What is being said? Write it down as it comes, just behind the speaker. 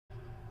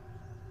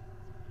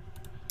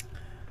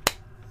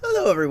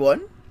Hello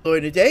everyone,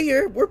 Lloyd today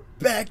here. We're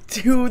back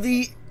to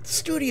the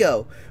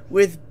studio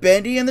with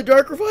Bendy and the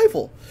Dark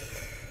Revival.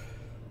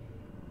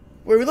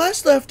 Where we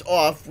last left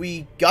off,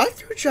 we got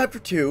through chapter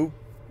 2,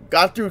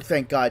 got through,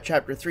 thank God,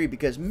 chapter 3,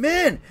 because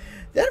man,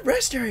 that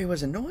rest area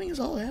was annoying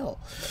as all hell.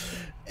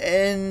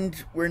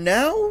 And we're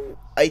now,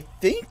 I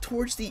think,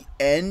 towards the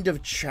end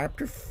of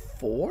chapter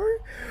 4?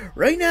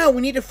 Right now,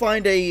 we need to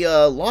find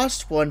a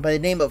lost one by the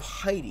name of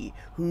Heidi,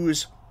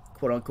 who's,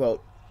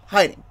 quote-unquote,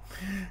 hiding.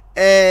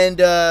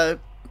 And I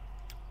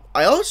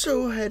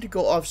also had to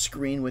go off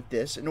screen with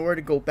this in order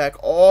to go back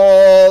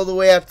all the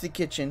way up to the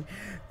kitchen,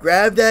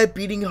 grab that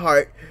beating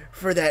heart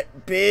for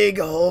that big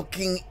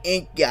hulking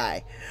ink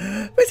guy.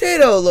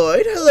 Potato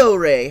Lloyd, hello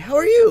Ray, how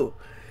are you?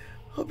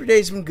 Hope your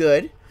day's been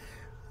good.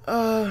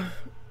 And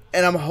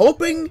I'm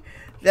hoping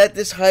that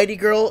this Heidi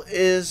girl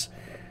is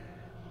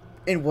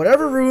in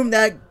whatever room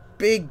that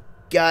big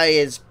guy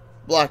is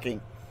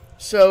blocking.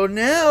 So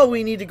now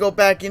we need to go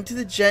back into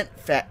the Gent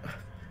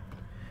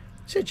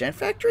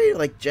factory?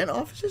 Like Gent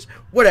offices?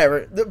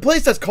 Whatever. The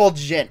place that's called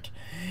Gent.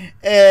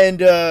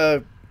 And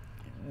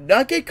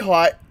not get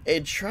caught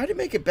and try to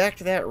make it back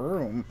to that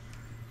room.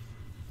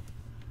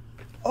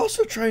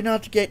 Also try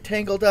not to get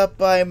tangled up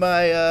by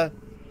my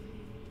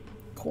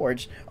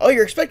cords. Oh,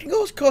 you're expecting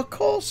a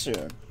call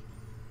soon.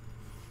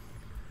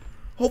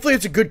 Hopefully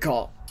it's a good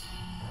call.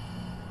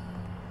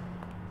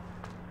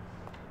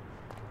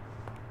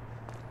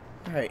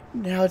 Alright,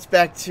 now it's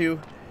back to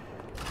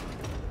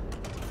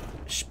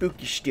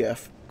spooky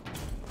stuff.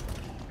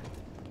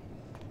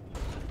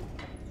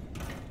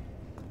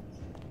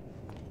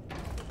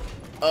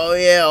 Oh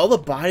yeah, all the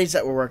bodies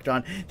that were worked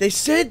on. They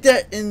said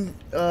that in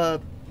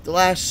the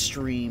last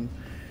stream,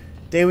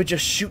 they would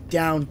just shoot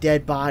down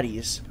dead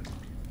bodies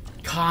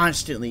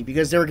constantly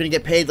because they were going to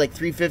get paid like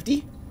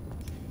 $350.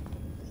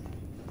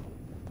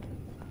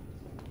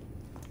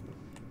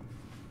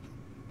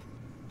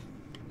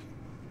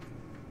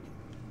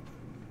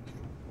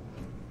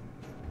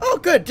 Oh,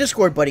 good.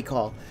 Discord buddy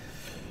call.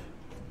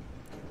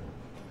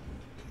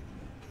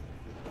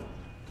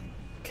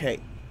 Okay.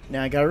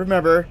 Now I gotta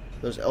remember,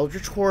 those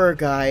Eldritch Horror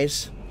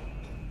guys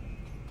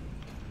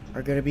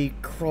are gonna be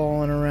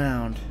crawling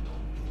around.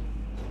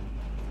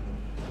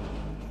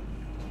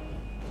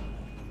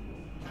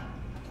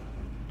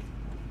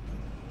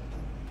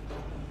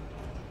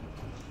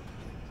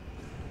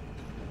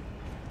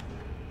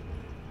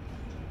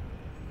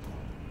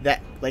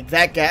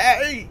 That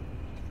guy!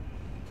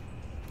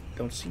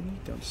 Don't see me,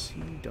 don't see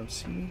me, don't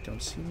see me,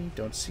 don't see me,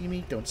 don't see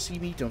me, don't see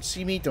me, don't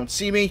see me, don't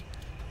see me.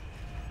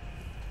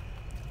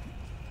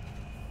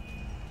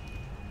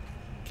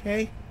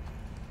 Okay.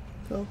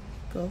 Go,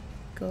 go,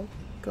 go,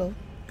 go,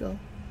 go.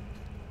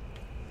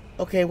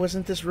 Okay,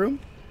 wasn't this room?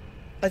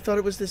 I thought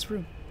it was this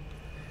room.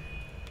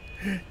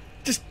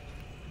 Just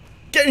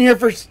get in here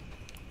for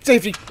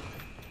safety.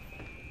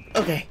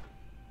 Okay.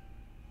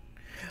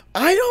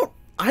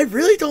 I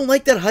really don't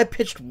like that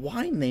high-pitched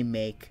whine they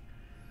make.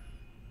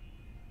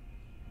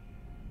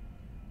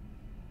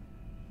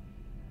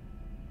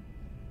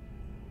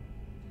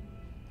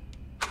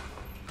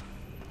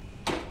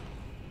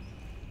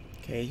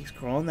 Okay, he's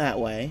crawling that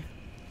way.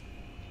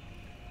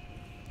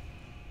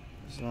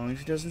 As long as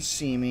he doesn't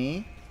see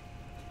me.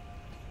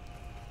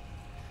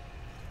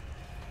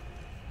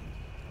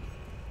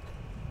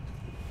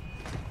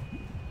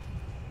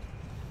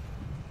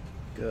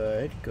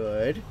 Good,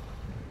 good.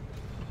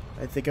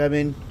 I think I'm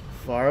in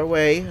far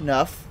away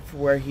enough for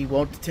where he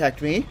won't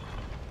detect me.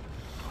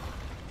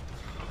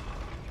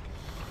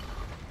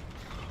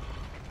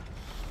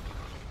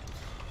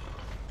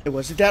 It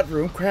wasn't that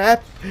room.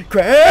 Crap!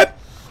 Crap!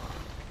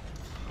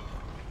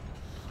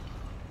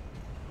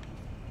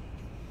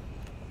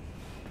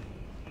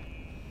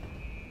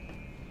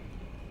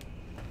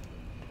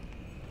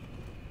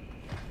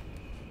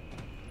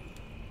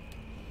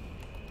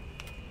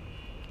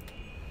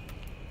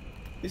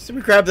 At least let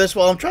me grab this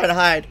while I'm trying to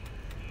hide.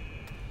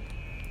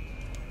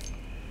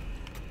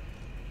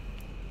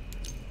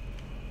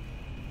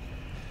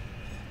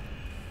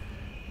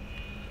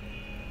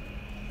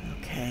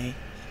 Okay.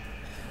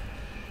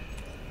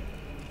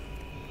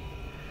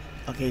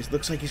 Okay, it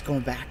looks like he's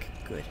going back.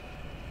 Good.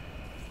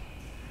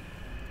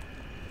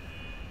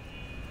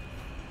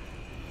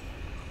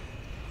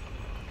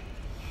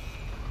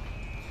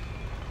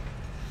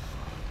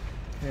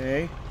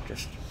 Okay,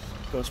 just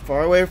go as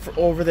far away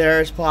over there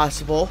as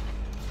possible.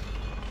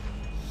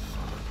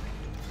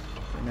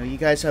 I know you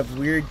guys have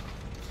weird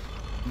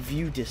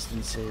view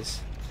distances.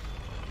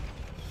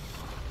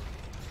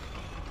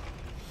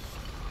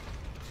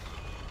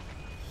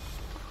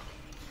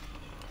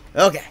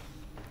 Okay.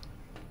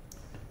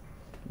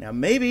 Now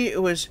maybe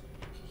it was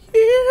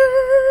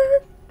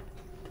here.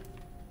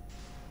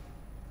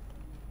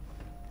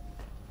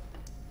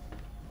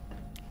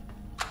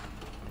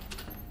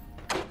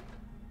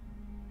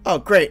 Oh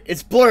great,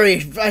 it's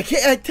blurry. I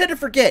tend to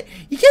forget.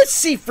 You can't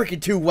see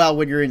freaking too well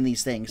when you're in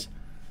these things.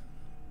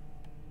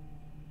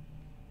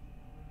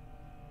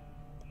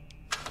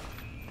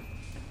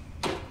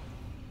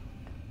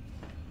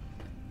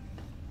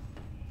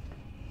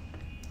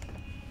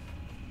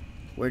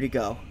 Where'd he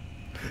go?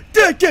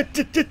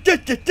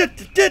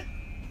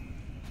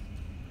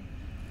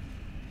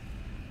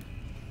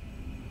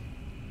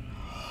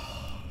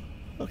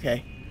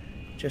 Okay.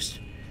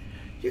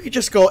 You could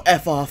just go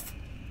F off.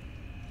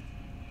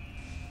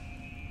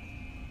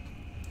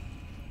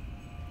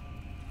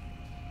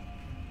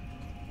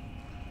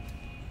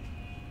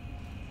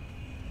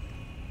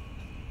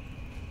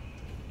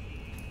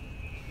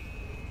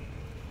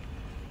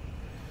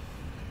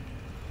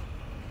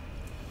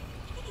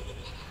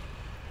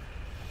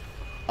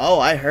 Oh,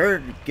 I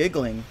heard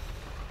giggling.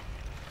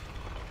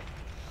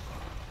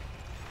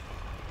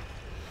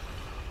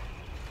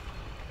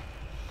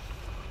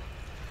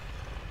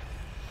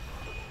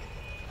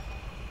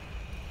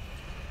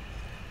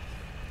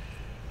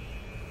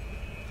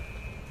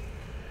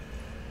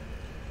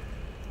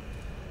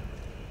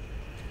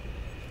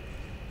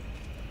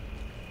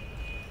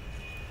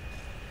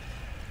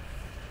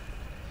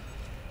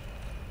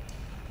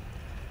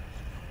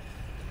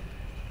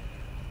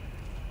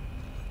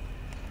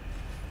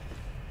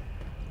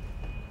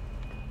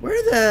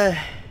 Where the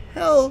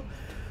hell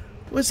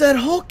was that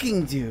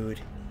hulking dude?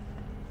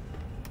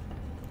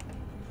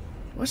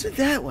 Wasn't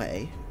that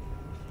way?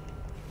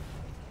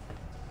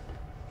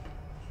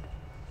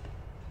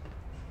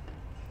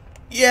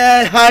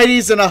 Yeah,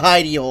 Heidi's in a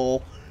hidey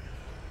hole.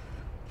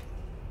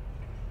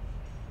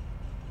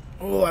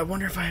 Oh, I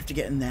wonder if I have to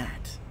get in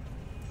that.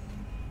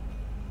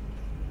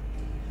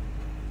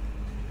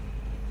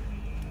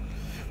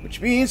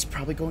 Which means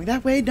probably going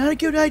that way, not a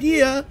good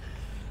idea.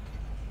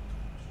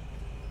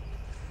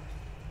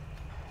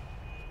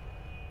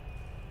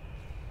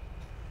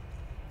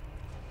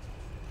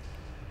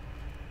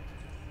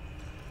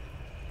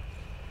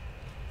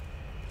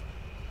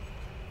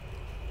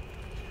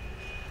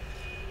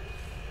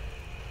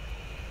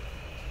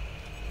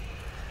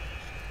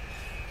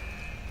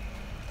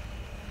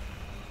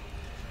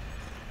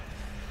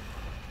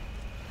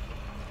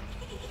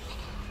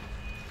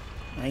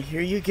 I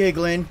hear you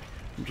giggling.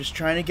 I'm just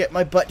trying to get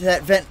my butt to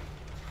that vent.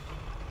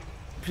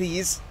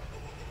 Please.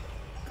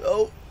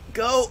 Go,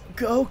 go,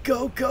 go,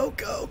 go, go,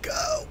 go,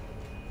 go.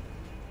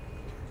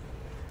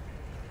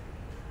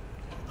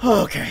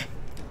 Okay.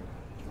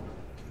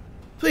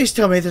 Please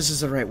tell me this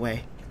is the right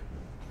way.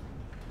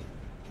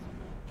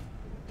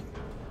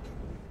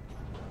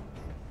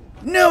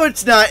 No,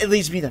 it's not. It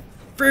leads me to the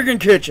friggin'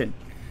 kitchen.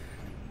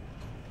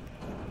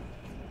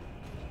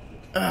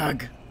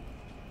 Ugh.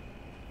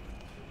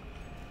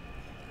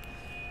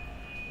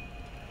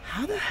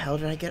 How the hell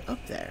did I get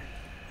up there?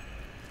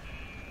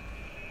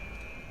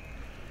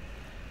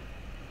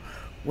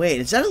 Wait,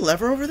 is that a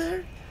lever over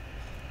there?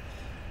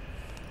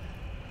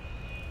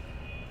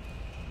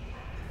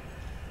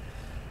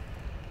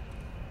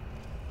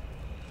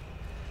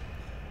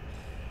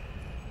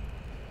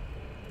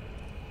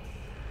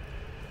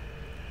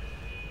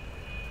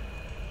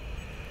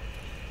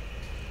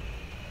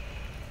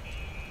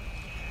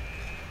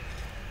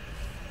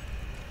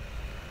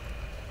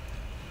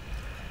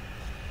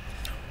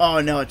 Oh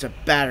no, it's a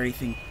battery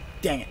thing.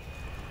 Dang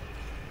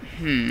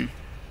it.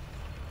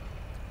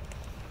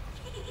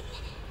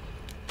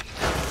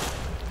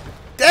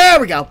 There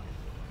we go.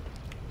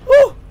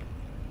 Woo!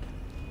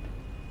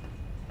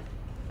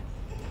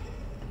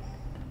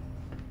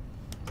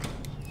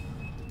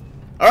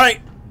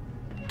 Alright.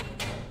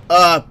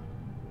 I'm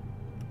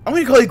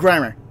gonna call you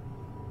Grimer.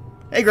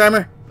 Hey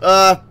Grimer.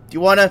 Do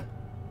you want a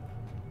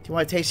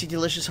tasty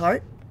delicious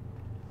heart?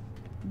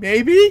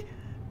 Maybe?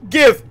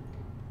 Give!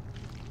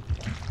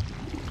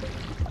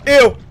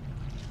 Ew!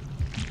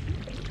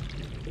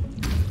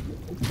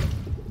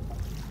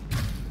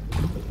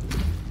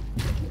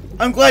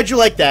 I'm glad you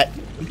like that.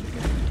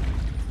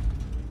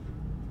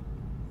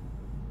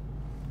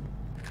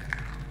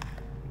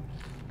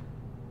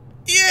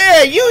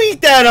 Yeah, you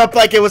eat that up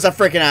like it was a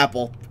freaking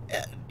apple.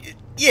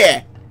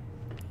 Yeah.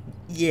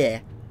 Yeah.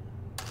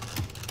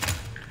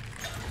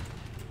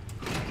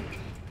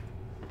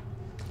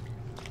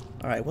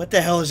 Alright, what the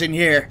hell is in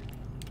here?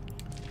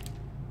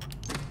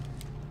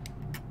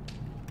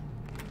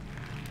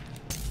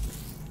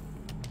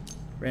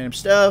 Random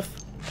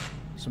stuff.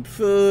 Some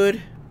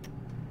food.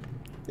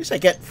 At least I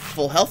get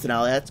full health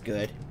now. That's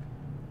good.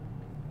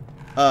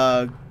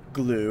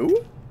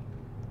 Glue.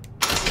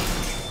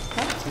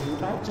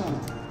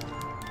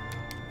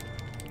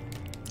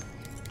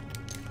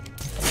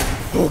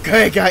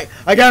 Okay,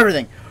 I got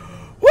everything.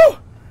 Woo!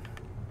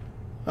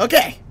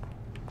 Okay.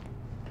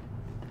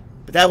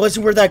 But that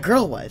wasn't where that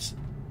girl was.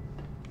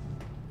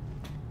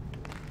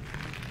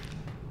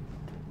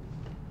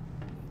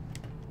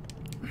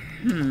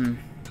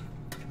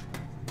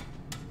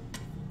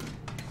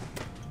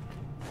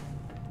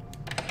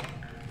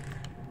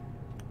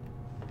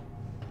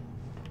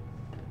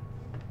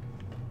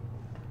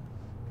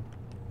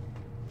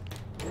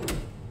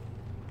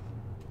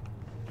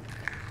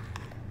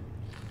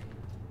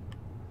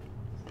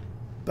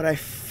 But I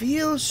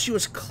feel she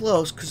was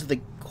close because of the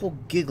whole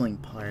giggling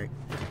part.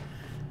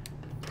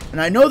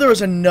 And I know there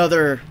was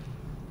another...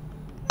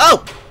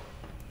 Oh!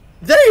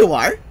 There you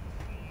are!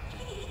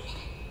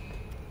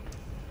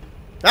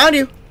 Found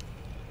you!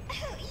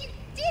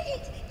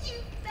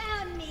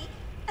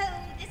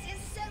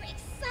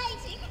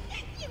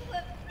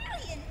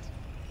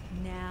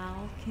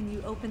 Can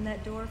you open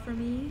that door for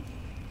me?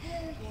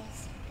 Oh,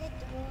 yes, the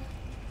door.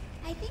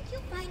 I think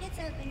you'll find it's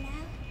open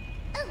now.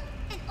 Oh,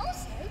 and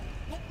also,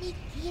 let me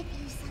give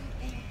you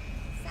something.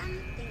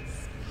 Something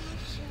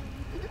special.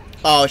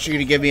 Oh, she's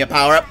gonna give me a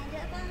power-up?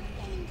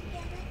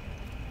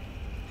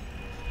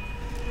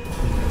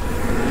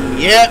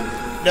 Yep,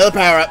 another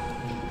power-up.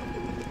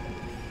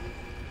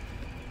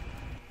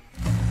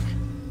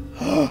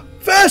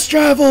 Fast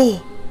travel!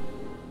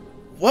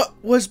 What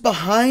was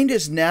behind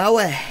is now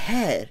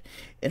ahead.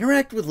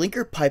 Interact with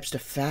linker pipes to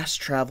fast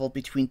travel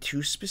between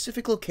two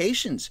specific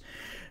locations.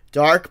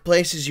 Dark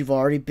places you've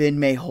already been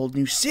may hold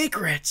new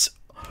secrets.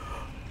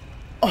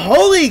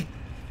 Holy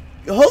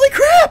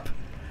crap!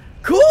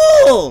 Cool!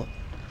 Oh,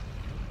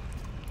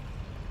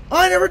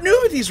 I never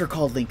knew these were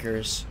called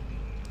linkers.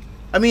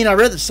 I mean, I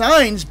read the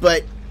signs,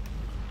 but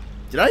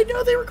did I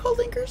know they were called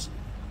linkers?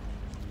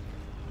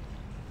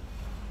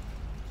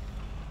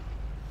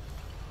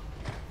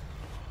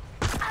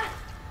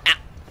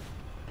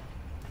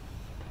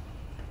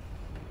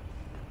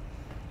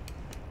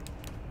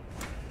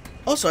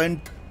 Also,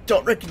 I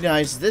don't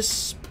recognize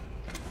this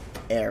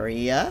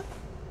area.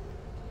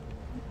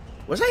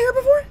 Was I here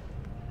before?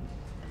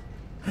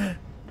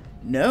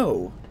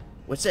 No.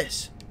 What's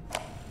this?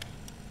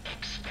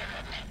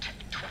 Experiment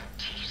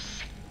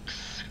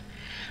 26.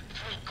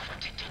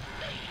 Frequent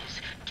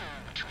delays due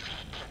to the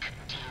ink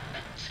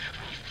demon's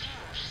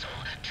refusal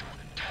to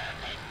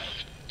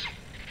terminate.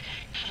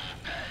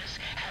 Keepers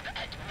have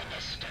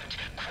administered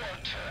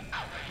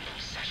quarter-hourly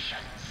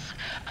sessions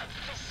of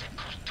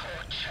physical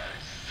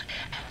tortures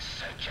and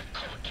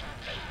surgical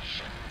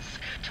invasions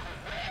to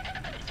wear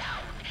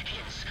down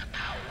his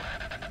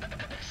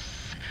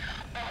powers.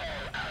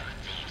 All of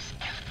these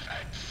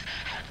efforts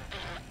have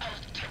been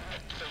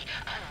ultimately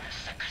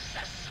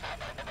unsuccessful.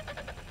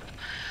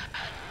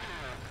 A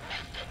new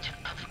method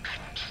of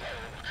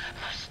control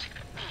must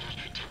be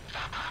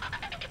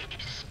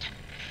devised.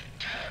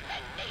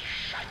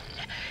 Termination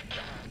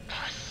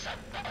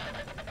impossible.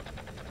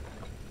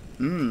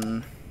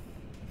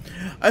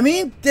 I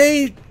mean,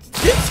 they...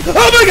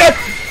 Oh my god!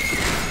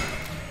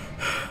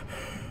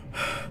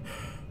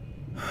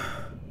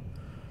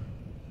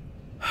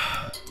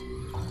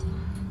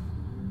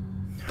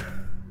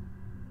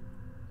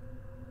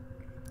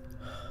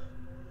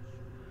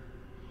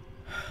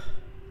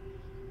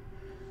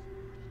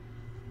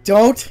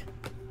 Don't.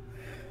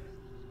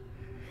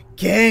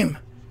 Game.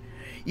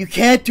 You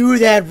can't do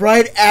that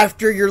right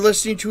after you're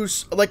listening to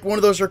like one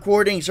of those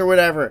recordings or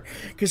whatever,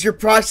 because you're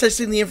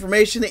processing the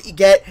information that you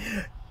get,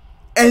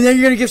 and then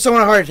you're gonna give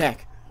someone a heart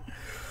attack.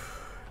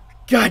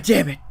 God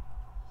damn it!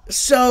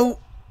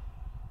 So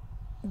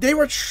they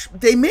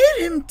made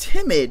him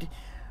timid,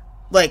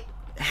 like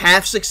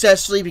half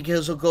successfully,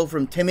 because he'll go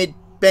from timid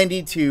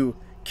Bendy to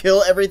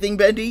kill everything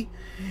Bendy,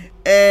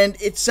 and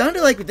it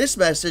sounded like with this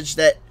message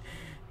that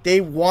they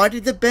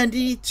wanted the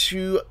Bendy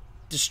to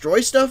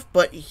destroy stuff,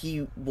 but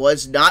he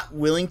was not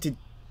willing to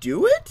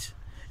do it?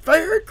 If I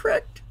heard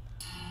correct.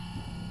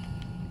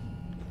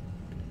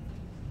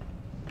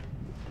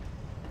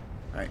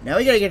 Alright, now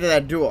we gotta get to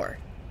that door.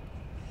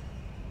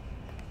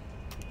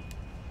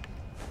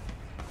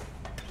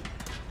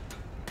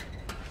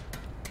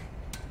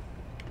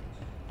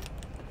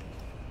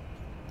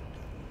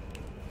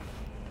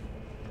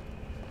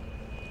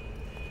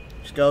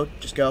 Just go,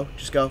 just go,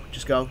 just go,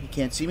 just go. He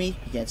can't see me.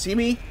 He can't see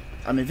me.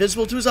 I'm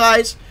invisible to his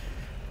eyes.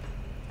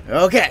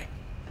 Okay.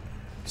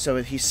 So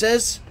if he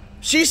says...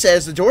 She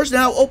says the door's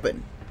now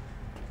open.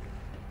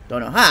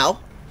 Don't know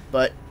how,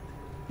 but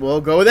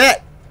we'll go with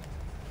that.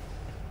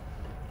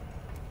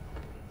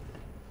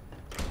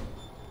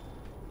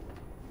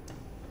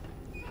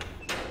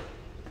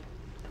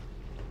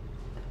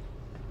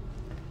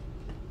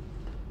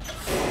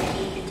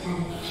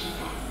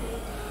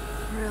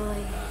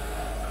 Really?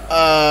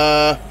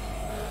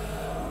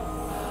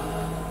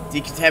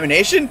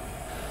 Decontamination?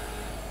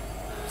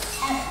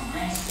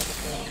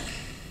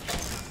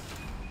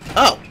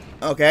 Oh,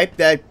 okay.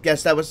 I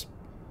guess that was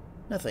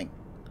nothing.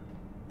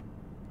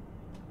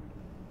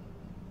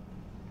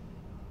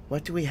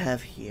 What do we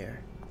have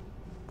here?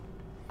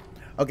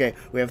 Okay,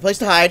 we have a place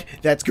to hide.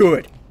 That's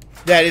good.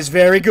 That is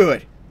very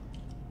good.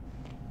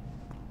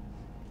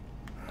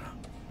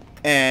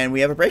 And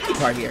we have a breaking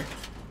part here.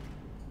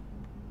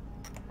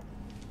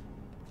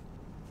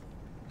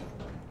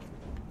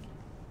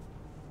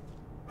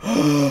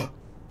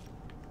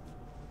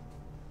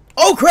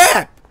 Oh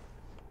crap!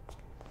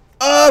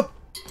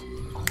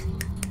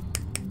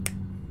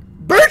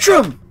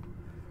 Bertram!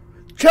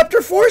 Chapter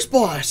 4's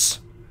boss!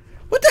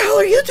 What the hell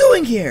are you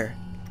doing here?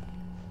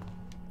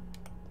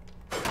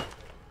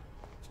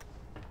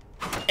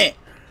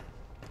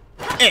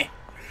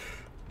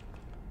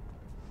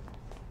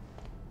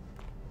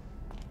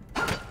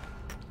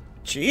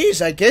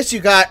 Jeez, I guess you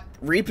got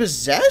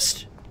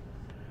repossessed?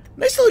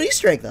 Nice little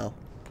Easter egg, though.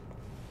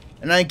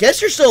 And I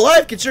guess you're still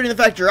alive, considering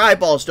the fact your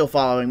eyeball is still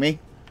following me.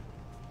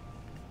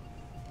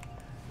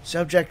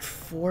 Subject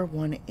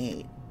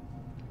 418.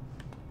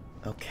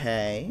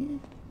 Okay.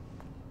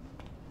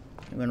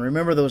 I'm going to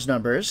remember those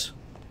numbers.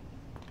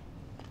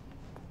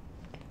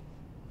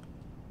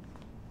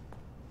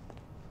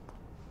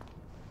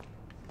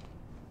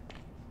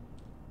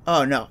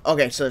 Oh, no.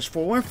 Okay, so there's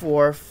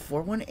 414,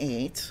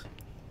 418.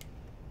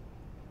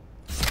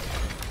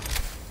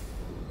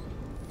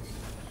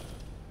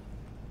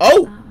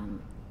 Oh!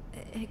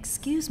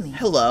 Excuse me.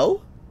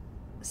 Hello?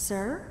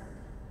 Sir?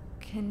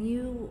 Can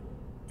you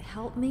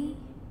help me?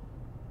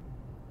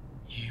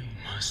 You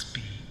must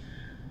be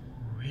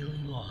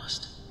really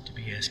lost to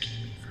be asking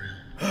me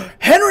for help.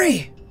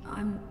 Henry!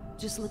 I'm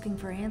just looking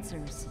for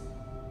answers.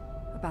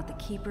 About the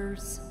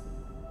Keepers,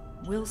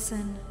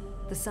 Wilson,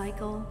 the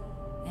cycle.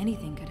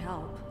 Anything could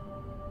help.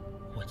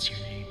 What's your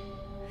name?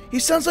 He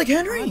sounds like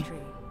Henry. Audrey.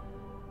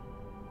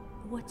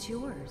 What's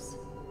yours?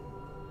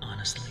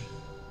 Honestly,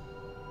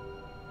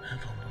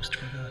 I've almost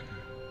forgotten.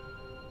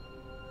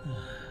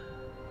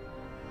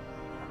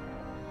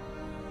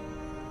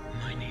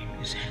 My name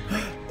is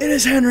Henry. It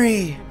is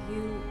Henry! Have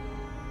you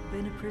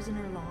been a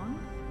prisoner long?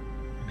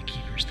 The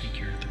Keepers think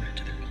you're a threat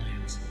to their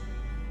plans.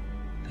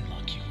 They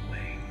lock you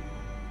away.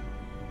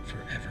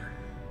 Forever.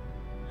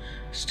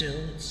 Still,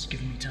 it's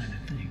given me time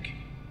to think.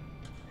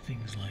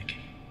 Things like,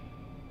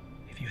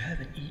 if you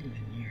haven't eaten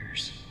in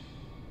years,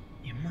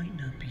 you might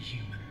not be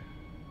human.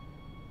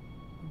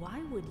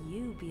 Why would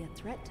you be a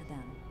threat to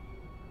them?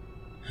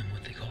 I'm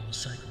what they call a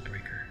cycle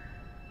breaker.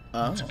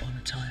 Oh. Once upon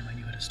a time, I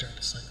knew how to start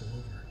the cycle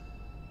over.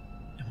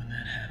 And when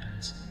that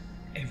happens,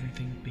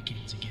 everything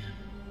begins again.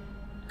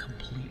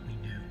 Completely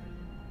new.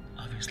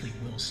 Obviously,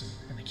 Wilson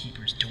and the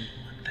Keepers don't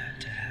want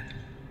that to happen.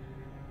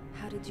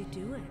 How did you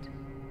do it?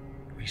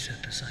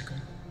 Reset the cycle?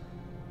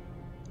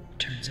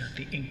 Turns out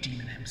the Ink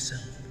Demon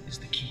himself is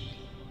the key.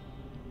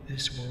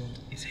 This world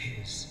is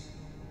his,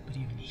 but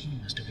even he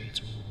must obey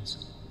its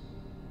rules.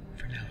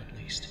 For now, at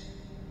least.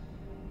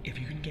 If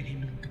you can get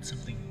him to look at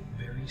something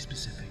very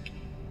specific,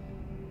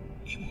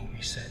 it will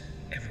reset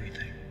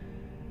everything.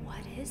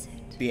 What is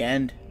it? The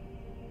end.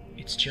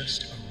 It's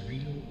just a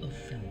reel of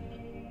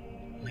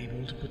film,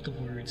 labeled with the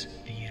words,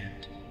 "The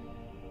End."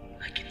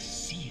 I can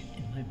see it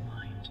in my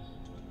mind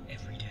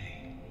every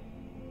day.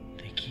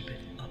 They keep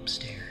it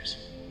upstairs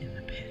in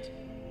the pit.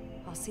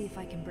 I'll see if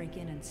I can break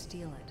in and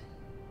steal it.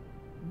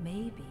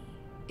 Maybe,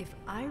 if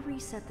I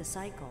reset the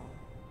cycle,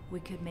 we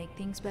could make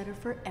things better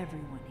for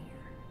everyone here.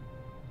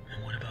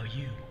 And what about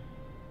you?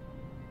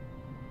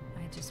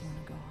 I just want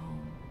to go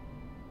home.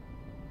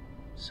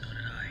 So did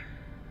I.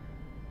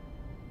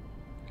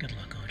 Good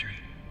luck, Audrey.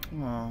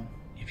 Aw.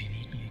 If you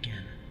need me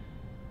again,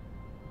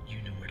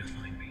 you know where to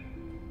find me.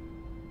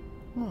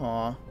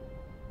 Aw.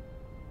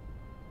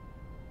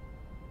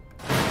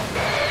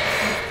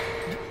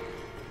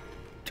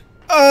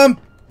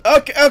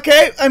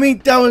 Okay. I mean,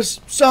 that was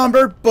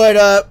somber,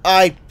 but,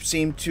 I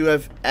seem to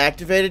have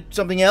activated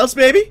something else,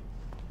 maybe?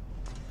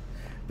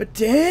 But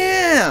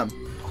damn!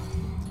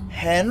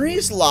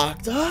 Henry's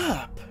locked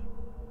up.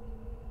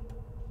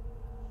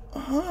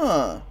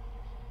 Huh.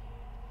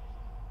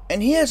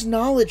 And he has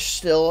knowledge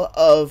still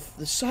of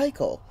the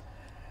cycle.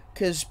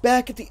 Because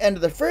back at the end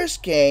of the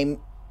first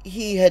game,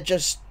 he had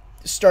just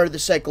started the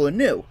cycle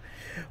anew.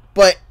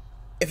 But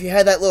if you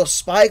had that little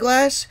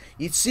spyglass,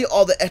 you'd see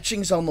all the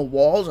etchings on the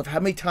walls of how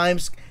many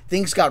times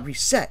things got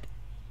reset.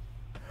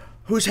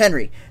 Who's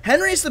Henry?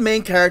 Henry's the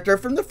main character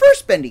from the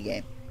first Bendy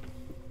game.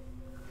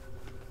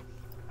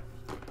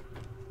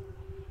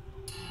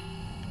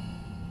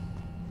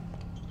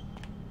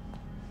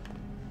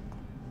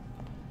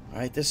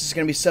 Alright, this is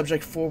going to be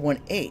subject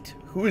 418.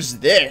 Who is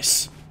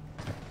this?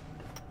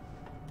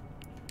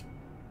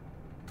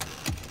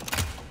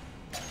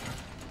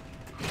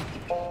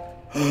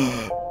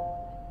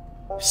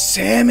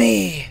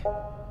 Sammy!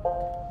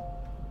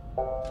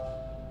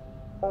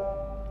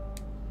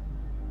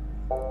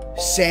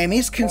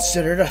 Sammy's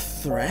considered a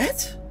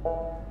threat?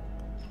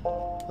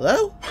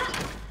 Hello?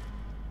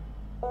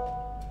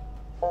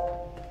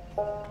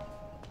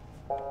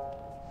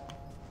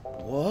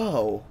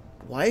 Whoa.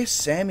 Why is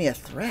Sammy a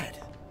threat?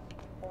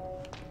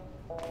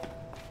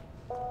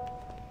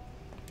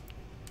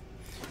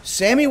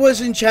 Sammy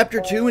was in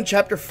Chapter 2 and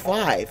Chapter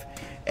 5,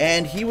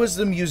 and he was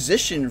the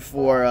musician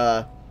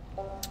for,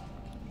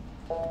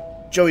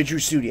 Joey Drew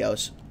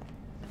Studios.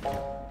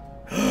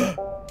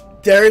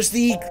 There's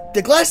the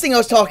glass thing I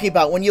was talking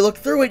about. When you look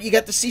through it, you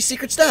get to see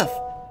secret stuff.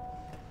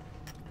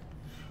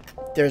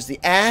 There's the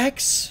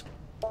axe.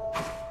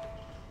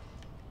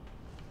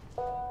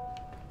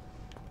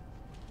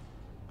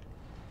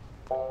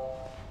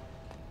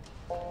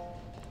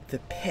 The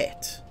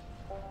pit.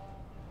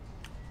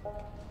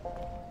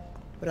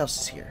 What else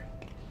is here?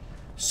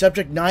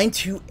 Subject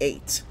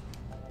 928.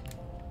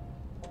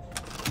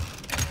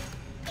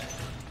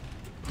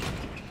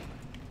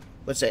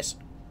 What's this?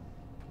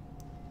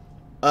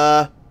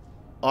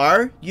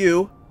 Are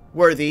you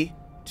worthy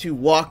to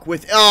walk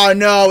with... Oh,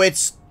 no,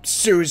 it's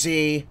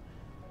Susie.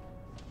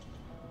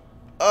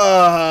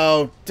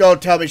 Oh,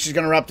 don't tell me she's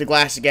gonna rub the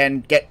glass again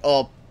and get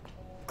all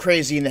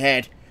crazy in the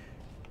head.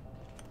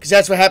 Because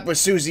that's what happened with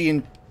Susie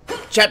in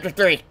Chapter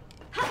 3.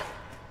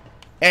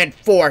 And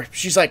 4.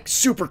 She's like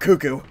super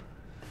cuckoo.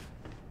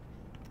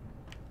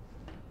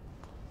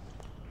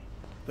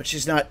 But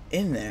she's not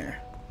in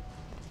there.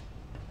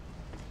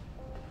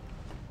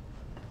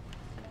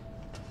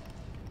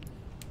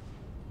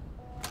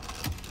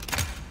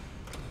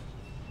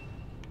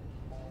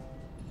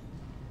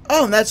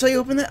 Oh, and that's how you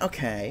open that?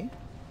 Okay.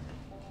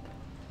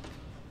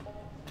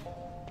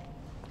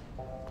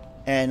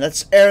 And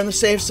let's err on the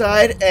safe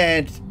side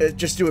and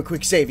just do a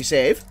quick savey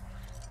save.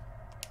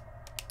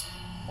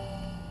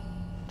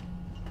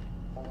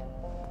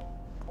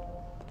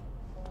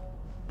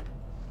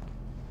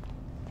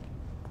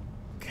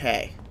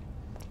 Okay.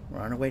 We're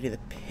on our way to the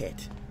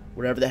pit.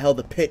 Whatever the hell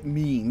the pit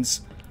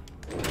means.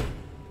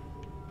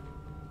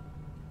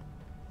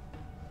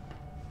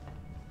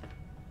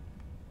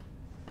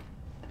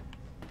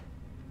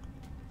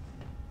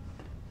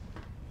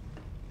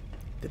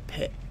 The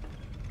pit.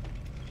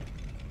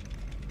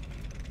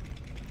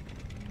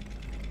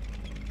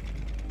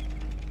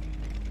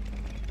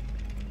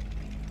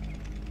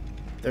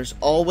 There's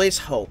always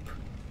hope.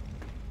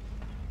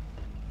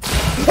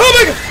 Oh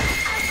my god!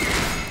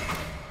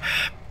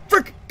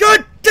 Frick!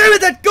 God damn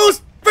it! That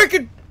ghost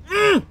frickin'.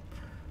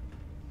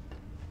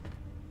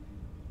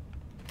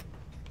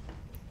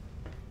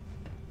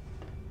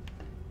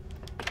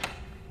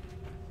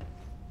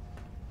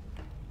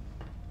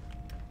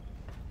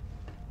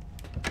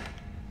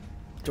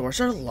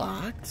 Doors are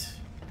locked.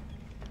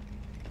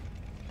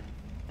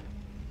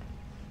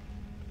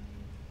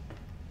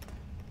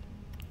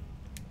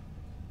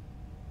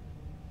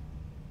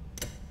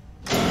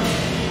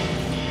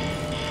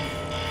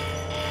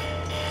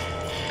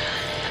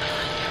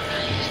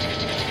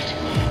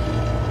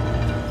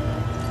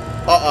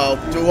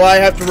 Uh-oh. Do I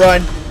have to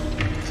run?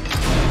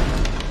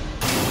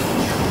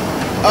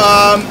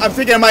 I'm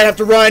thinking I might have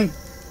to run.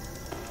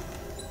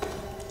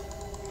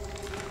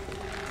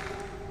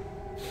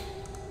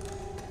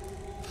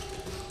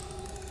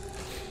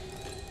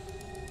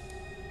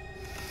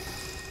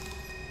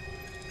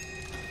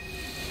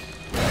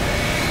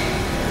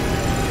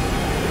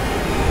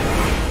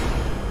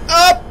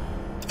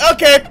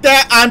 Okay,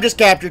 I'm just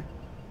captured.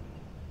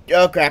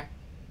 Oh crap.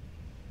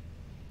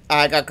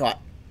 I got caught.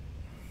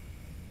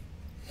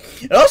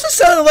 It also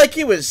sounded like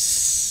he was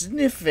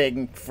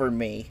sniffing for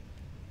me.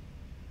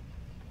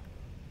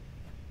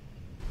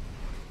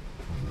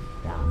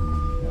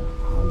 Down the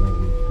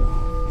hollow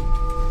dark,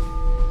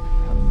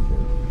 from the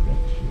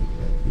wretched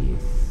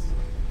abyss,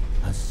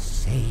 a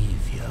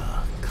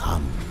savior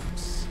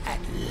comes at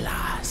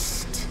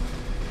last.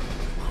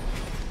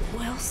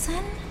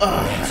 Wilson?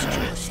 Rest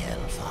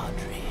yourself,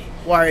 Audrey.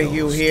 Why are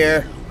you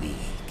here? Still weak.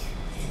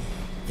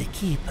 The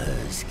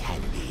keepers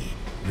can be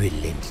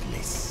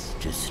relentless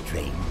to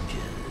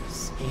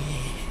strangers,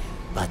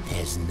 but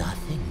there's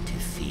nothing to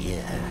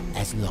fear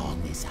as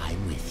long as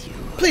I'm with you.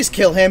 Please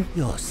kill him.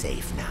 You're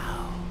safe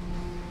now.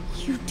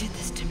 You did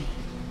this to me.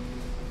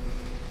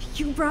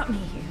 You brought me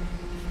here.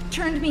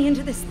 Turned me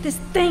into this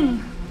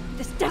thing.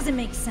 This doesn't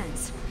make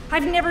sense.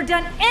 I've never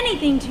done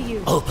anything to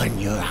you. Open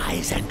your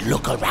eyes and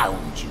look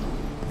around you.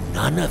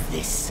 None of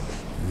this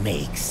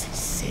makes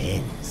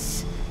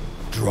sense.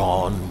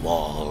 Drawn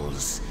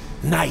walls,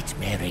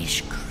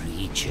 nightmarish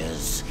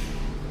creatures,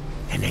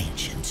 an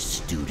ancient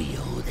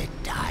studio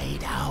that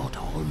died out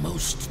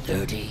almost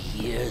 30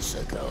 years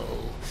ago.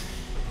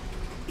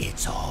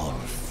 It's all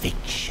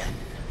fiction,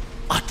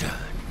 utter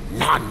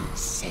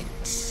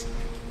nonsense.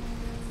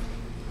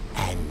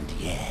 And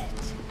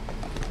yet,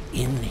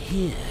 in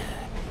here,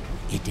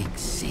 it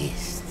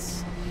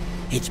exists.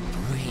 It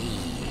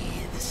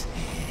breathes.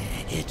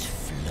 It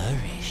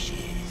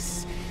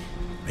flourishes.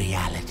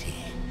 Reality,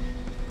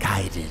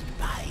 guided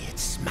by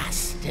its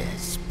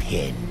master's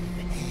pen.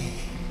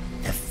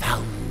 The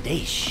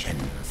foundation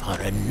for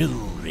a new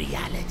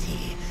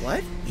reality.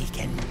 What? We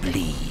can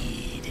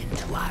bleed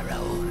into our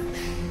own.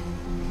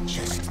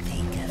 Just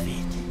think of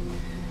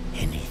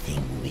it.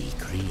 Anything we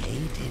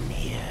create in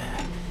here,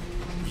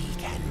 we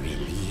can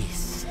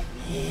release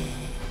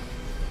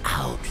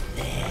out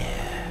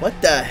there.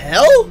 What the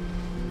hell?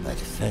 But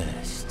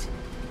first,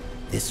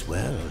 this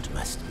world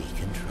must be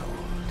controlled.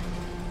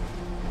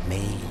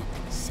 Made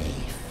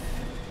safe.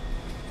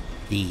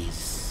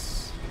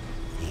 These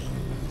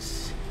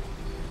things,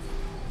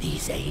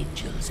 these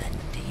angels and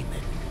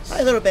demons.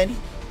 Hi, little Bendy.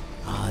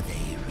 Are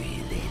they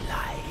really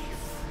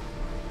life?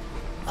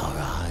 Or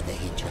are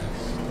they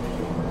just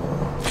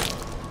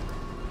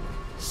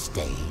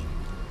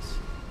stains?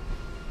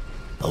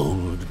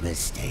 Old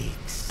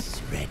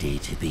mistakes ready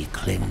to be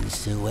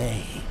cleansed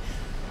away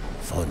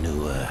for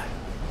newer,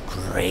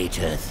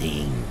 greater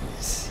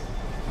things.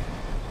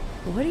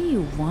 What do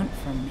you want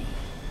from me?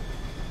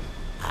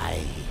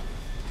 I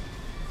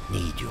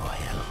need your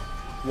help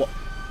What?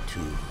 to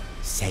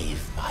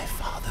save my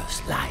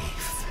father's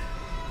life.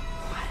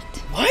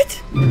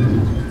 What?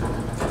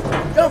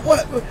 No,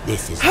 what?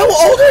 This is How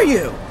old are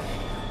you?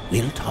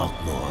 We'll talk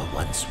more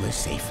once we're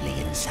safely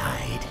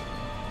inside.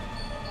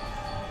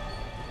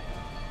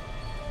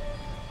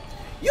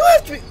 You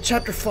have to be...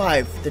 Chapter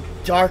 5, The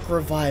Dark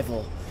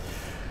Revival.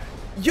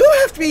 You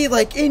have to be,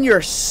 like, in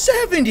your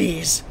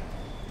 70s.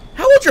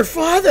 How old's your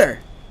father?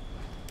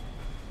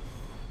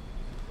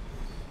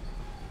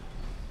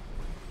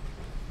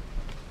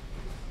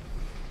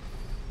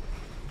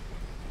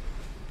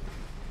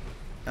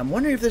 I'm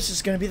wondering if this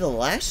is going to be the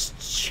last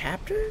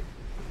chapter?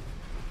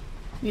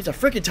 Needs a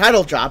freaking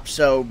title drop,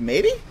 so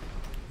maybe?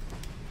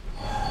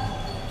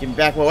 Give me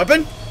back my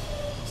weapon.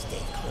 Stay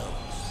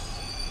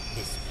close.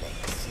 This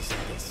place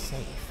isn't as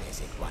safe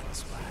as it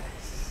once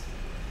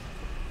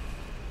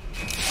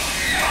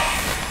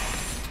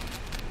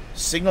was.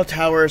 Signal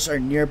towers are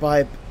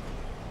nearby.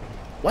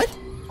 What?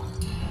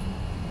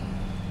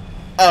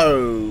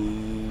 Oh.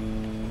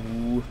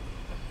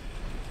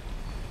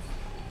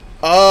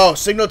 Oh,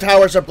 signal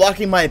towers are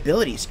blocking my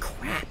abilities.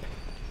 Crap.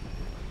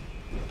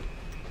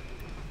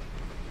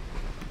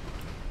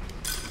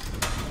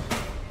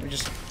 Let me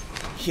just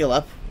heal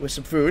up with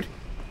some food.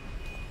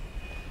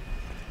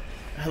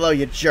 Hello,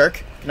 you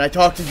jerk. Can I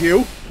talk to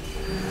you?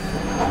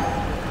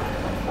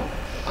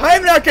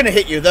 I'm not gonna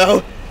hit you,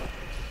 though.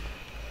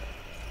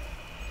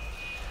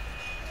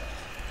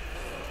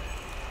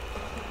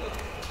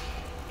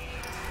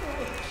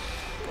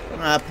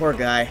 Ah, poor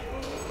guy.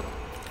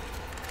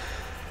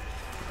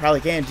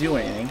 Probably can't do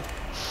anything.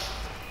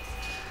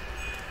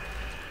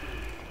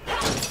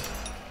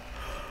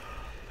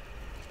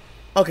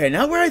 Okay,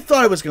 now where I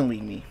thought it was going to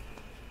lead me.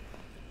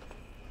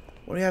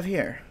 What do we have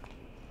here?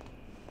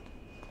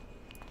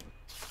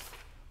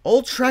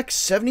 Old Trek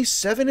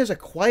 77 is a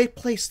quiet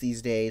place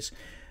these days.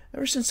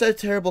 Ever since that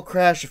terrible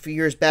crash a few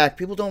years back,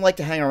 people don't like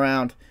to hang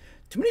around.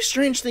 Too many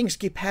strange things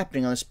keep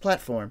happening on this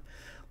platform.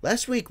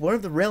 Last week, one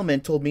of the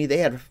railmen told me they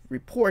had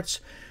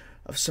reports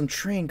of some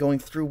train going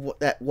through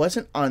that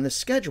wasn't on the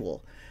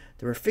schedule.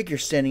 There were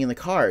figures standing in the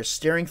cars,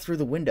 staring through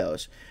the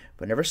windows,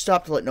 but never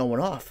stopped to let no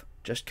one off.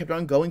 Just kept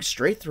on going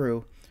straight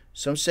through.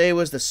 Some say it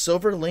was the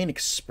Silver Lane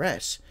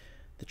Express,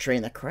 the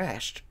train that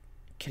crashed.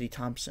 Kitty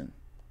Thompson.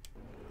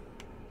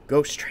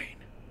 Ghost train.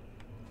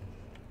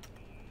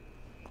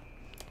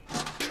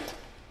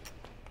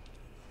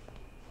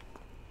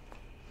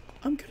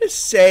 I'm gonna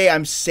say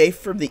I'm safe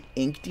from the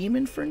ink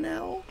demon for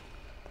now.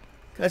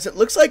 Because it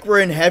looks like we're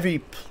in heavy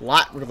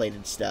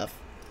plot-related stuff.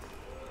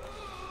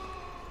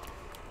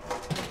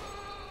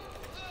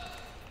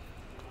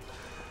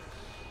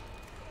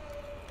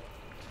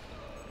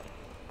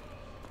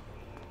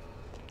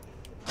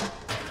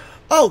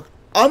 Oh,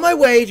 on my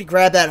way to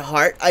grab that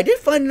heart, I did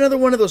find another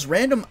one of those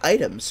random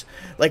items.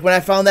 Like when I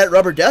found that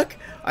rubber duck,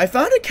 I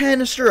found a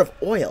canister of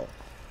oil.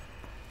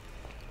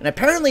 And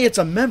apparently it's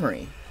a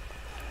memory.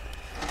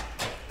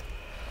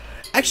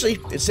 Actually,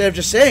 instead of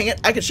just saying it,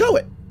 I can show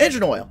it.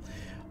 Engine oil.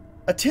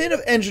 A tin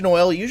of engine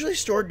oil usually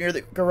stored near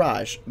the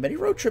garage. Many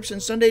road trips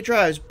and Sunday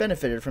drives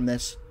benefited from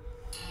this.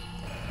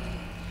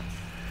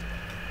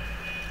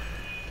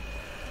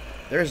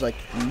 There's like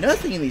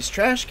nothing in these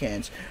trash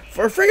cans.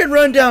 For a friggin'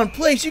 rundown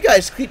place, you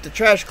guys keep the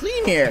trash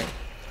clean here.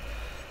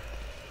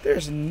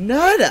 There's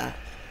nada.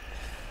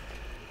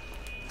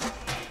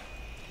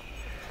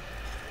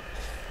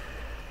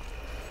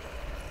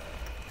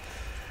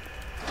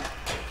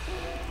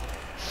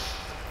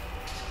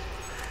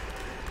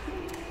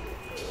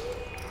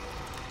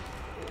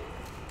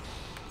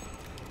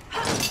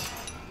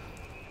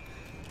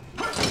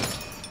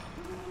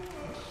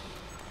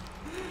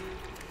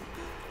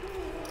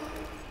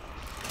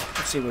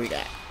 Let's see what we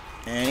got.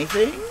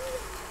 Anything?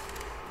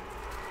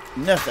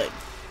 Nothing.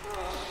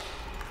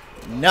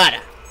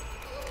 Nada.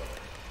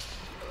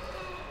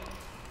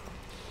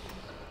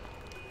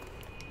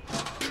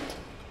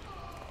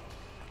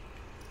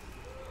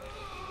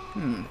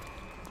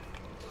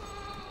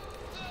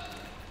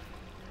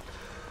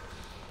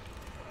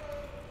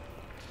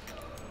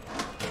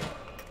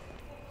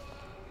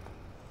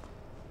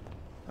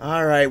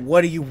 Alright,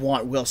 what do you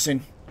want,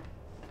 Wilson?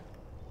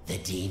 The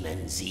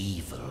demon's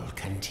evil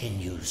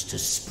continues to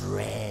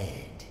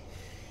spread.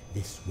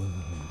 This world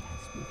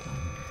has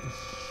begun to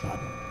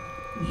shudder.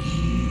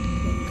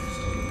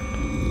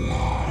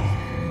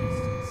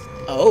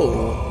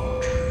 Oh.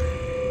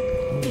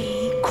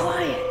 Be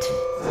quiet.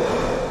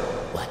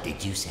 What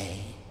did you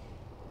say?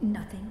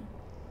 Nothing.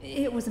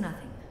 It was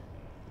nothing.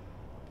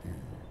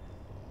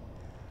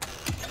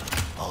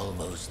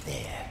 Almost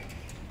there.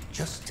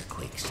 Just a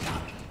quick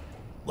stop.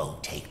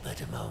 Won't take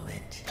but a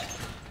moment.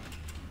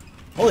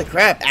 Holy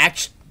crap,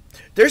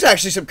 there's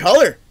actually some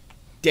color.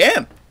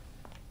 Damn.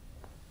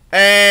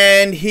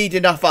 And he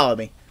did not follow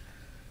me.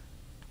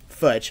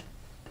 Fudge.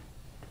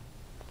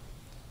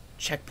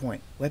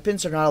 Checkpoint.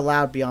 Weapons are not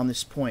allowed beyond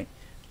this point.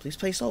 Please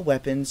place all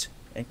weapons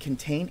and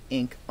contain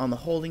ink on the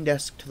holding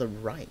desk to the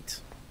right.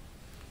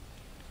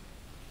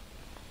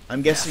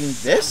 I'm guessing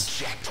this?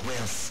 Subject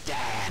will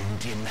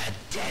stand in the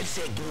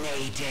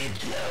designated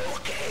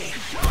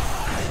location.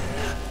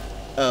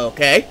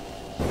 Okay.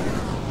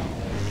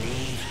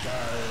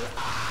 Lethal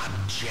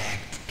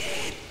object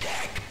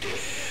detected.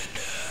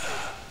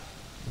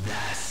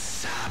 The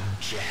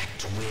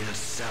subject will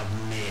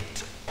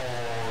submit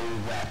all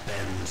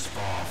weapons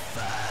for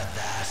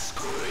further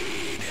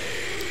screening.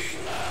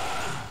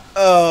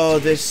 Oh,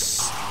 this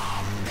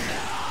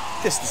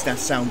does not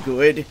sound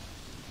good.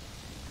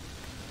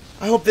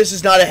 I hope this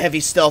is not a heavy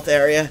stealth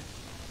area.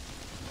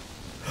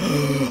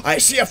 I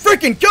see a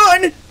freaking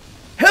gun!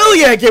 Hell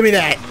yeah, give me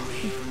that!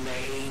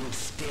 Remain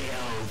still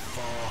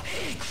for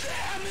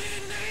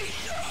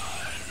examination.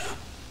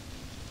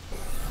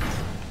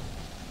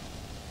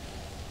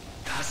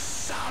 The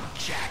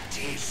subject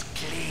is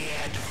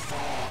cleared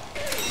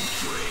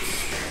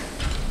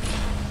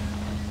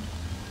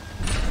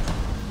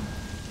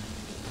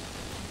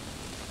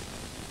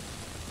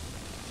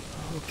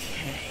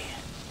Okay.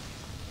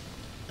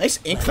 Nice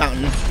ink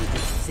fountain. To the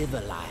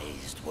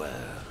civilized world.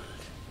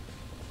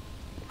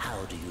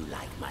 How do you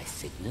like my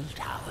signal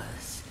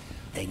towers?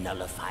 They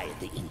nullify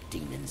the Ink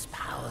Demon's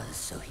powers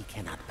so he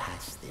cannot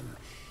pass them.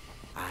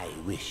 I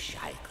wish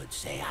I could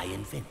say I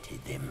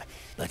invented them,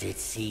 but it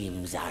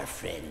seems our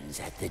friends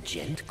at the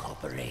Gent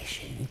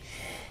Corporation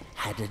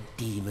had a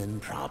demon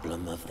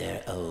problem of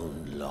their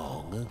own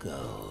long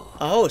ago.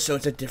 Oh, so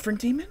it's a different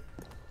demon?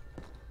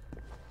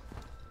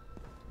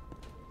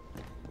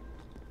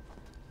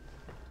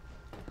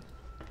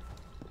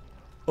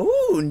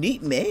 Ooh,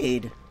 neat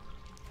made.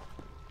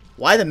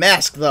 Why the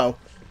mask, though?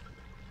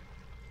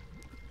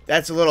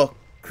 That's a little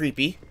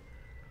creepy.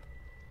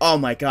 Oh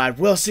my god,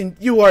 Wilson,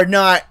 you are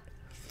not...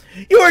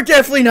 You are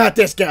definitely not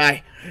this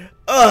guy.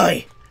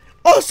 Ugh.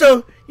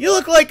 Also, you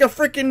look like a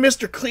freaking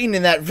Mr. Clean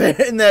in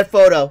that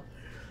photo.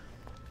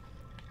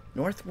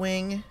 North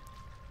Wing.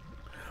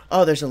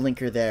 Oh, there's a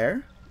linker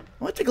there.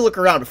 I want to take a look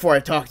around before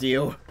I talk to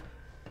you.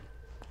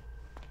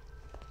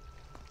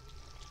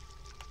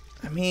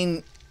 I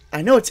mean,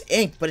 I know it's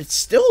ink, but it's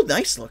still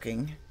nice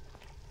looking.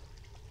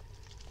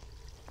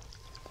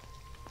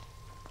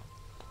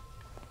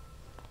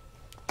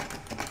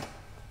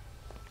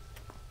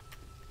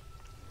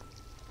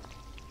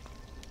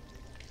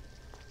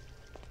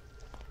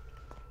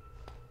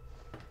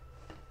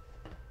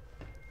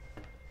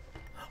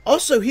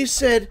 Also, he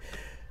said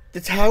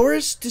the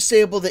towers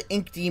disable the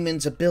Ink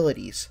Demon's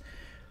abilities.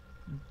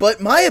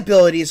 But my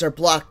abilities are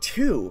blocked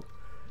too.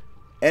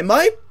 Am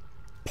I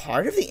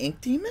part of the Ink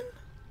Demon?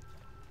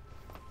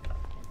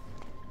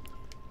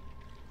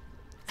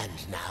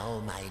 And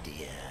now, my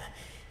dear,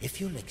 if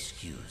you'll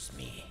excuse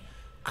me,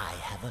 I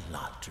have a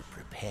lot to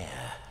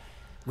prepare.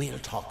 We'll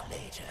talk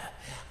later,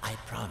 I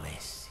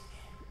promise.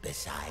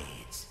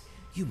 Besides,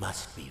 you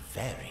must be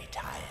very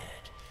tired.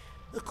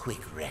 A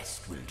quick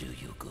rest will do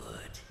you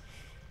good.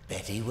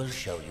 Betty will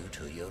show you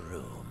to your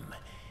room.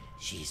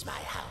 She's my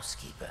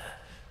housekeeper,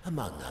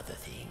 among other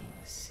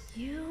things.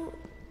 You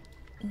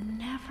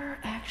never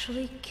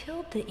actually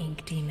killed the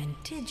Ink Demon,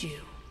 did you?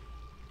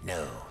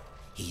 No,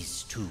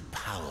 he's too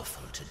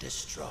powerful to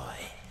destroy.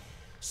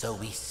 So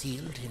we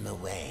sealed him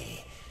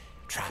away,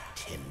 trapped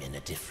him in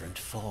a different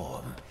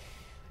form.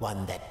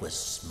 One that was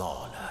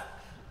smaller,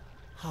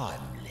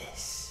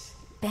 harmless.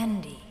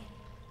 Bendy.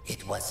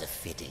 It was a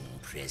fitting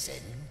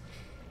prison,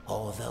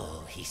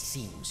 although he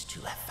seems to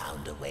have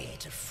found a way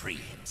to free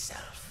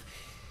himself.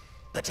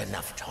 But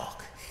enough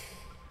talk.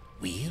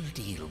 We'll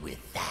deal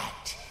with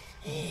that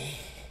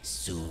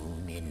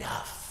soon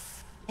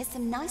enough. There's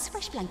some nice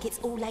fresh blankets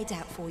all laid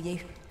out for you.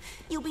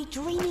 You'll be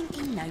dreaming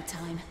in no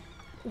time.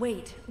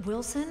 Wait,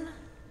 Wilson?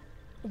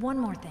 One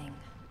more thing.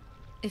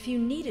 If you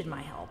needed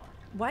my help,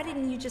 why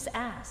didn't you just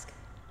ask?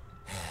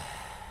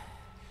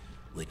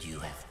 Would you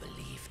have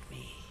believed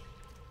me?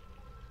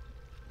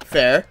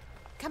 Fair.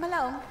 Come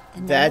along,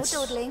 and no That's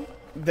more dawdling.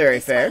 very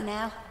This fair. way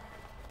now.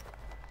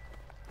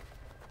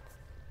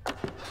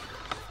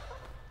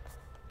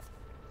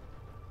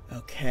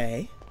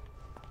 Okay.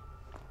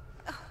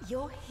 Oh,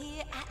 you're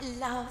here at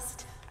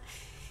last.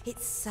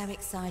 It's so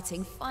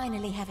exciting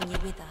finally having you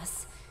with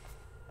us.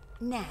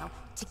 Now,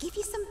 to give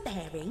you some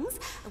bearings,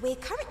 we're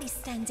currently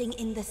standing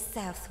in the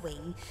south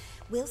wing.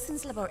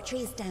 Wilson's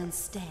laboratory is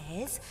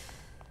downstairs,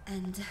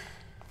 and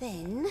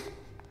then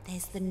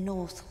there's the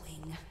north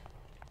wing.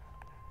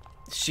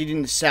 She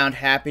didn't sound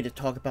happy to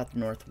talk about the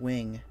North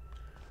Wing.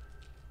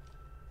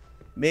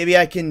 Maybe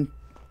I can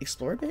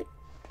explore a bit?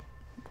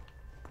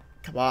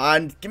 Come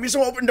on, give me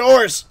some open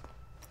doors!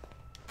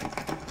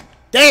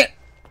 Dang it!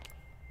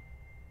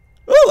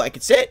 Ooh, I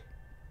can sit.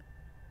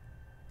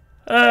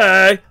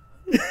 Hi!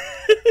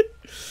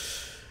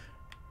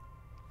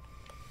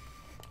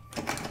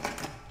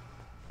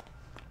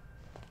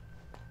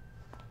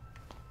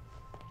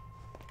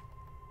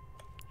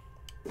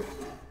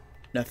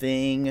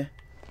 Nothing.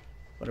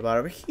 What about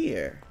over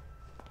here?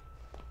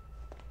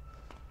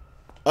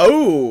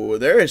 Oh,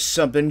 there is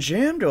something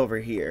jammed over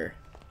here.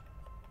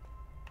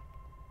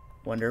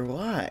 Wonder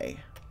why.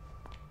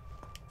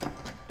 The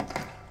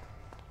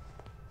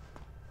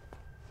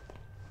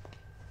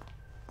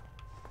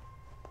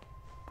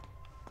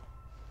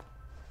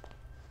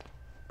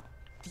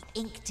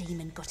Ink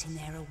Demon got in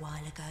there a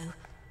while ago,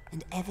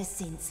 and ever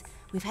since,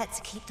 we've had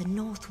to keep the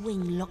north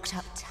wing locked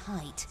up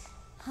tight.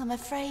 I'm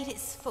afraid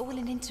it's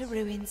fallen into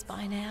ruins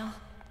by now.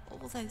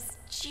 All those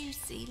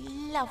juicy,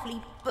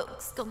 lovely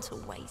books gone to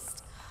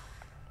waste.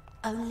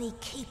 Only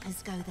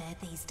keepers go there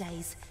these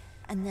days,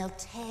 and they'll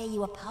tear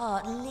you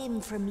apart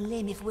limb from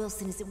limb if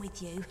Wilson isn't with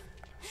you.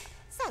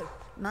 So,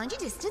 mind your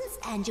distance,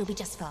 and you'll be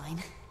just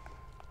fine.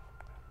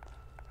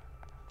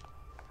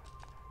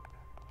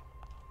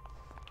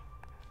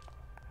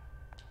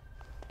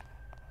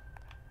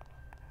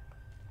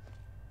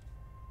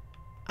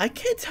 I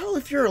can't tell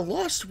if you're a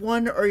lost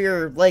one or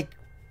you're like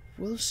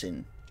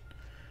Wilson.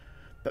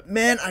 But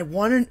man, I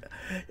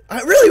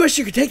really wish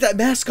you could take that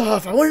mask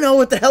off. I want to know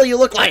what the hell you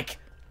look like.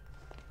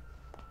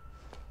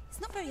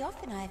 It's not very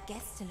often I have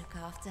guests to look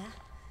after,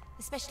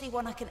 especially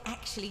one I can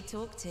actually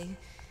talk to.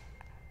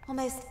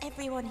 Almost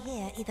everyone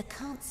here either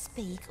can't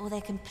speak or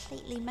they're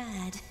completely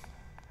mad.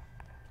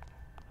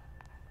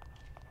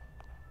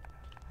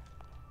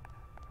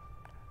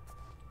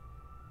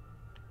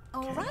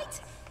 All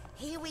right,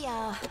 here we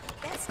are.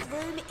 Best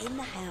room in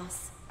the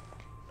house.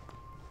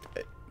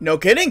 No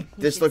kidding.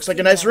 This looks like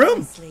a nice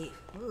room.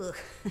 Ugh.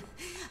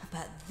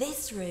 But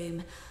this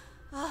room,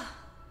 oh,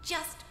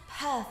 just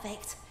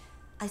perfect.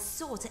 I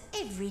saw to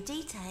every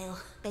detail.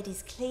 Bed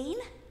is clean.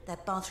 The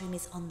bathroom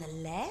is on the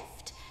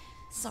left.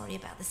 Sorry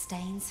about the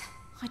stains.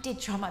 I did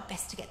try my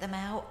best to get them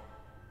out.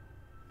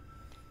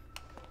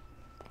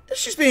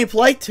 She's being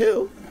polite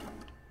too.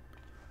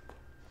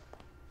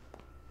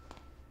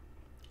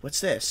 What's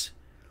this?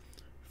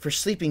 For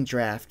sleeping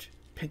draft,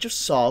 pinch of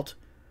salt,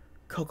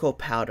 cocoa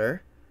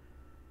powder,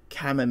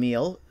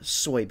 chamomile,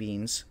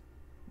 soybeans,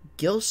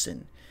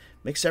 Gilson.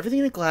 Mix everything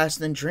in a glass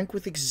and then drink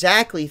with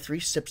exactly 3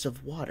 sips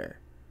of water.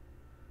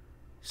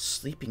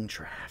 Sleeping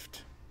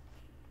draft.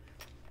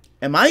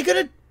 Am I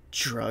gonna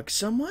drug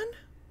someone?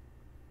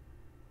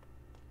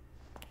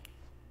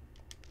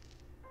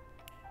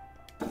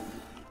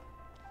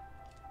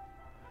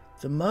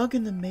 The mug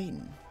and the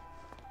maiden.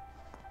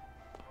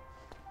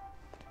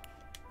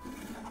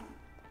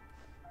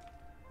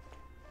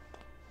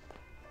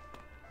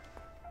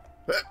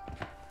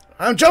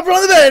 I'm jumping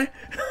on the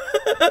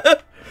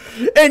bed!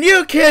 And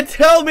you can't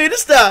tell me to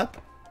stop!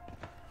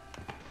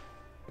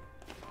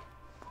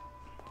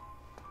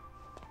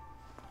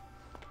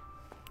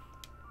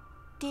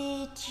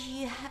 Did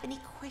you have any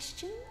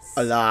questions?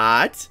 A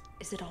lot.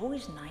 Is it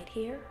always night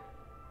here?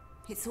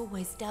 It's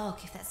always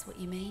dark, if that's what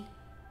you mean.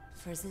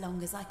 For as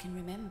long as I can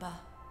remember.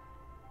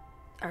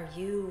 Are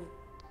you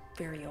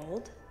very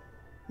old?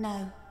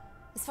 No.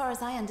 As far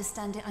as I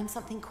understand it, I'm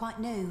something quite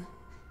new.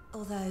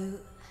 Although,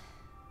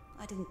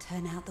 I didn't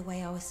turn out the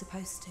way I was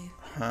supposed to.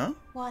 Huh?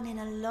 One in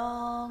a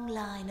long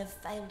line of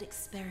failed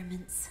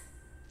experiments.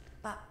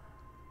 But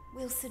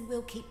Wilson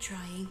will keep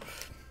trying.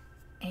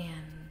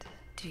 And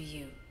do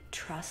you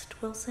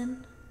trust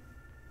Wilson?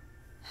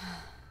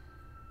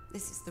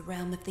 This is the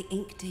realm of the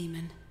ink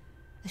demon.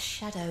 The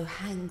shadow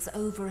hangs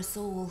over us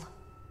all.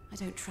 I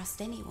don't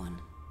trust anyone.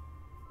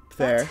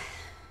 Fair. But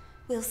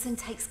Wilson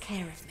takes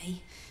care of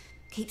me,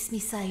 keeps me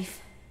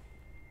safe.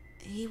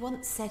 He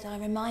once said I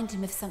remind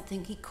him of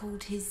something he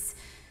called his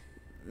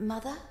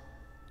mother.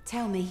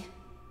 Tell me,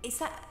 is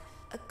that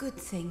a good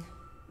thing,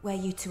 where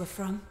you two are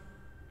from?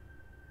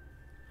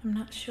 I'm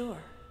not sure.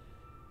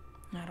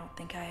 I don't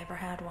think I ever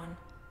had one.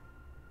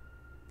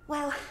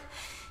 Well,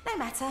 no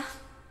matter.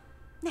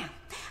 Now,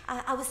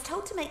 I was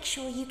told to make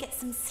sure you get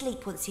some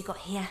sleep once you got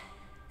here.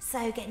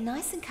 So get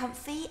nice and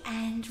comfy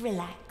and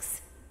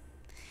relax.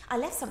 I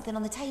left something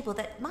on the table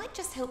that might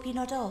just help you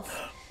nod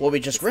off. What we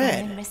just It's my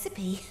own read.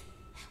 recipe.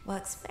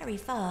 Works very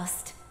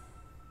fast.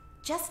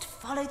 Just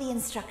follow the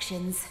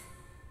instructions.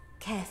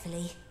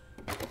 Carefully.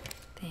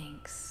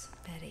 Thanks,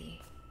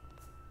 Betty.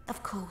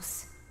 Of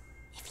course.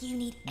 If you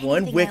need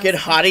One anything wicked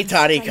else, hottie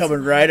toddy straight coming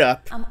away. right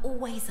up. I'm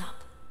always up.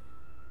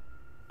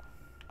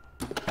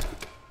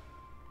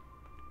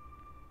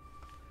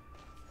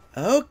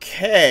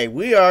 Okay,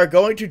 we are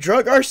going to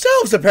drug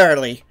ourselves,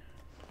 apparently.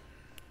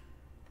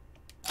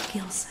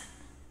 Gilson.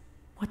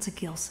 What's a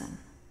Gilson?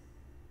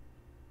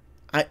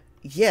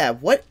 Yeah,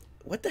 what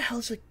the hell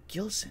is a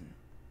Gilson?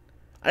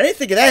 I didn't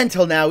think of that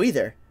until now,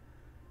 either.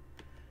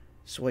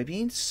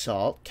 Soybeans,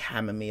 salt,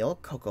 chamomile,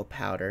 cocoa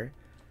powder.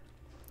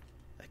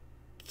 A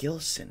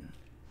Gilson.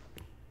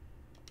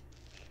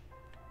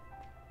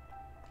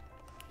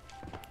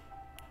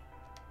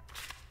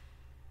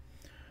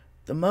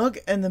 The Mug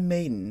and the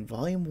Maiden,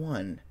 Volume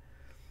 1.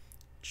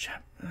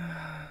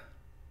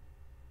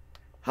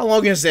 How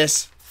long is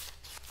this?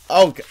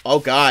 Oh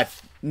God.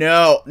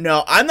 No,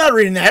 I'm not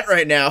reading that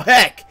right now.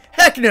 Heck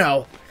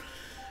no.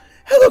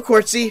 Hello,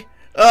 Quartzy.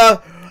 I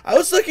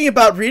was thinking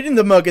about reading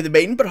The Mug and the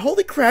Maiden, but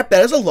holy crap,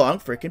 that is a long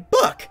freaking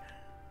book.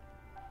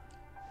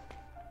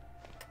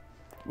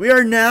 We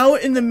are now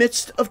in the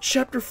midst of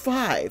Chapter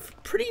 5.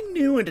 Pretty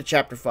new into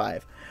Chapter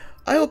 5.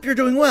 I hope you're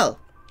doing well.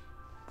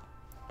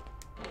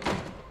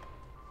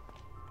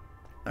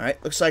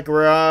 Alright, looks like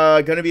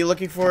we're going to be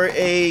looking for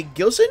a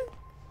Gilson?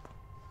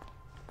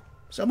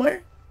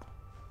 Somewhere?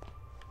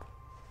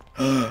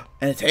 And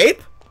a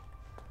tape?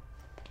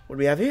 What do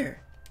we have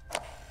here?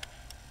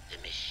 The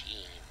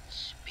machine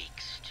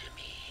speaks to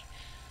me,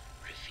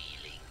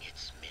 revealing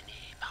its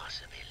many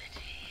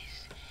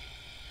possibilities.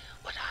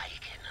 What I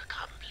can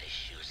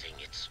accomplish using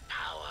its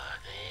power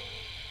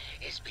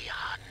is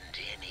beyond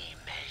any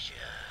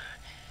measure.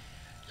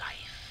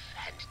 Life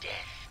and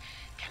death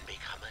can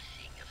become a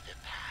thing of the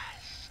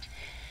past.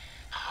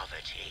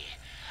 Poverty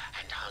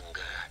and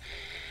hunger,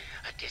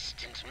 a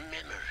distant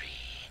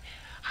memory.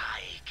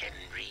 I can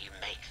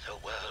remake the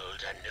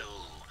world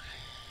anew.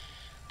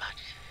 But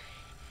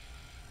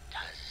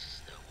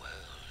does the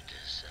world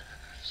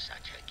deserve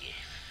such a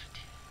gift?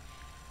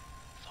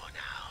 For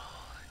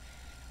now,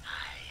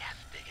 I have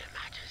bigger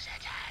matters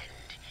at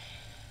hand.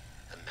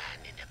 A man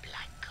in a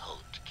black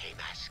coat came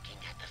asking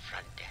at the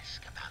front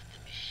desk about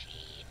the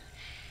machine.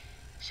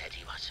 said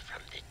he was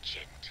from the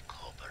Gent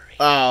Corporation.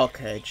 Oh,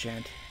 okay,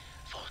 Gent.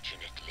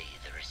 Fortunately,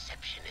 the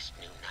receptionist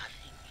knew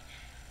nothing,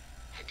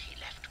 and he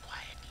left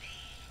quietly.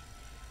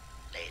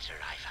 Later,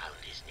 I found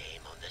his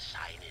name on the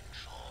sign-in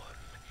form.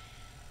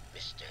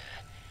 Mr.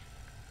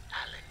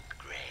 Alan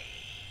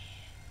Gray.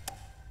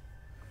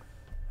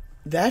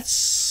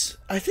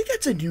 I think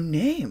that's a new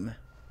name.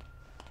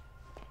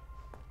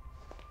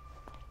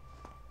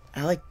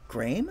 Alec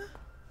Graham?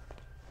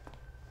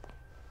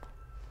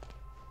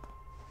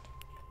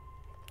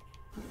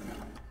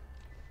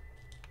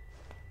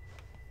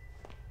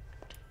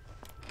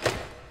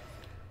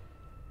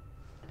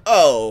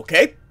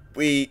 Okay,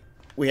 we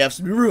have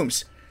some new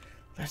rooms.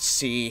 Let's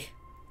see.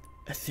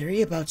 A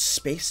theory about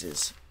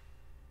spaces.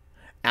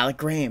 Alec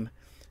Graham.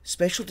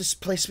 Spatial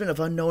displacement of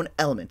unknown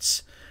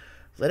elements.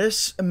 Let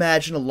us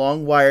imagine a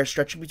long wire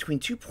stretching between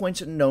 2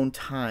 points at a known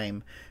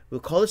time. We'll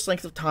call this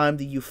length of time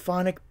the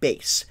euphonic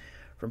base.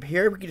 From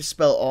here, we can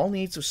dispel all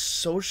needs of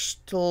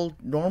social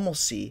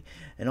normalcy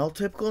and all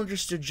typical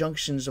understood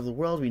junctions of the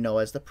world we know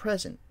as the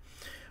present.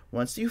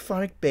 Once the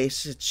euphonic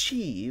base is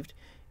achieved,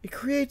 it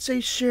creates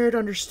a shared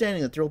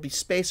understanding that there will be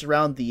space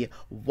around the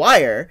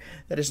wire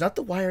that is not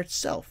the wire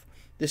itself.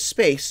 This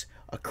space,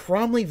 a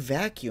Cromley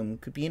vacuum,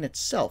 could be in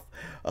itself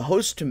a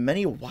host to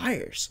many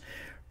wires,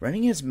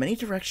 running in as many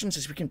directions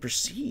as we can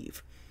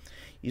perceive.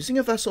 Using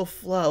a vessel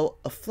flow,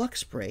 a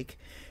flux break,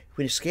 we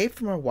can escape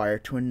from our wire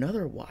to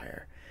another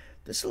wire.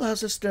 This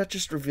allows us to not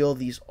just reveal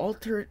these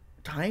altered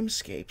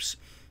timescapes,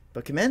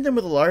 but command them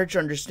with a large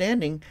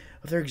understanding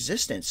of their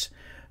existence.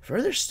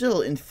 Further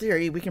still, in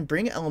theory, we can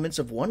bring elements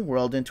of one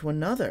world into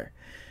another,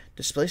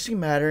 displacing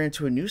matter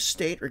into a new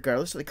state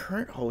regardless of the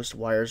current host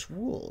wire's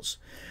rules.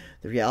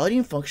 The reality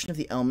and function of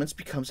the elements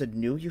becomes a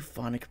new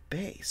euphonic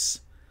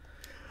base.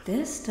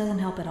 This doesn't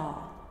help at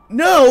all.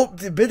 No,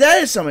 but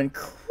that is some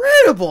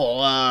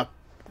incredible,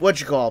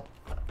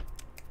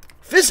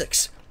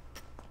 physics.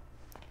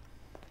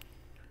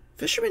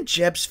 Fisherman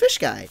Jeb's Fish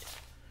Guide.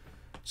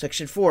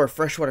 Section 4,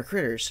 Freshwater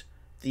Critters.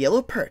 The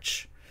Yellow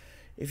Perch.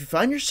 If you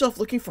find yourself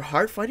looking for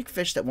hard-fighting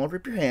fish that won't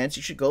rip your hands,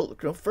 you should go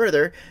look no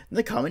further than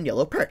the common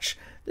yellow perch.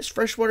 This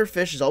freshwater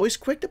fish is always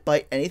quick to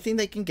bite anything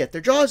they can get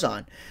their jaws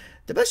on.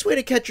 The best way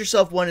to catch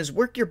yourself one is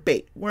work your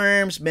bait,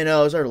 worms,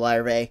 minnows, or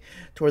larvae,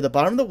 toward the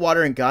bottom of the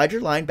water and guide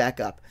your line back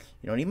up.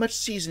 You don't need much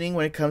seasoning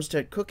when it comes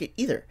to cook it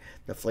either.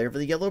 The flavor of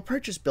the yellow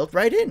perch is built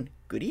right in.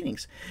 Good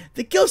eatings.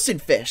 The Gilson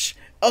fish.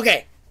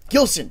 Okay,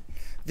 Gilson.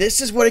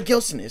 This is what a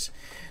Gilson is.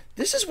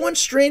 This is one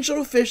strange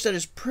little fish that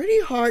is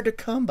pretty hard to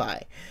come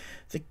by.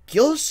 The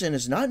Gilson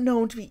is not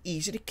known to be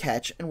easy to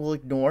catch and will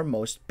ignore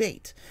most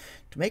bait.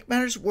 To make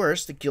matters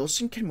worse, the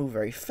Gilson can move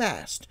very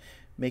fast,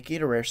 making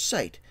it a rare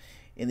sight.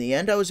 In the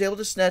end, I was able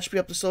to snatch me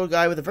up this little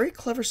guy with a very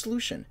clever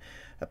solution.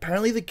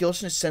 Apparently, the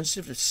Gilson is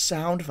sensitive to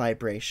sound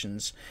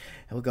vibrations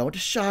and will go into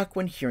shock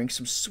when hearing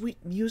some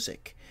sweet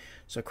music.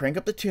 So crank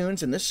up the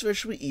tunes and this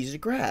fish will be easy to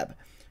grab.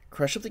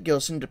 Crush up the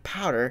Gilson into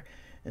powder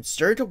and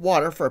stir into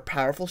water for a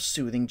powerful,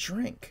 soothing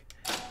drink.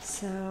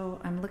 So,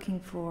 I'm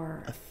looking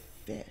for... A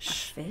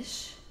fish. A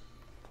fish?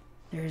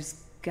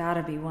 There's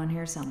gotta be one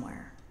here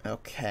somewhere.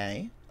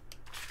 Okay.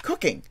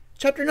 Cooking.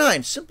 Chapter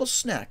 9, Simple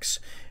Snacks.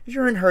 If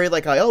you're in a hurry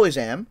like I always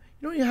am,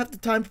 you don't even have the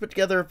time to put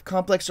together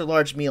complex or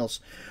large meals.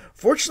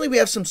 Fortunately, we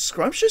have some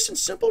scrumptious and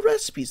simple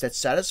recipes that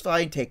satisfy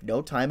and take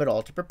no time at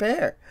all to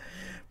prepare.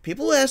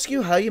 People will ask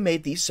you how you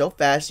made these so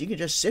fast you can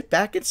just sit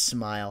back and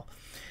smile.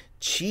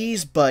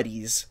 Cheese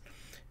Buddies.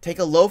 Take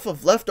a loaf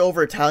of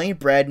leftover Italian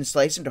bread and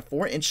slice into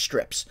 4-inch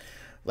strips.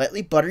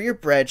 Lightly butter your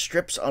bread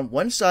strips on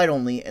one side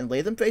only and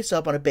lay them face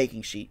up on a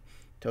baking sheet.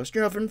 Toast in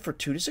your oven for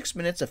 2 to 6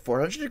 minutes at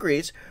 400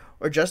 degrees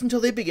or just until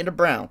they begin to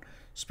brown.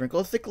 Sprinkle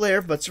a thick layer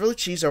of mozzarella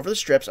cheese over the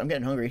strips, I'm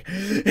getting hungry,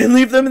 and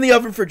leave them in the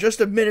oven for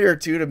just a minute or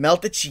two to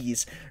melt the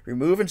cheese.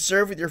 Remove and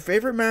serve with your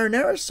favorite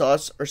marinara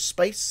sauce or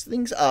spice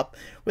things up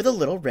with a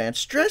little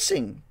ranch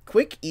dressing.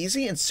 Quick,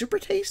 easy, and super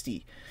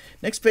tasty.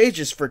 Next page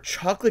is for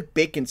chocolate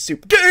bacon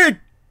soup. Dude!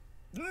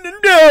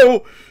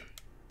 No!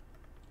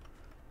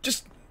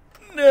 Just...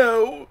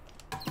 no.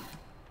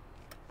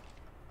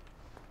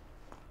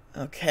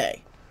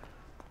 Okay.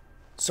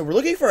 So we're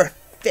looking for a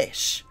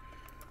fish.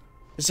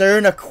 Is there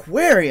an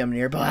aquarium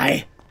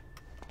nearby?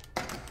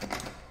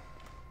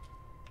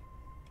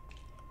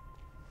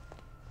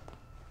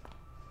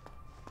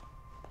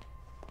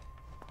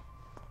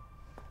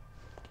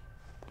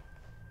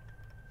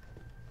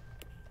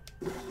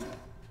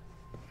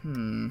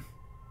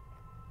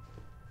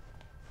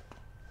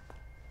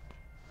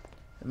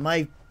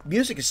 My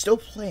music is still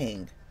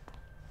playing.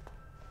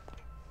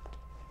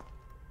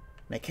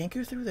 And I can't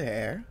go through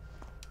there.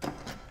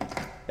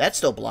 That's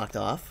still blocked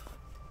off.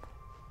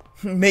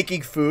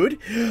 Making food?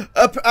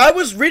 I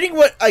was reading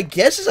what I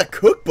guess is a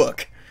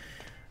cookbook.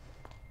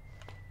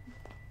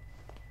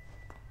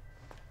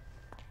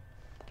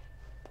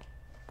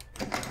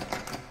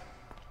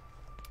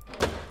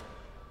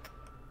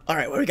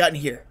 Alright, what do we got in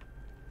here?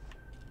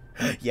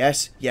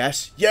 Yes,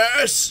 yes,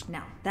 yes!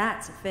 Now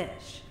that's a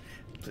fish.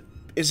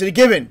 Is it a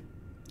gibbon?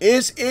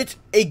 Is it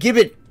a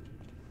gibbon?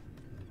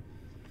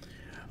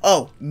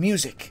 Oh,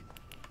 music.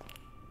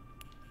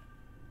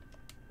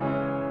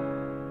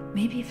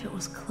 Maybe if it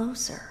was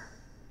closer.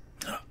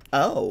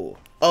 Oh.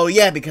 Oh,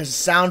 yeah, because of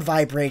sound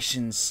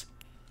vibrations.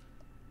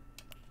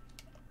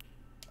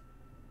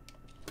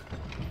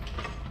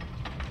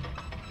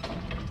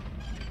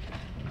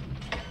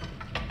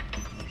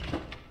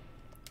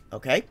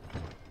 Okay.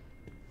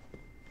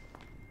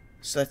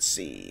 So let's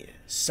see.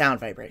 Sound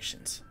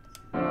vibrations.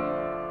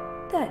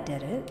 That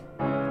did it.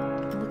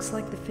 It looks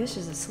like the fish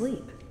is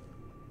asleep.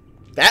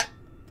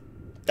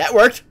 That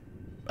worked,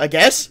 I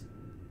guess.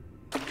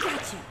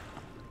 Gotcha.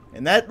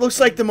 And that looks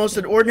like the most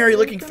ordinary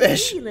looking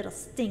fish. You little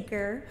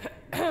stinker.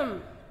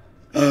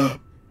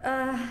 Hello?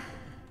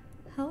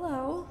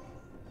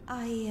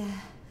 I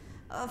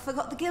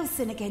forgot the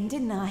Gilson again,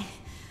 didn't I?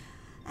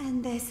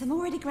 And there's some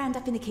already ground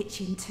up in the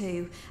kitchen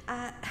too.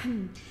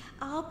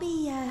 I'll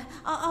bring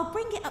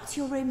it up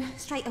to your room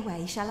straight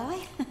away, shall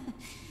I?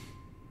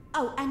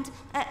 Oh, and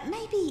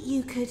maybe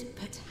you could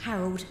put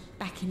Harold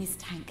back in his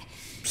tank.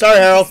 Sorry,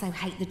 Harold. I so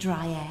hate the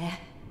dry air.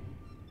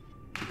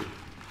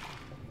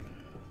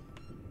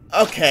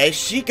 Okay,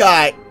 she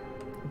got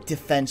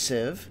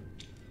defensive.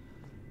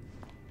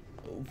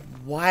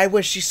 Why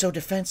was she so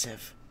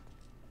defensive?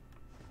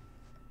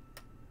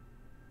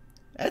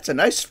 That's a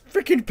nice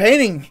freaking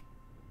painting.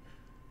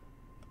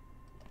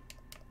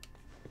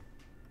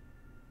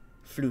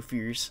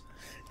 Floofiers.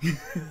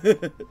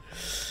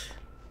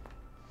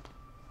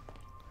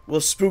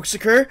 Will spooks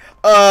occur?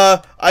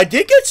 I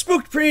did get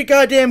spooked pretty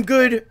goddamn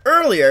good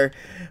earlier,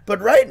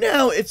 but right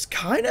now it's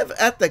kind of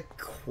at the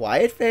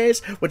quiet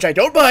phase, which I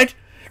don't mind.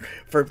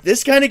 For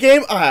this kind of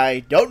game,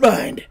 I don't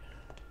mind.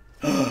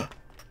 Fluffy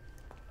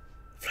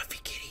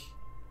kitty.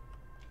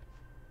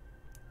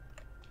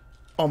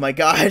 Oh my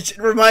gosh, it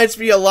reminds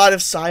me a lot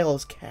of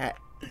Silo's cat.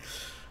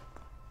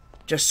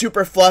 Just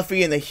super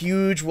fluffy and the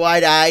huge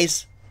wide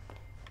eyes.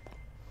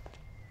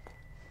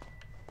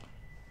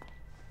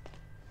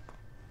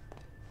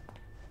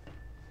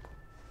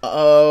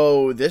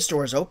 Oh, this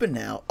door's open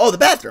now. Oh, the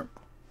bathroom.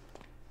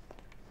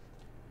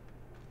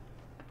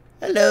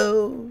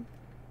 Hello.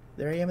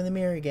 There I am in the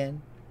mirror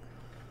again.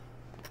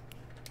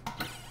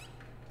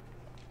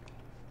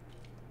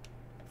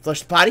 Flush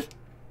the potty?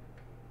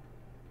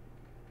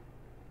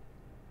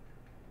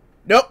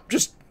 Nope,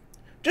 just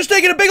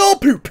taking a big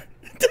old poop.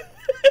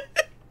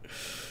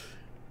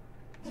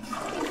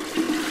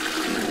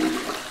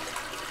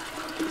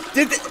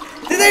 Did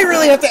they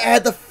really have to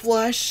add the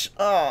flush?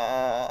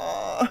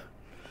 Aww.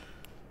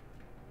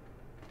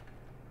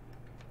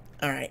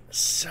 Alright,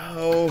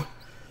 so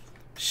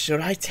should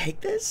I take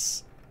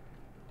this?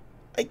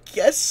 I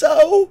guess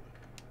so.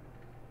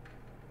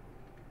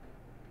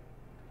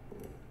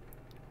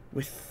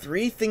 With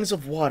 3 things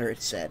of water,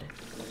 it said.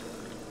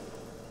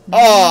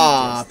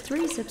 Ah, Just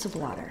 3 sips of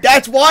water.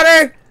 that's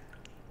water.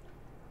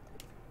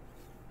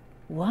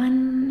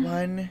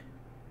 1,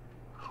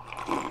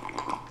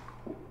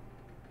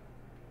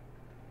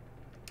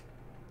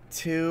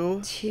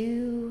 2,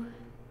 2,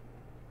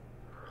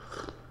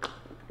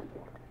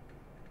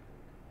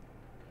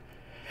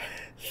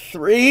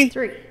 3.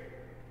 3.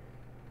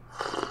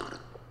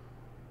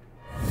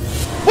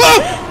 Whoa!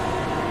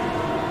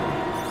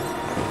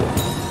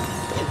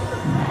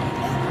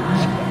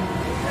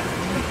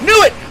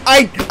 Knew it!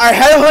 I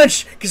had a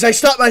hunch, because I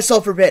stopped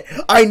myself for a bit.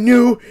 I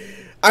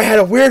had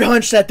a weird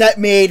hunch that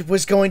maid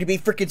was going to be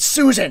freaking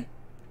Susan.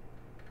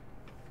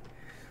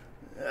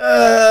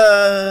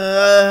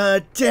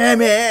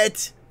 Damn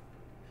it.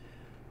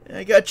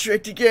 I got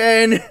tricked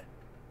again.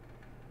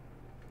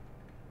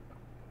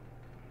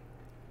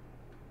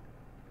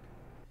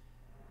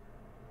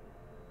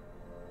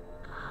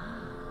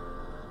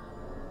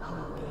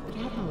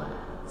 At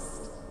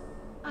last.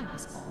 I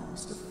was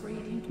almost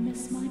afraid you'd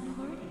miss my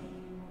party.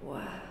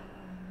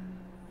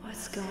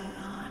 What's going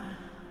on?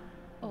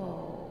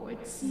 Oh,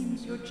 it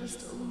seems you're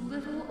just a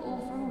little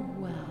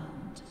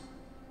overwhelmed.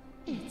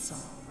 It's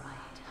all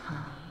right,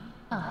 honey.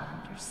 I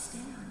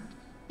understand.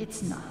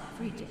 It's not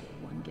every day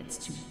one gets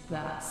to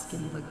bask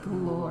in the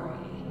glory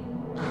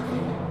of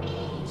an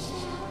age.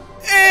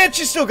 And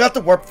she still got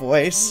the warp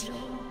voice.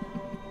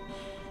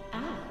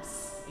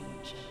 Alice,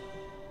 angel,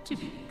 to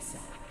be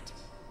exact.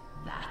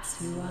 That's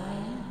who I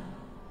am.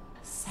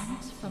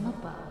 Sent from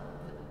above.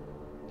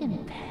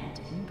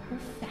 Impending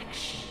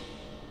perfection.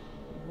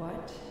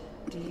 What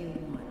do you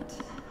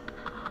want?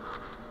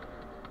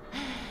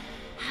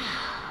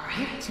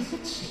 Right to the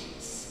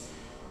chase.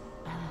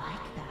 I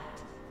like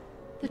that.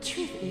 The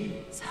truth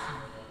is,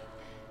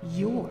 honey,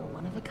 you're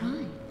one of a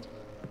kind.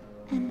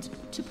 And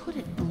to put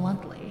it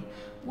bluntly,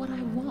 what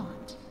I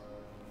want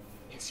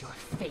is your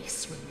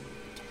face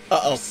removed.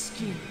 Your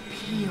skin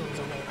peeled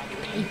away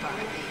like paper,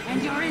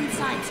 and your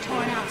insides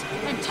torn out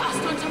and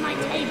tossed onto my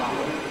table.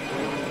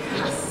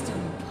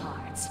 Custom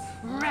parts,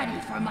 ready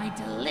for my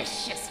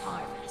delicious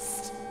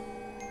harvest.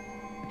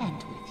 And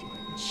with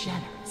your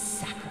generous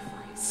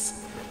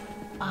sacrifice,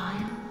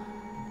 I'll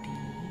be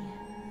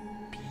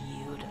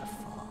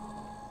beautiful.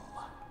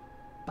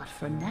 But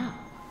for now,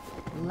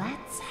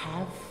 let's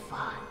have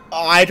fun.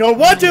 I don't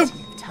want to.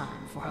 Plenty of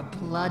time for a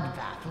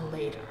bloodbath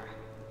later.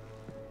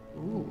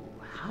 Ooh,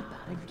 how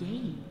about a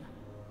game?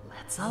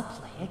 let's all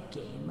play a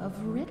game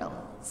of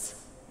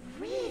riddles.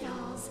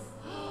 Riddles?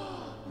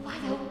 What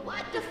a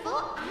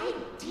wonderful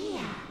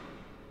idea!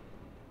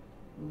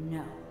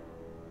 No.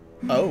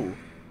 Oh.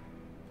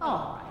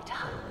 All right,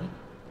 honey.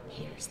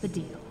 Here's the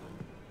deal.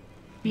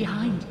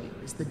 Behind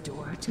you is the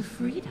door to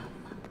freedom.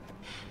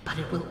 But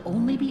it will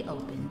only be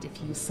opened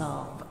if you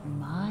solve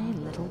my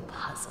little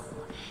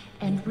puzzle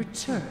and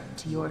return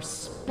to your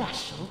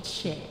special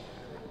chair.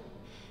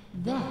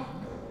 Then,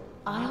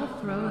 I'll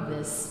throw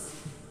this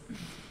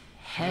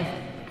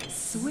heavenly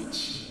switch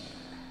here.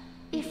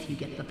 If you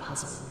get the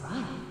puzzle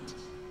right,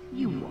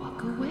 you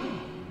walk away.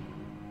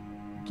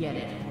 Get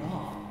it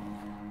wrong,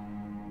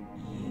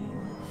 you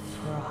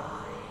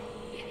fry.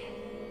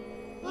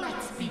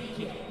 Let's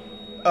begin.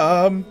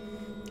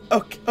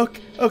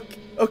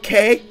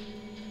 Okay.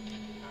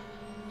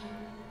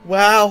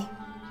 Wow.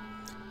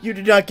 You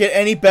did not get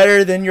any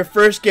better than your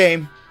first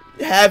game,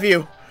 have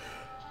you?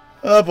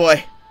 Oh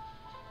boy.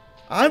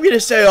 I'm gonna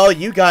say all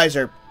you guys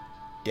are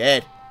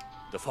dead.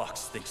 The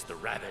fox thinks the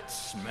rabbit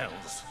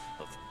smells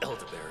of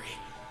elderberry.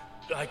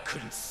 I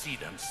couldn't see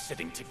them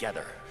sitting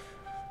together.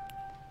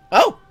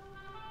 Oh!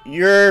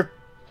 You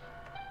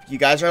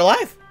guys are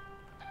alive.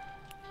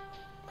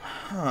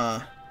 Huh.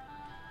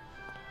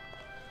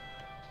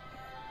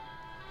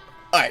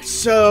 Alright,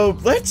 so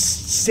let's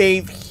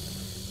save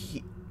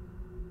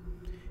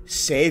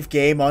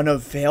game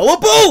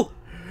unavailable?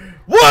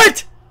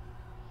 What?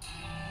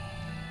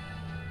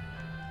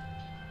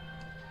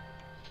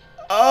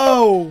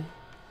 Oh.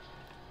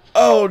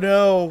 Oh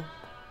no.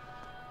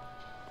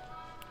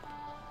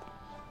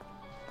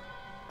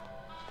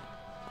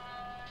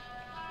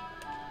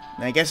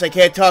 I guess I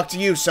can't talk to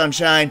you,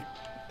 Sunshine.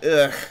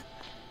 Ugh.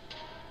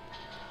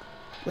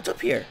 What's up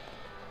here?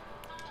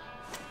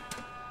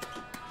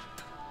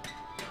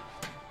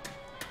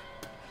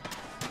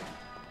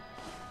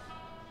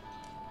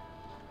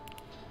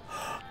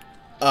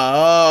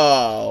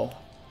 Oh.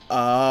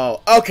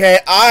 Oh. Okay,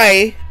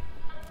 I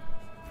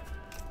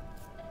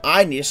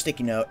need a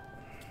sticky note.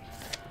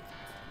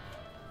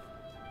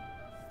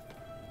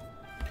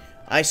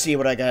 I see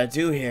what I gotta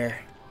do here.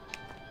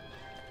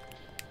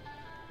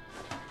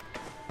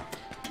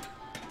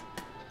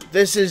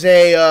 This is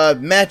a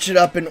match it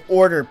up in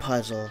order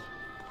puzzle.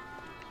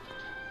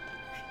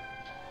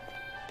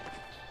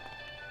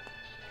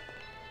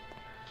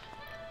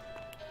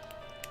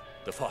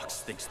 The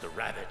fox thinks the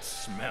rabbit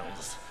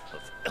smells of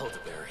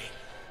elderberry.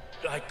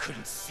 I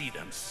couldn't see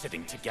them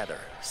sitting together.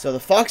 So the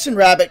fox and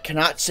rabbit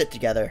cannot sit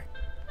together.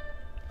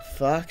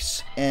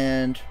 Fox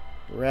and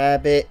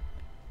rabbit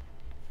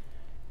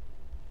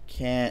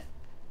can't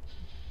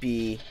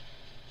be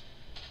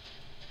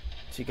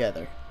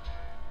together.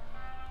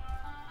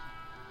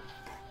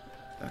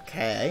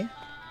 Okay.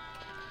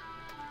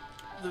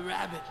 The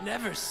rabbit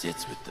never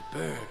sits with the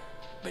bird,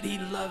 but he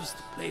loves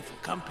the playful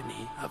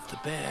company of the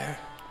bear.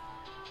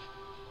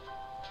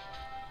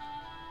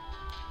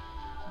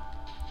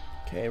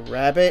 Okay,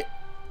 rabbit.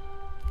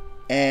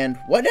 And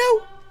what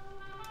now?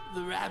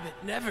 The rabbit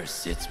never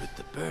sits with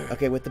the bird.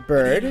 Okay, with the but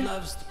bird. he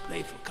loves the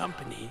playful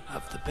company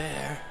of the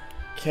bear.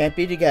 Can't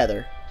be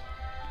together.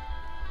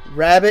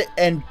 Rabbit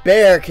and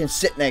bear can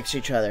sit next to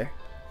each other.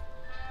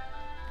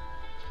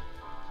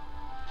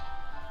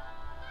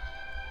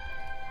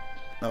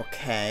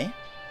 Okay.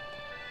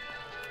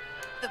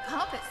 The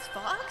pompous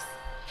fox?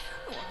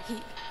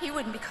 Well, he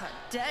wouldn't be caught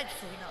dead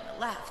sitting on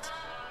the left.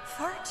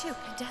 Far too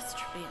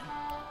pedestrian.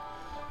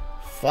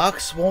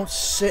 Fox won't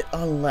sit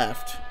on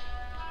left.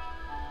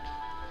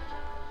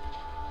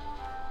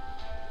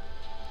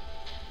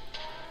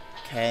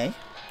 Okay.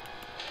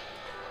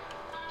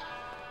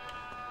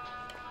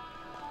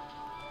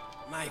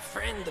 My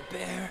friend the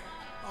bear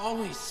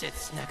always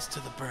sits next to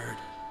the bird.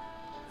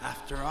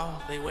 After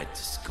all, they went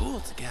to school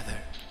together.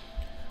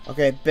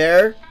 Okay,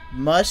 bear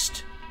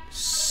must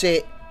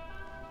sit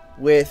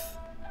with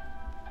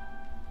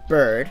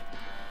bird.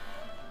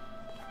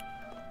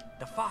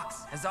 The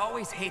fox has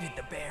always hated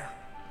the bear.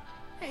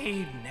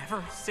 They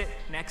never sit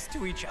next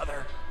to each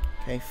other.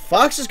 Okay,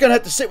 fox is gonna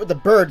have to sit with the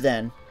bird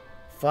then.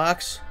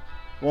 Fox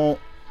won't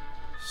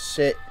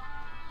sit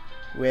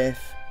with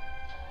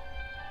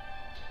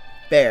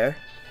bear.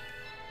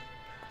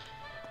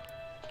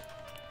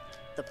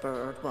 The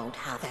bird won't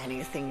have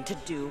anything to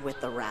do with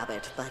the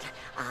rabbit, but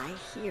I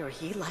hear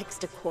he likes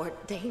to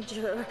court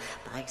danger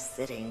by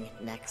sitting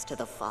next to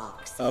the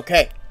fox.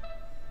 Okay.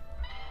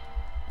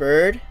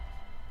 Bird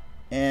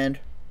and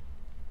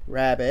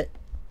rabbit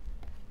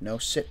no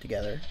sit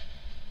together,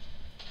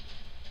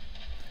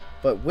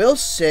 but will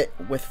sit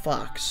with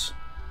fox.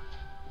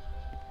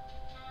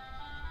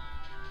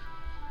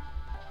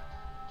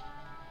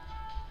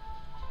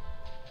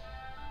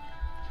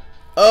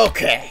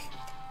 Okay.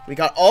 We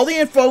got all the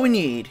info we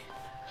need.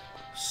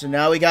 So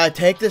now we gotta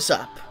take this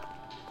up.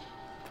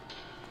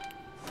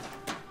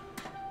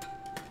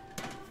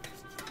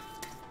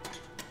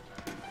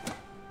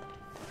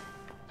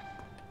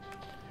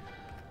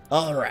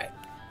 Alright.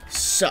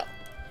 So,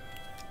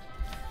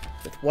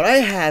 with what I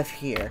have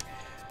here,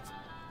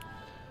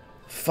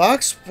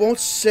 Fox won't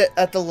sit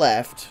at the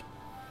left.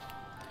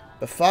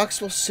 The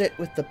fox will sit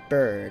with the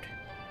bird.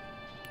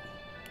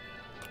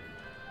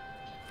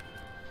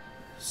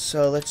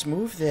 So let's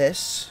move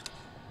this.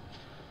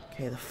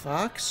 Okay, the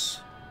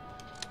fox.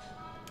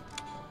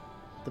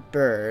 The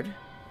bird.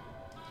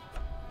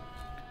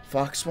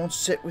 Fox won't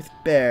sit with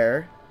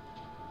bear.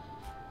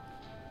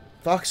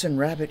 Fox and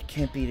rabbit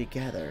can't be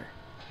together.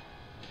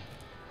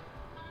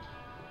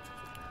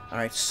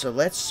 Alright, so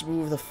let's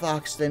move the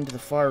fox then to the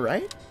far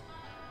right.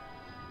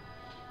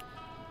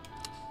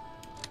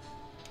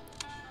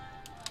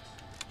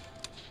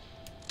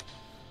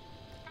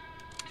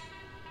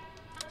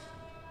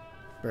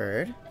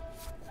 Bird.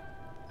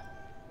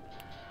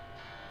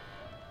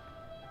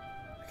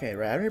 Okay,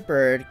 rabbit and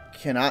bird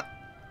cannot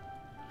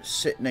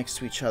sit next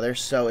to each other,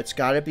 so it's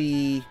gotta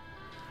be...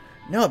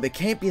 No, it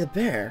can't be the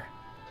bear.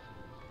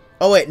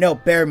 Oh wait, no,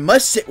 bear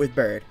must sit with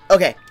bird.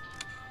 Okay.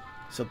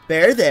 So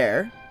bear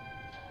there.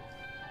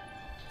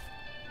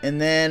 And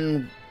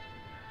then...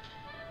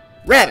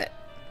 rabbit.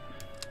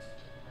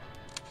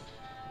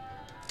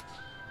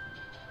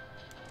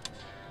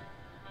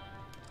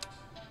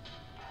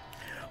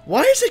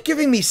 Why is it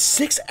giving me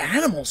 6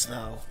 animals,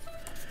 though?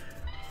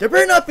 There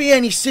better not be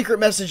any secret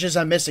messages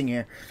I'm missing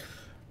here.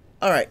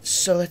 Alright,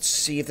 so let's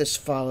see if this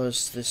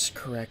follows this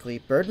correctly.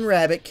 Bird and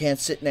rabbit can't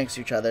sit next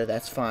to each other.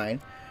 That's fine.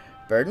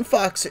 Bird and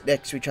fox sit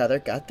next to each other.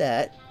 Got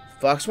that.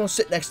 Fox won't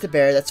sit next to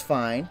bear. That's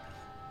fine.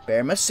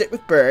 Bear must sit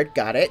with bird.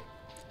 Got it.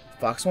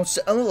 Fox won't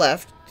sit on the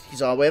left.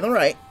 He's all the way on the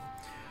right.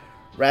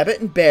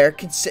 Rabbit and bear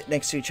can sit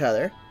next to each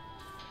other.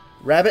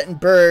 Rabbit and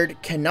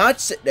bird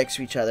cannot sit next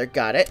to each other.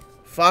 Got it.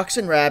 Fox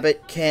and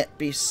rabbit can't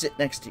be sit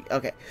next to...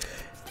 Okay.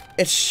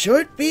 It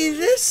should be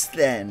this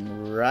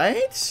then,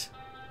 right?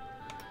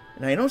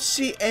 And I don't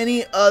see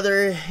any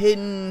other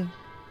hidden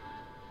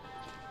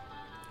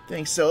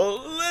things,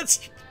 so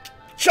let's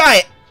try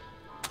it.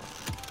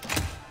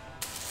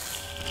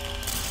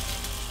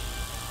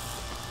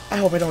 I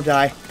hope I don't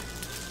die.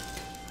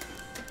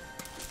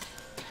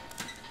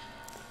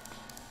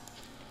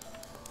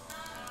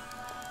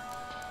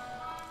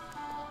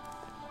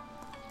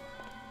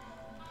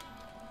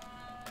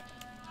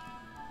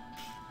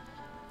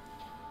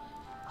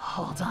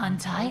 Hold on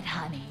tight,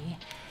 honey.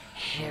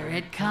 Here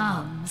it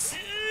comes.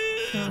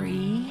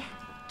 3,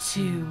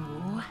 2,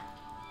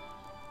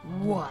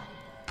 1.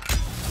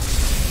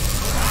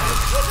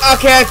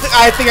 Okay,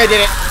 I think I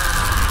did it.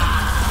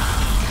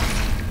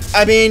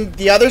 I mean,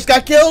 the others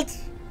got killed,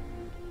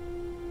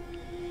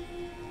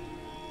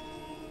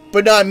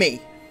 but not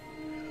me.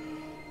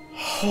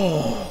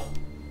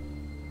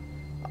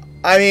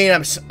 I mean,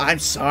 I'm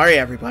sorry,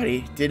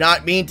 everybody. Did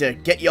not mean to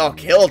get y'all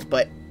killed,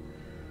 but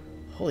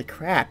holy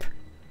crap.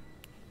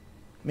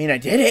 I mean, I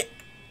did it.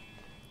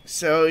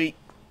 So,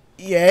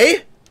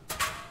 yay.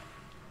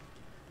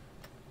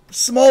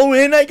 Small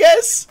win, I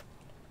guess.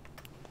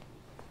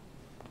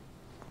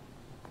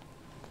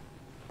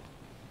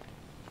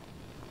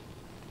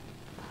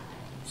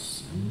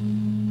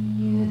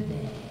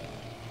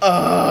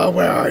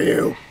 Where are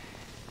you?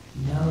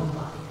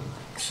 Nobody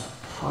likes a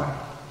party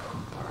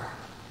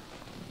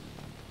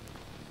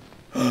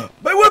pooper.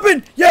 My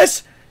weapon!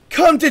 Yes!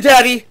 Come to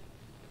daddy!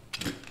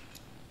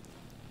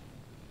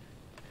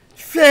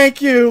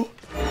 Thank you!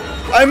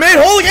 I made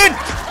whole again!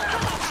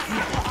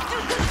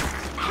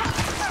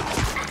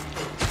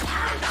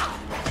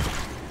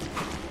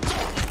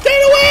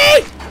 Get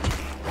away!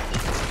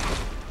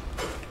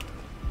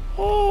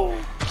 Oh.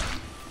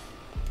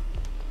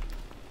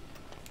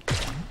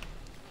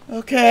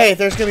 Okay,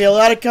 there's gonna be a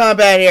lot of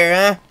combat here,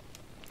 huh?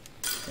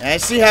 I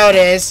see how it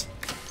is.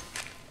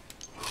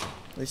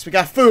 At least we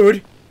got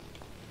food.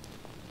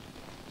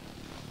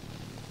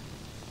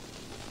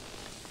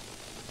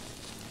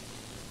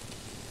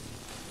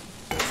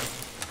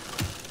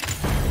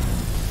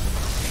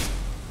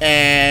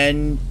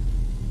 And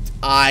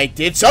I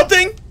did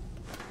something.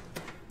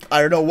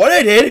 I don't know what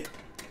I did.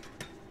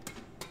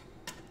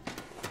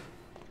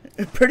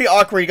 Pretty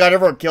awkward you got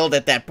everyone killed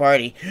at that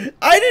party.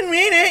 I didn't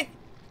mean it.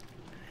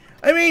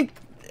 I mean,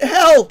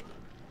 hell.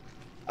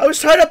 I was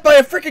tied up by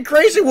a freaking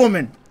crazy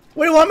woman.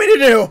 What do you want me to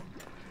do?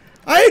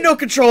 I had no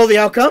control of the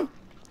outcome.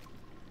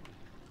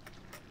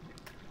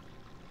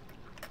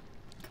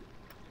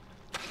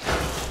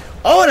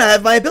 Oh, and I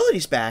have my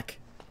abilities back.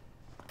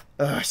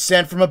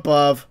 Sent from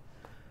above.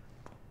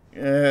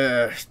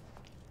 Okay.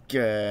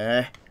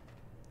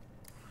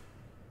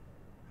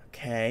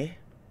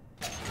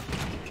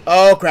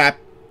 Oh, crap.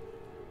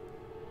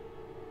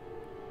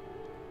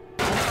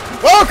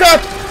 Oh,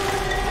 crap!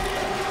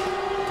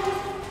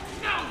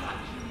 No one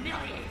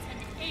humiliates an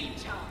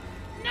angel.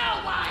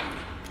 No one.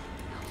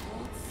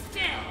 Hold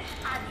still,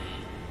 honey.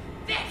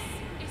 This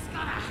is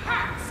gonna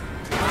hurt.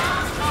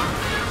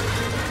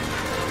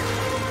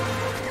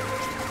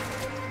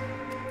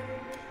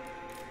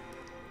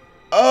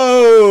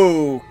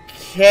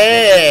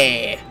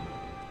 Okay.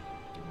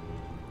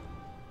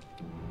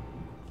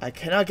 I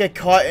cannot get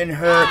caught in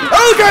her.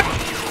 Oh, God!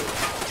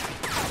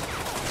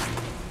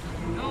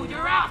 No,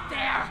 you're out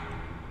there.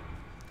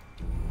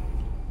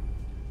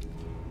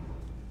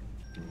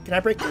 Can I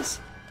break this?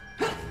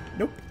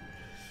 Nope.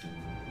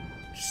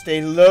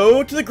 Stay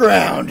low to the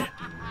ground.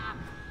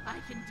 I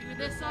can do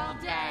this all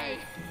day.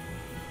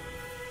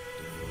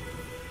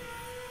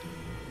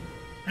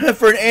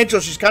 For an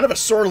angel, she's kind of a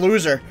sore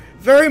loser.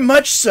 Very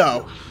much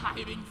so.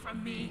 Hiding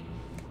from me?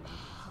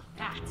 Oh,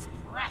 that's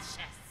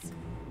precious.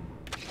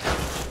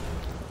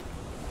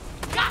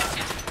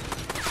 Gotcha!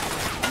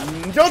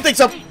 Don't think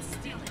so. Ain't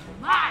stealing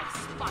my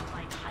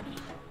spotlight, honey.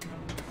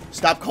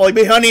 Stop calling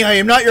me honey. I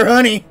am not your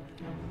honey.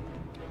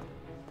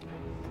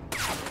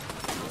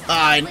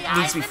 Ah, it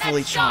needs to be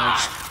fully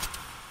charged.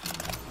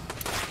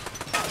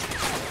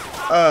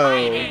 Oh.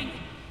 Hiding.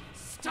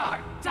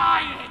 Start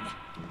dying.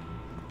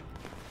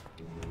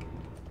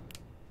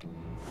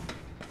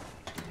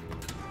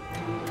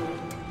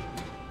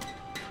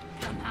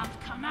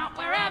 Come out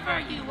wherever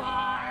you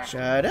are.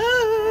 Shut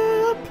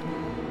up.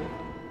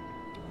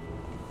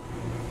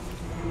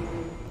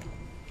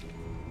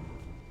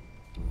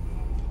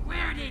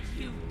 Where did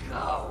you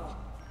go?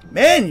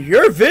 Man,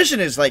 your vision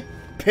is like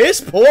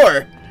piss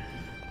poor.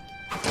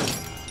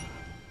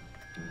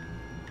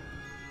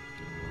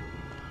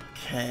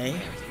 Okay. Where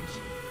did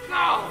you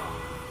go?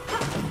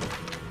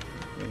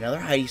 Another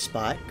hidey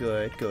spot.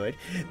 Good, good.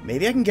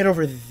 Maybe I can get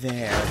over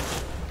there.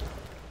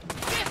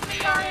 Give me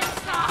your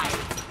inside.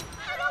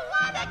 I don't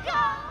wanna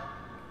go.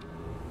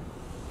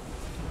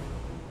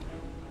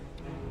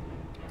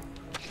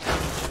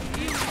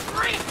 You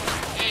freak!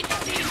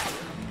 Agency!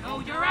 No,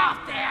 you're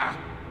out there.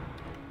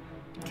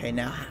 Okay,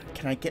 now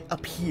can I get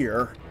up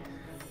here?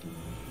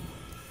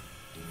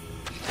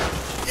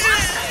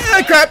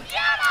 Crap! Beautiful!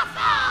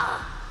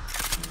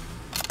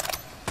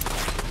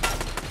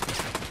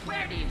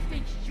 Where do you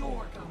think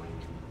you're going?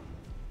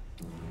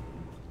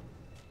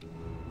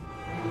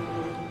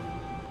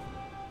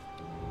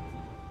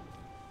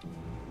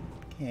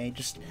 Okay,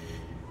 just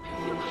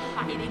Are you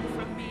hiding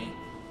from me?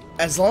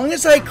 as long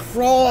as I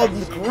crawl on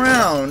the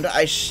ground,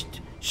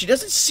 she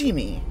doesn't see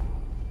me.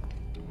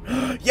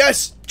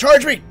 Yes,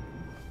 charge me.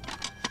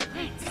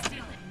 Ain't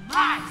stealing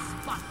my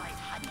spotlight,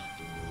 honey.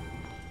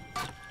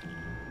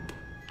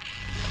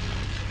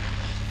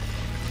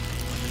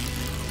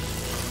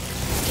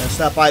 Gonna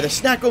stop by the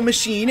snackle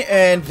machine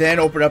and then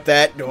open up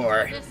that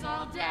door. This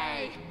all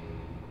day.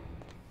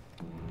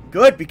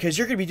 Good, because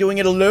you're gonna be doing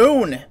it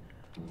alone,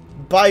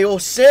 by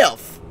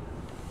yourself.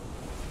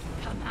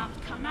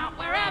 Come out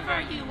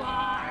wherever you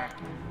are.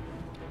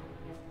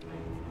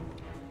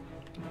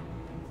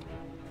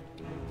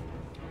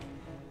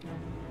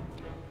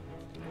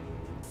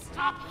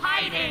 Stop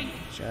hiding.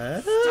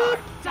 Shut Start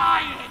up.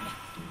 dying.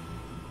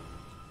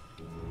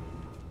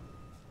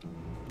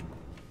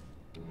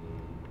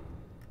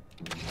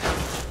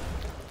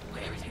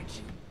 Where did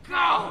you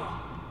go?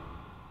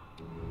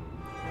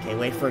 Okay,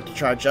 wait for it to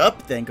charge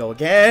up, then go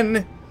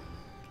again.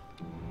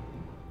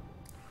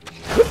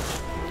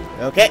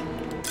 Okay,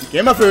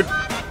 get my food.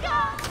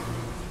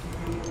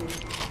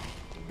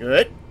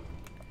 Good.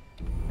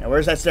 Now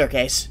where's that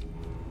staircase?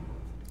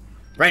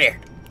 Right here.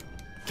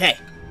 Okay.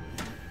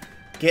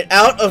 Get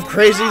out of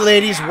Crazy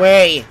Lady's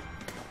way.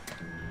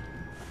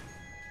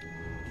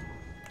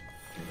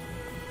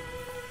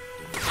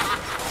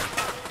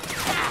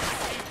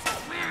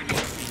 Where did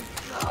you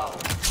go?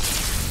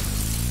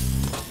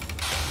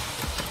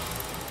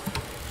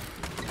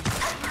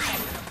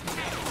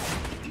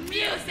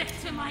 Music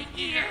to my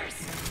ears.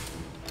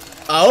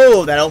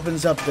 Oh, that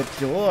opens up the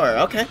door.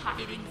 Okay.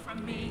 Hiding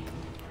from me.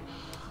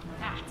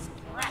 That's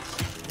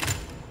precious.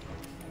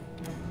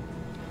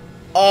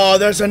 Oh,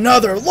 there's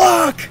another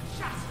lock. Just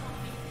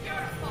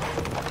beautiful.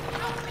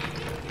 Don't make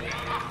it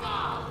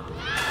beautiful.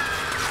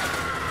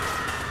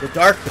 The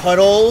dark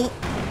puddle.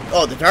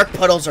 Oh, the dark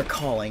puddles are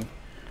calling.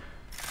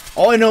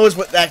 All I know is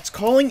what that's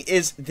calling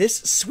is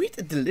this sweet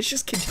and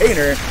delicious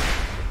container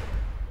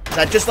that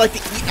I just like to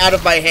eat out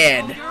of my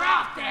hand. You're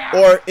out there.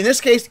 Or, in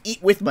this case,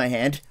 eat with my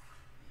hand.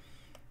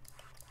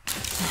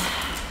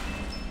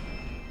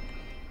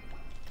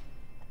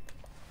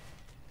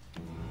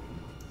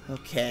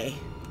 Okay.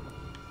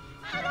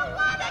 I don't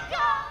wanna go.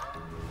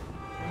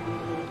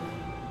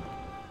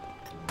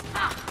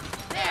 Ah,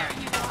 there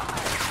you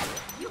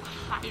are. You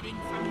hiding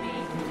from me.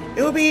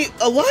 It would be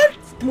a lot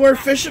more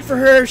efficient for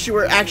her if she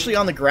were actually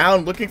on the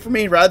ground looking for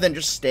me rather than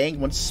just staying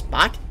one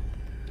spot.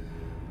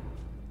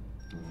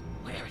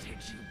 Where did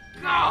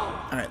you go?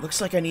 Alright, looks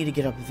like I need to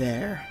get up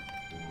there.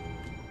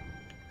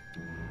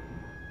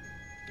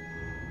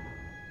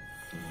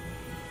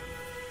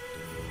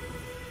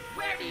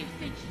 Where do you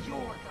think you're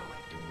going?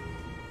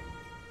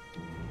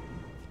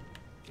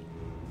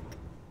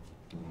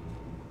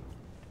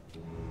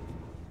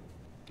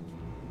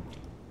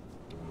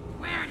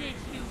 Where did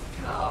you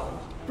go?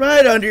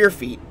 Right under your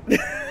feet.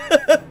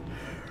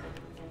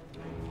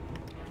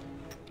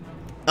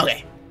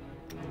 Okay.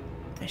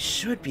 I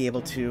should be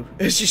able to.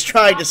 She's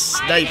trying to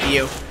snipe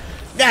you.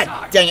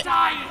 God dang it.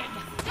 Dying.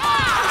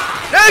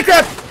 Ah,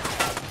 crap!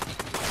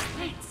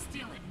 Ain't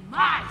stealing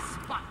my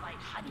spotlight,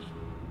 honey.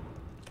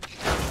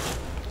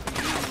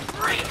 You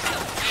freak,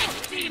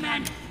 ink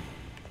demon.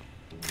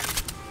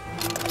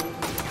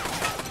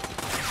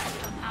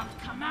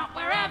 Come out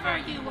wherever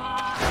you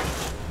are.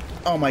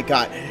 Oh my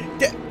god.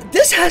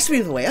 This has to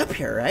be the way up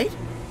here, right?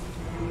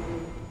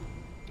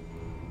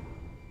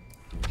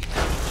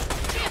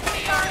 Give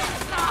me your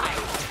inside!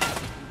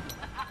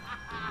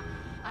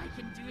 I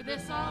can do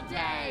this all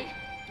day.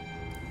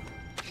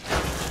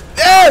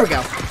 There we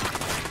go.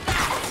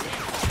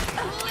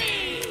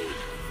 Please!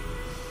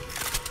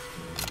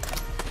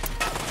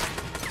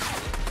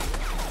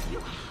 You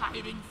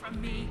hiding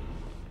from me?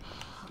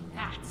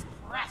 That's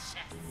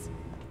precious.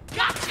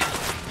 Gotcha!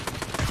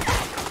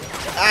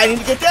 I need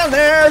to get down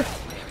there.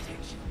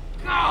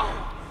 Go!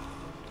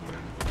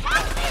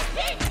 Help me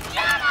be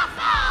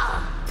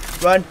beautiful!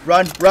 Run,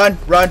 run, run,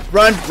 run,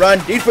 run, run.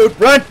 Need food,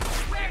 run.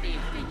 Where do you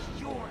think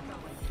you're going?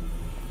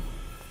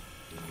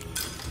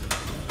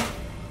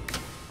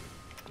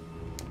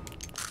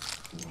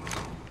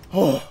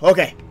 Oh,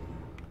 okay.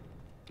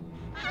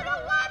 I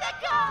don't wanna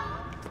go!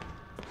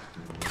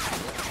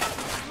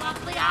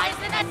 Lovely eyes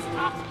in it,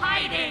 stop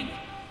hiding!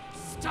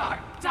 Start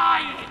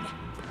dying!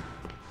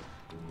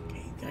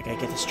 Okay, I gotta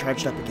get this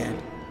charged up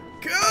again.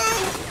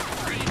 Go!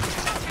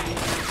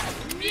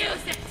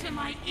 Music to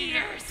my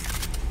ears!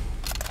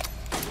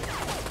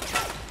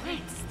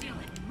 Ain't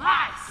stealing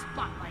my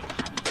spotlight,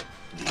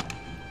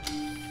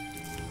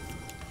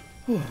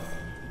 honey.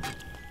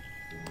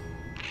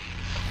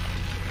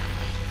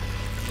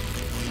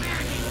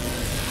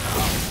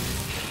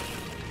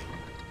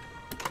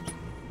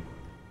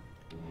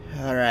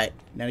 Alright,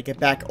 now to get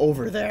back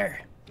over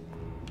there.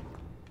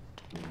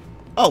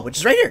 Oh, which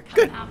is right here.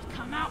 Good.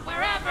 Come out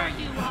wherever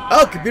you are!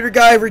 Oh, computer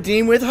guy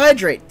redeemed with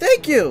hydrate.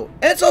 Thank you.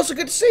 And it's also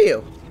good to see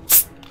you.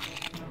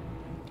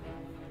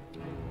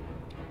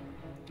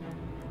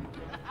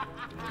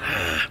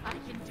 I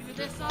can do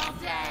this all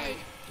day!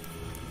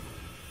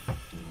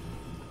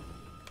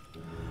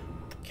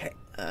 Okay,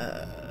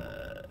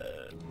 Are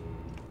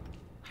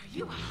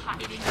you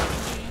hiding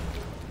from me?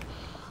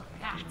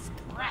 That's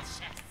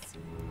precious.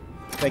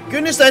 thank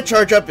goodness that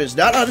charge up is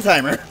not on a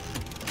timer.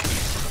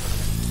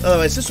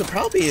 Otherwise, this would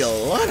probably be a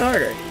lot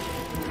harder.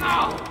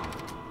 Go!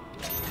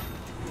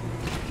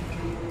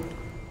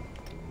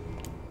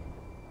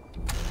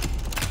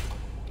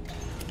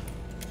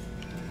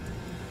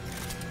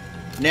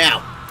 Now,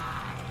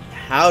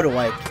 how do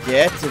I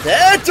get to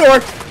that door?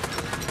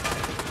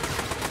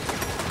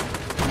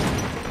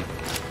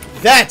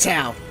 That's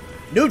how.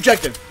 New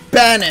objective,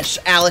 banish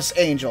Alice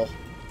Angel.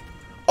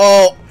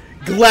 Oh,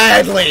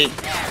 gladly.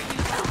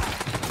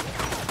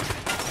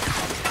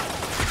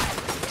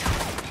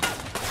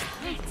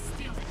 Ain't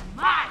stealing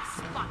my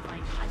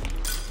spotlight, honey.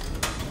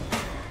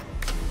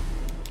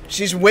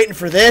 She's been waiting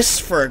for this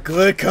for a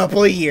good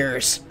couple of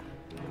years.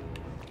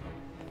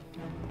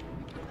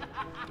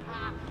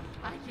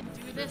 I can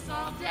do this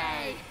all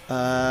day.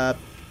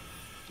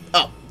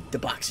 Oh, the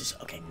boxes.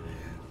 Okay.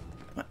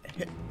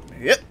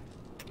 Yep.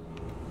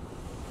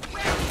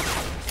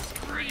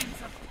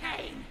 Screams of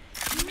pain.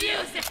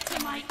 Music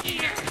to my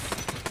ears.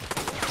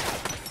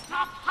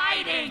 Stop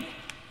hiding.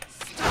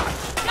 Start.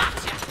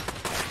 Gotcha.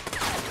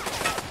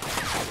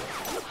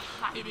 You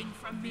hiding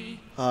from me?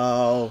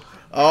 Oh,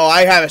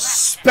 I have a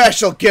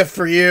special gift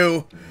for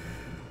you.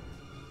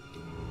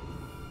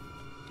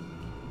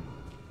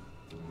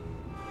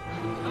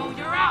 Oh,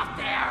 you're out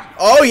there.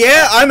 Oh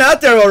yeah, I'm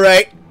out there all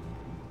right.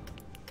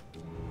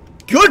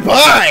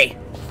 Goodbye.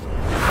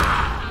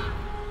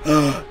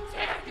 Dare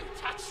you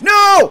touch me?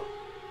 No!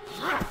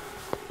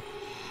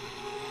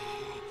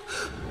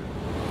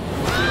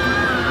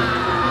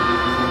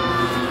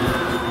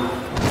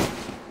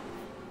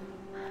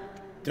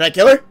 Did I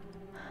kill her?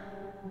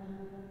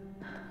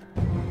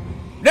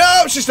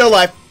 No, she's still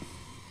alive.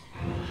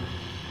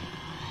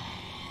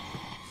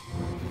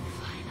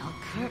 Final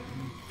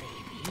curtain,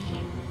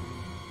 baby.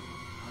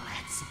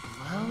 Let's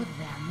blow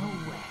them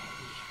away.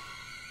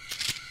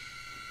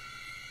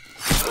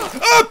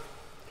 Oh!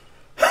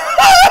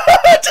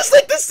 Just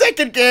like the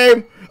second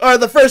game. Or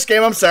the first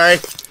game, I'm sorry.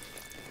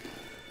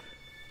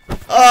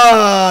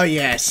 Oh,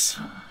 yes.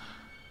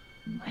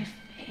 My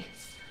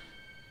face.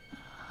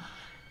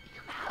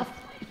 You have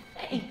my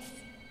face.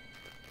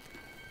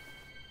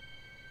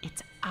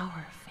 It's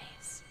our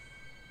face.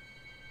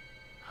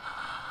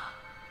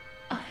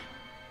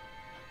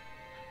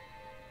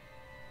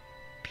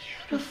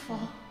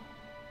 Beautiful.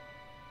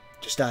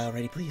 Just die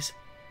already, please.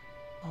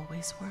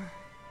 Always were.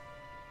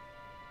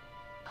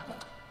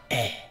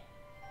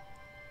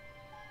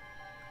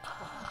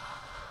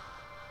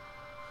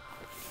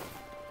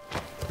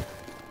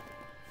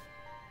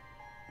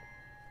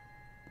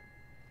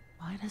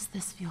 Why does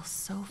this feel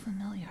so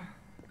familiar?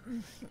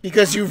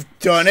 Because you've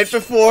done it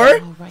before?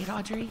 All right,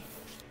 Audrey?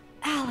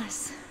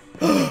 Alice,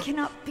 I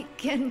cannot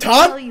begin to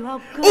Tom? tell you how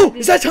good Oh, it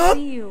is that to Tom?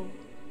 see you.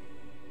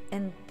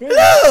 And this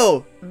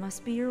Hello!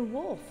 must be your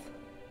wolf.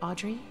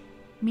 Audrey,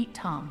 meet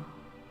Tom.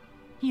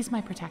 He's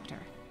my protector.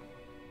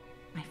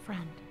 My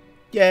friend.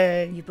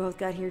 Yay. You both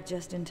got here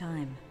just in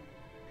time.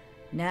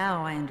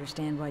 Now I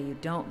understand why you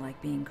don't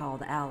like being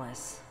called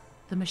Alice.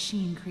 The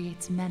machine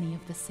creates many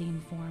of the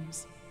same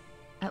forms.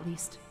 At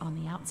least on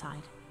the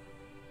outside.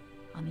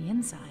 On the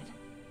inside,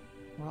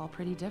 we're all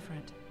pretty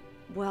different.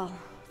 Well,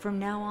 From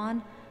now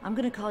on, I'm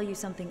gonna call you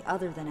something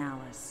other than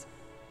Alice.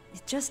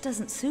 It just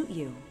doesn't suit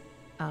you.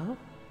 Oh?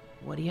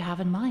 What do you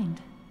have in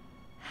mind?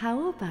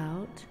 How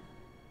about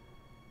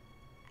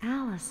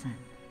Allison?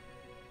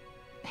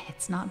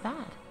 It's not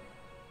bad.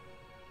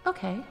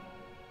 Okay,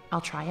 I'll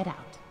try it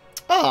out.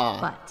 Ah.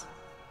 But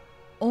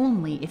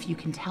only if you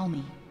can tell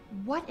me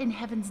what in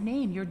heaven's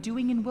name you're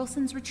doing in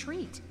Wilson's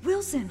retreat.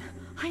 Wilson,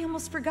 I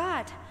almost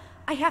forgot.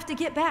 I have to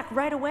get back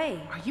right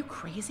away. Are you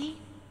crazy?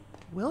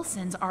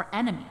 Wilson's our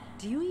enemy.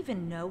 Do you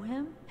even know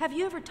him? Have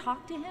you ever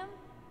talked to him?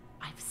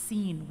 I've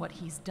seen what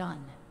he's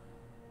done.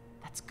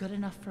 That's good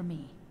enough for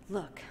me.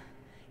 Look,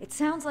 it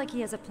sounds like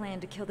he has a plan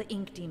to kill the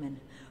Ink Demon.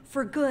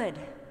 For good.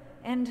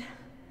 And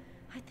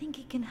I think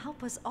he can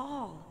help us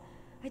all.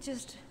 I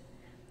just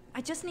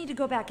need to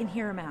go back and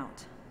hear him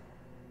out.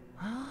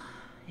 Well,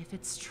 if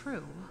it's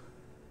true,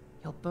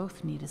 you'll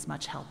both need as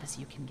much help as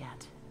you can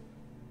get.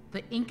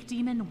 The Ink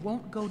Demon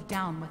won't go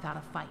down without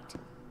a fight.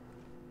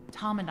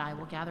 Tom and I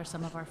will gather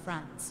some of our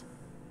friends.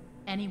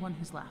 Anyone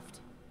who's left.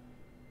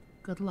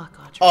 Good luck,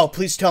 Audrey. Oh,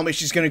 please tell me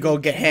she's gonna go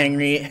get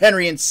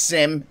Henry and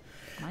Sim.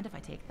 Mind if I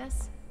take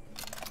this?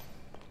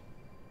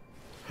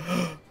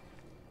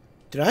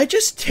 Did I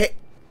just take...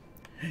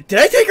 Did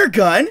I take her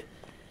gun?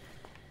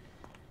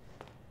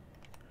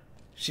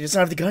 She doesn't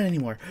have the gun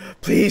anymore.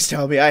 Please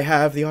tell me I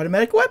have the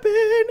automatic weapon.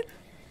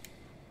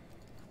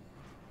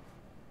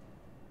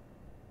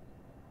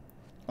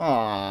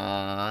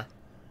 Aww.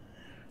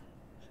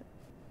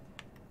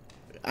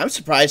 I'm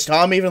surprised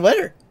Tom even let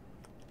her.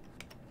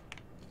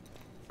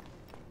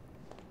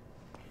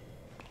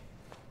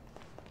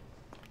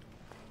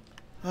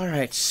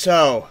 Alright,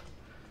 so...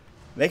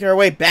 making our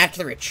way back to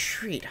the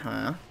retreat,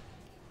 huh?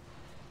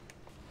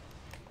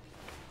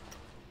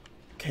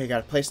 Okay,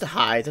 got a place to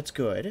hide. That's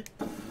good.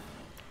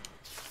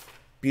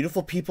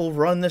 Beautiful people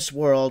run this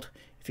world.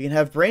 If you can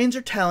have brains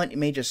or talent, you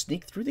may just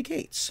sneak through the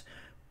gates.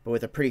 But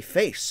with a pretty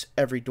face,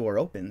 every door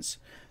opens.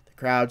 The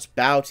crowds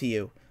bow to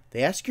you.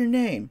 They ask your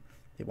name.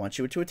 They want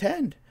you to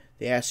attend.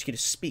 They ask you to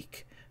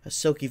speak. A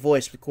silky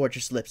voice with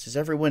gorgeous lips is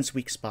everyone's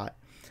weak spot.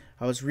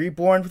 I was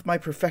reborn with my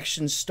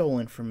perfections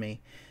stolen from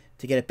me.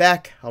 To get it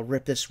back, I'll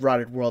rip this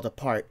rotted world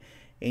apart.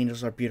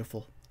 Angels are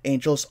beautiful.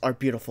 Angels are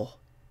beautiful.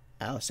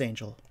 Alice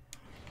Angel.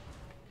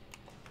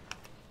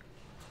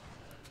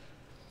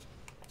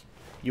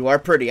 You are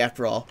pretty,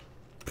 after all.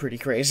 Pretty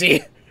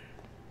crazy.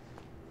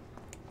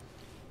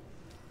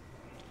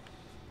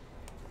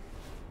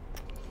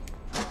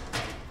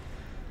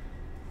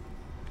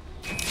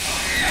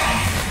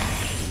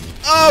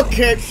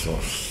 Okay.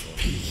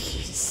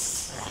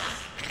 Peace.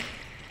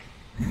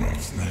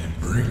 Must they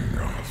bring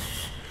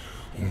us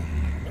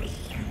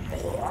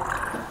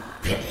more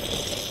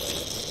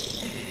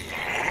peace?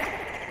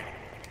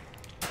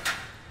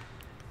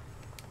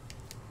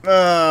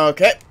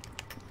 Okay.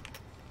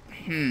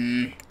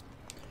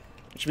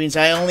 Which means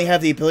I only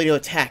have the ability to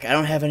attack. I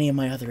don't have any of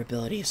my other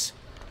abilities.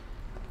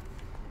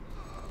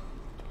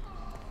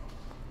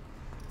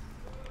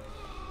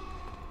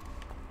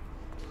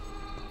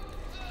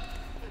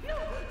 No,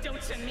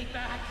 don't send me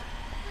back.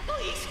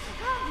 Please,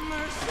 have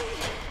mercy.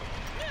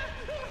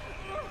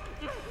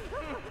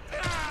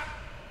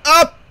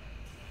 Up!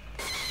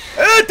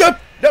 Nope,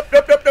 nope,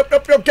 nope, nope,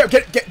 nope, nope. Get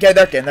in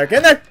there, get in there, get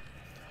in there.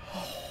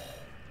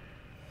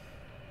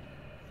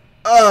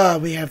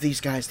 We have these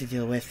guys to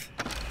deal with.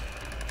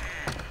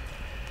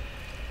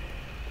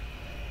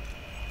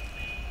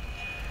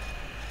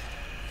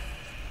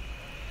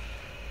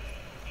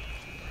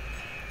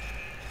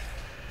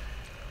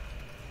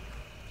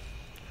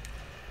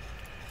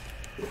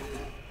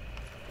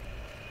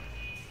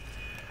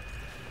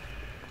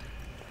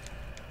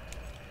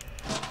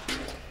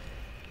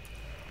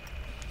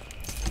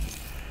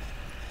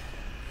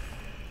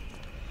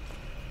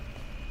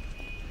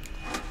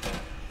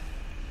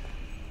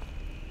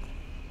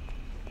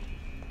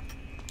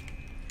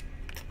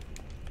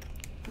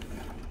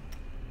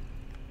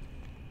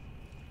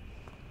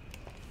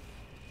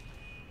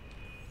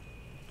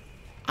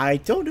 I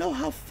don't know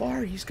how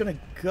far he's gonna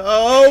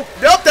go.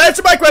 Nope,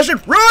 that's my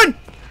question. Run!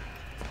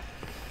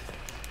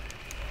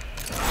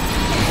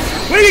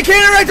 When you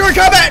can't interact during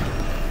combat!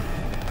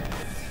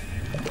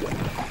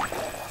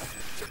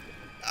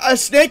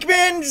 Snake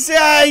Man,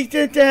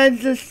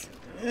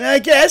 I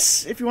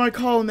guess, if you want to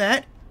call him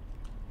that.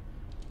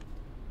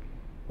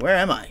 Where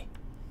am I?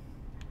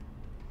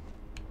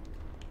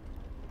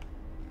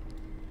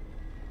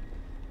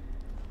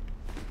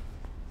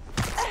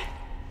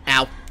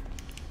 Ow.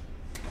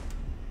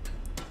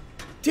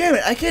 Damn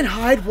it, I can't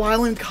hide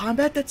while in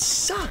combat? That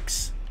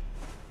sucks.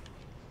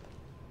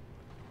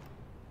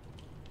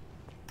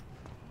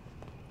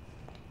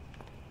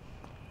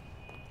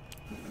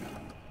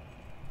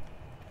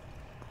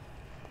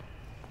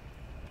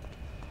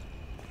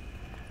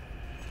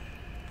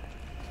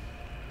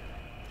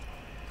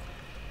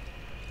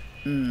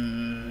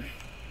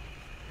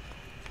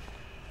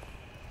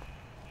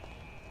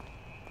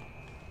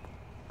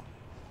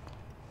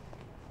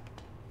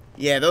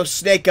 Yeah, those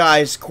snake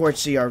eyes,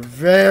 Quartzy, are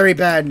very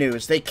bad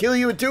news. They kill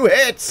you in 2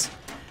 hits.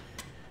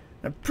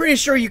 I'm pretty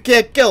sure you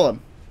can't kill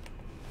them.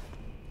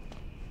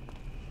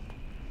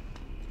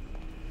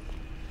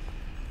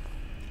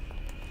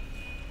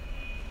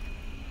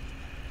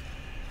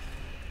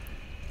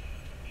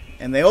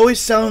 And they always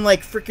sound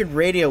like freaking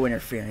radio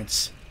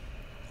interference.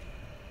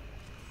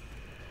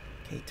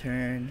 Okay,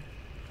 turn.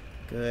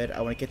 Good. I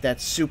want to get that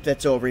soup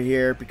that's over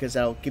here because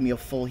that'll give me a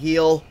full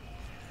heal.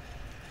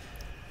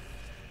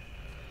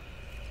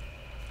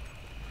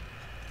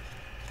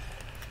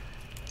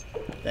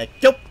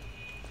 Nope.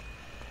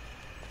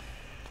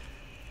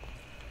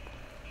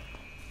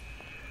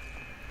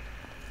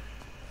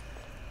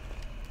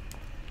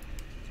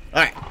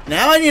 Alright,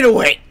 now I need to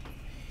wait.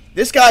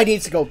 This guy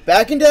needs to go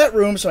back into that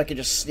room so I can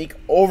just sneak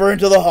over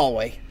into the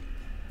hallway.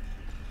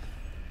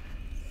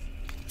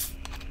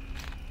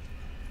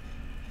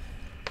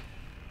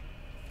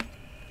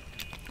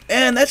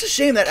 And that's a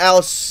shame that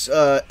Alice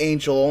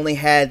Angel only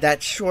had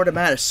that short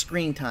amount of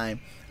screen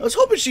time. I was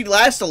hoping she'd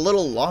last a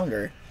little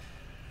longer.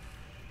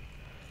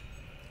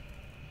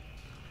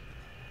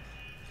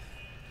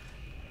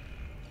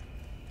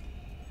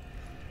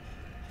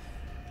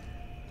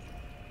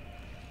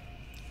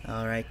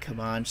 Alright, come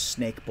on,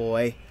 Snake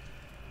Boy.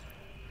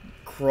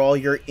 Crawl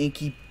your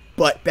inky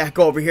butt back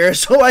over here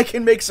so I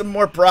can make some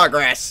more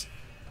progress.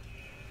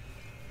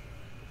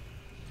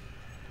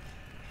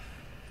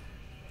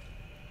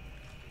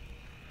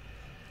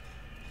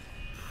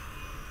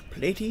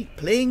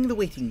 Playing the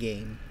waiting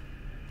game.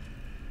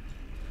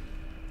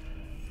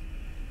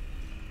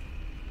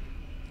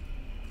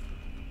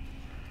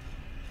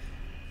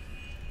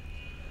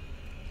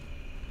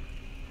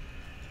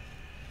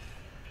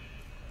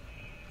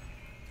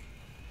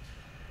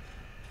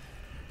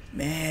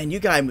 Man, you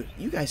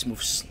guys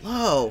move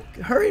slow.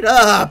 Hurry it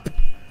up.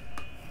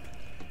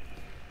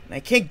 And I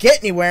can't get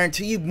anywhere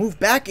until you move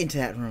back into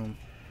that room.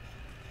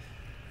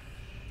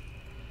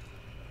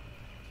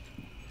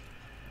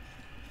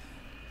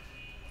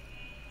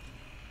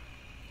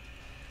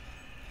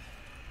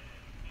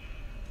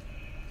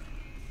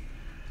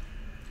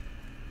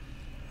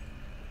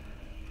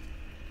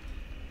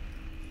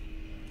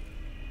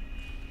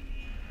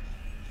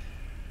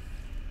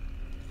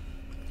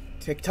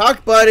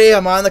 Tick-tock, buddy.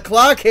 I'm on the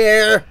clock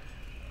here.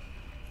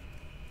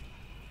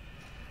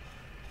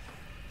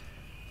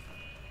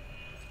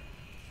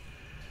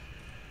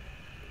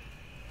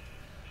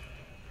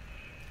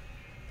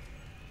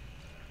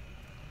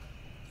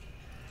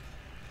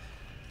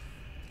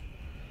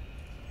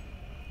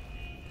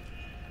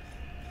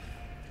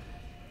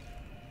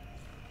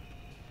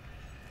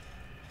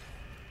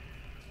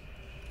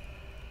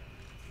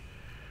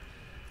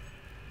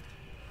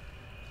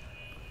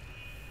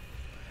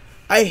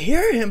 I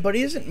hear him, but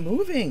he isn't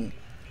moving.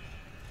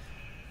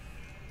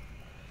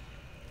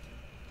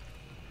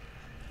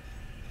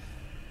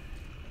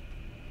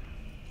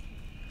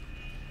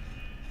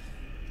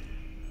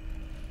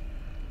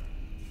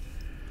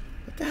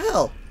 What the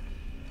hell?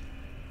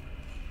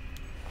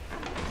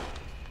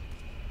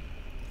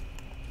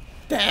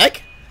 The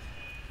heck?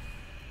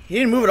 He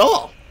didn't move at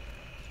all.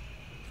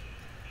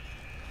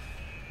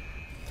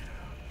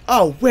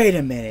 Oh, wait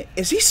a minute.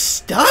 Is he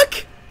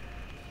stuck?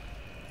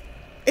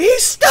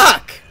 He's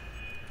stuck!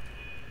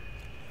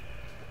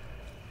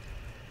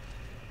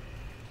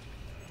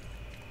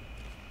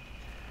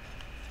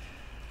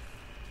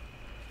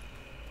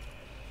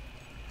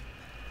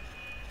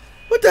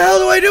 What the hell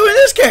do I do in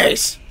this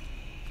case?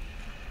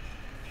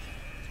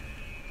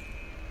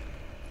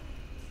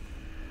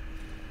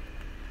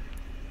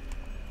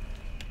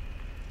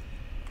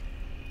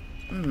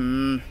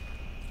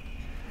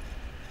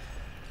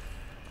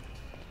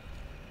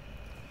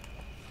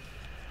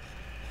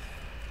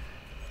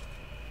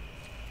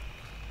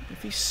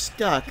 If he's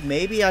stuck,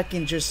 maybe I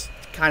can just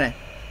kind of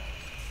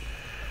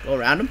go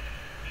around him.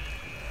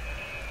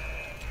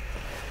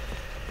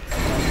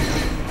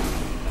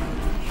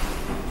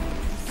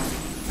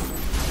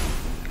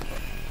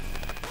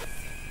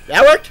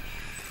 That worked.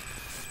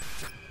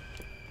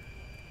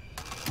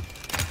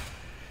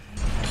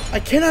 I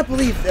cannot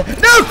believe that.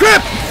 No,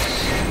 crap!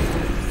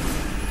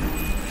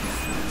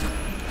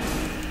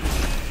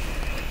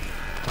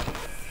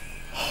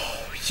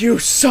 Oh, you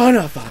son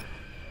of a...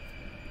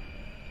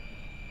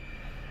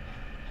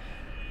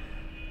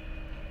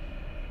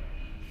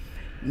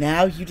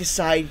 Now you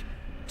decide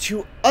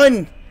to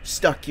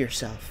unstuck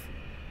yourself.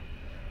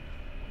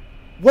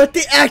 What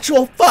the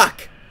actual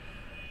fuck?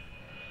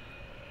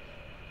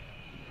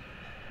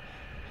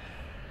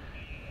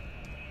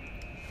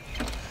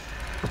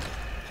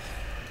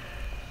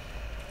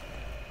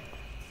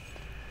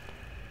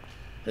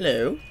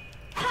 Hello?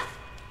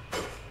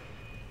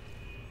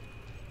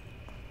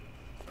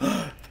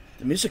 The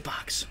music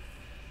box.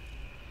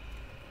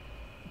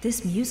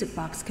 This music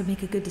box could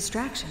make a good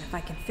distraction if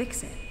I can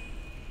fix it.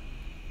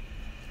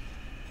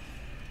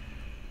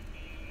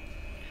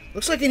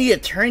 Looks like I need a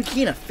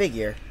turnkey and a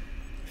figure.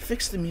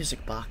 Fix the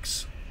music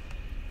box.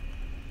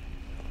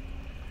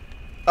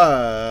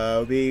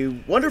 It'd be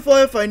wonderful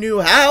if I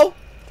knew how.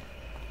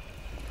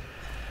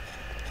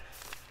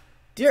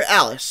 Dear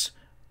Alice,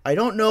 I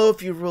don't know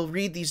if you will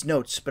read these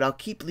notes, but I'll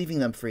keep leaving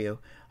them for you.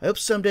 I hope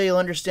someday you'll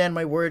understand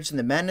my words and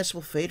the madness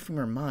will fade from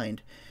your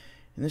mind.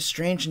 In this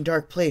strange and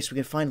dark place, we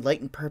can find light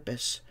and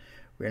purpose.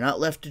 We are not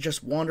left to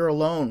just wander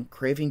alone,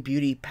 craving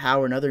beauty,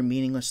 power, and other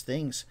meaningless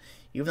things.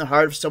 Even the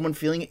heart of someone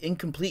feeling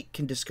incomplete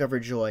can discover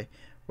joy.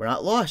 We're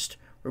not lost.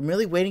 We're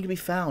merely waiting to be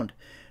found.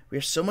 We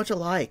are so much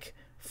alike,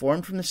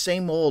 formed from the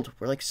same mold.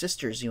 We're like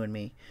sisters, you and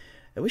me.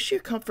 I wish you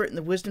comfort and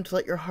the wisdom to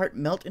let your heart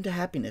melt into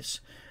happiness.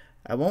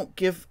 I won't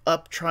give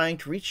up trying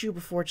to reach you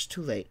before it's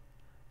too late.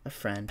 A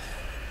friend.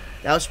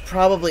 That was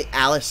probably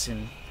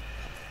Allison.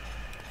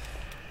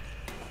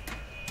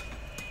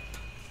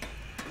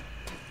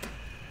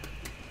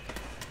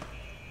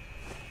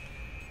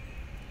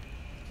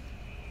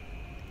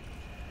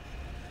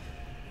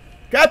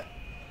 Grab!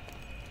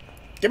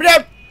 Give me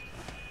down!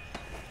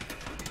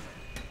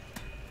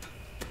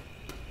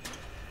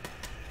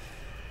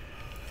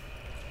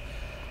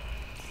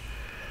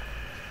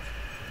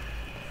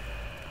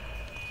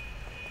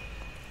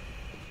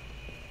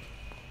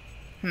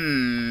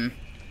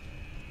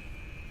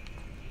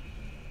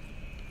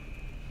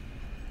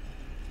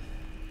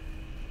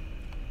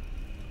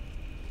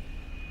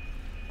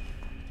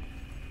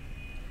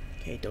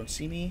 Okay, don't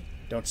see me.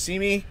 Don't see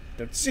me.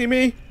 Don't see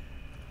me.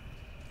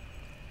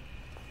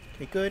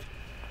 Okay, good.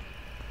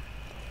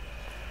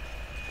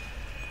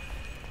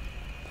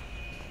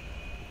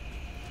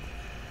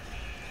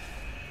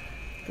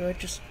 Good,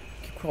 just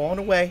keep crawling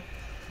away.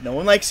 No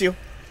one likes you.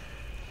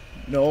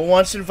 No one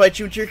wants to invite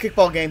you into your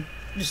kickball game.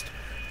 Just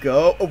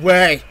go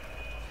away.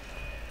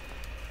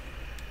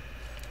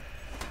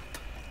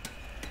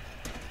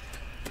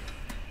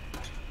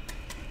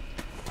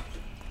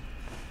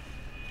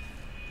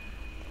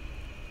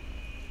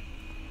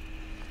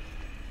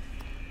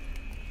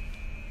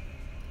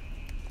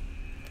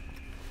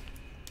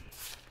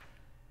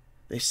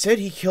 They said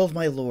he killed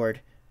my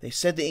lord. They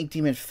said the ink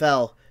demon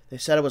fell. They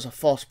said I was a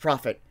false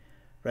prophet.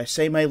 But I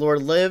say my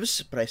lord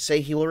lives, but I say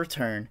he will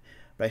return.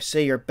 But I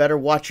say you're better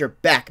watch your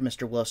back,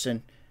 Mr.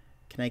 Wilson.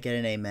 Can I get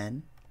an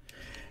amen?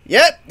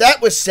 Yep,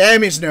 that was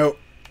Sammy's note.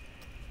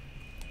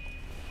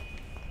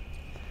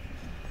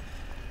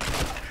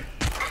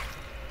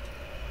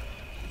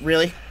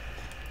 Really?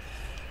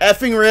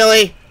 Effing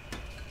really?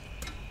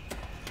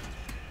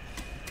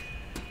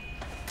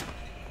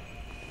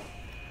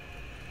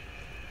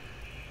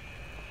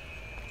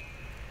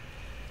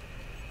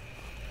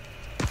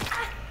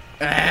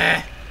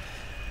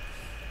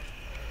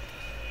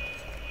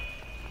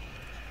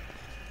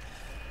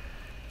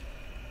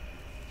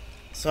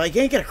 So I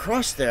can't get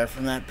across there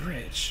from that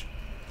bridge.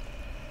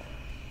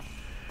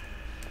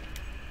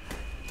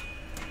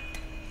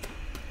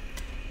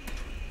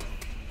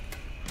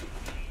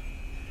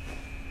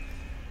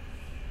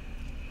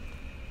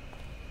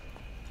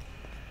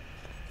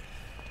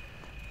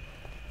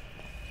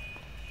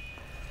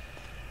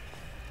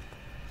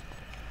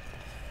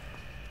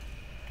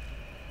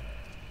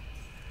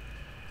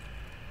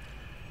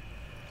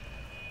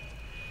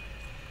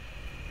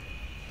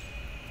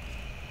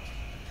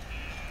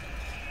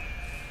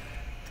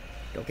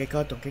 Don't get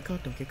caught, don't get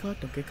caught, don't get caught,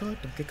 don't get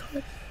caught, don't get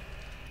caught.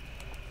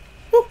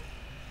 Woo!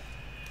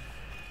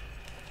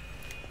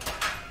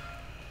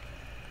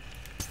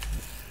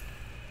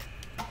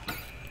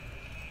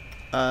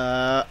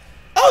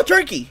 Oh,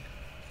 turkey!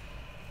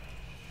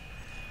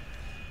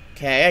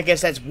 Okay, I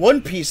guess that's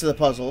one piece of the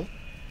puzzle.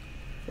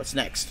 What's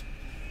next?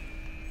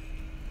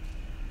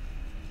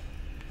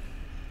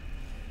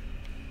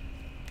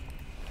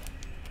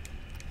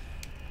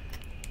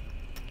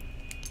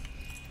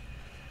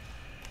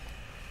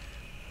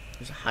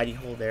 There's a hidey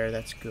hole there,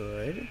 that's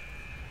good.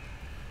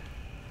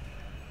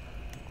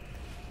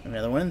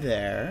 Another one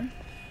there.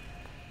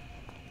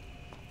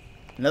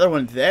 Another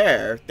one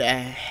there. The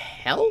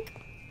hell?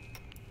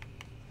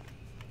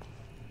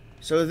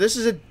 So this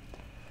is a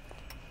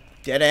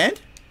dead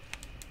end?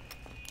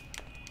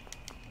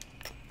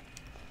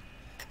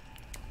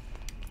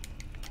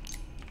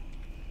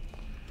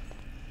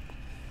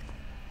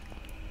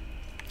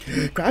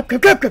 Grab,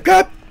 grab, grab, grab,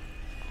 grab!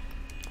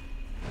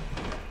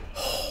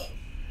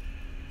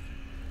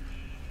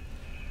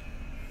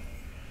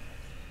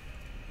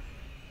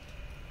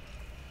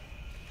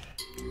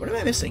 What am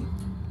I missing?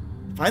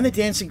 Find the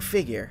dancing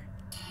figure.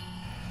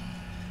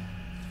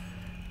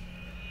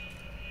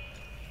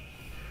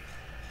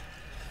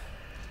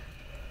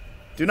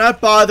 Do not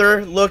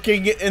bother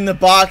looking in the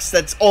box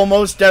that's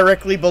almost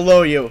directly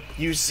below you.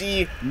 You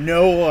see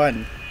no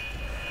one.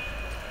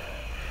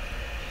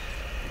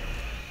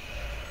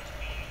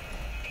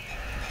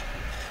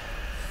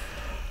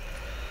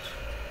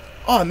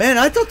 Oh man,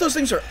 I thought those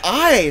things are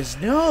eyes.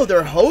 No,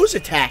 they're hose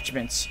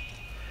attachments.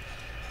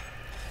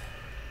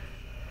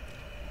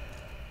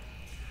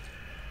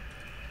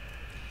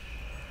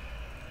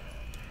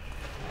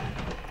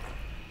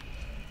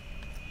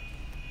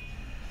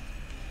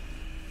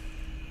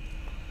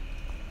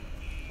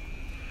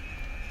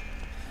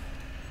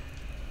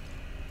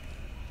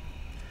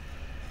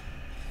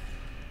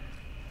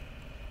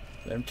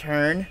 Let him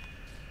turn.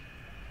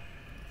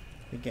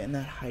 We get in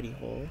that hidey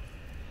hole.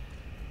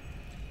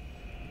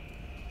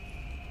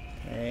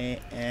 Okay,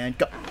 and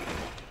go.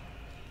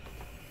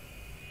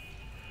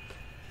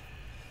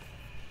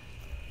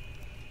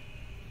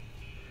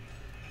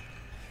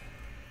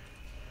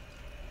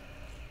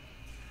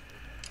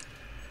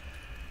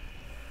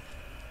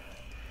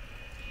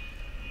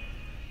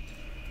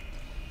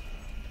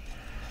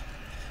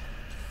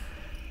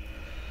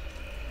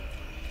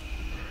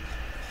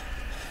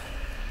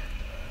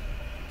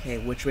 Okay,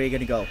 which way are you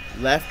gonna go?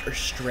 Left or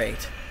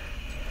straight?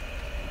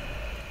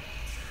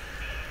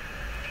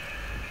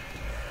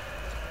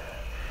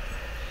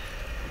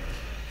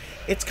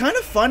 It's kind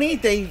of funny.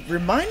 They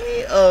remind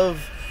me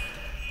of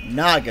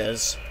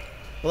Nagas.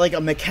 Like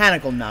a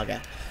mechanical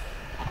Naga.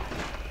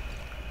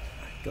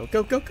 Go,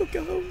 go, go, go,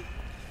 go.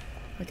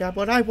 I got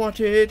what I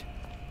wanted.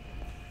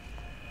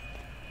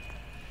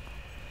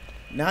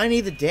 Now I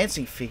need the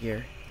dancing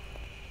figure.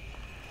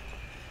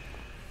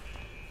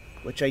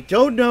 Which I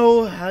don't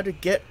know how to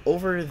get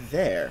over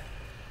there.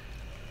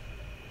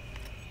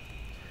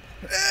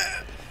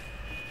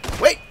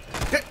 Wait!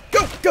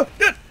 Go! Go!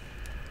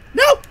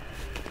 No!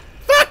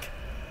 Fuck!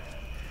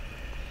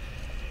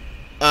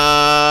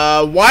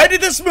 Why did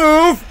this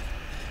move?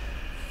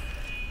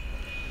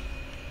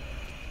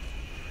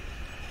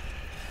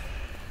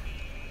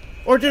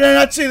 Or did I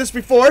not see this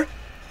before?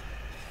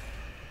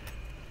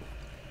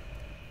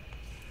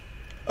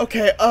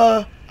 Okay,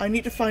 I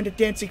need to find a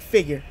dancing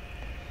figure.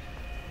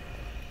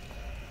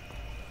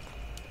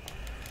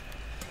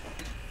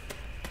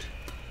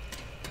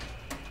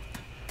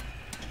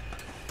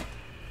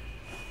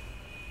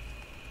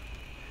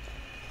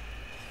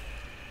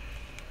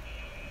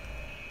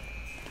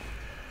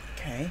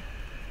 Okay.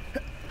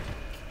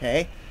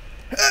 Okay.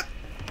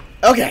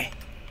 Okay.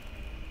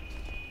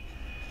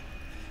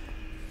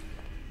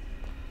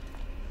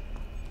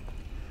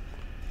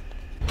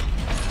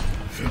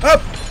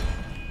 Up!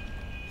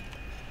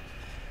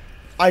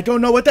 I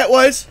don't know what that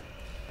was.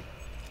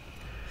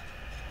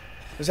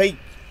 Because I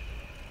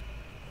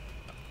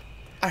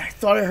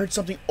thought I heard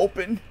something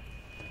open.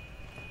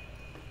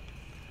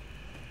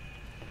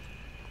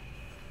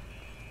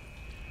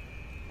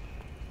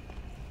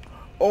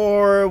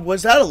 Or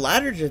was that a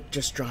ladder that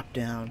just dropped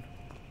down?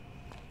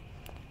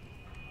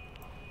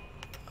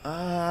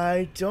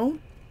 I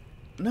don't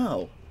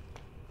know.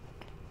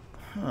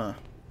 Huh.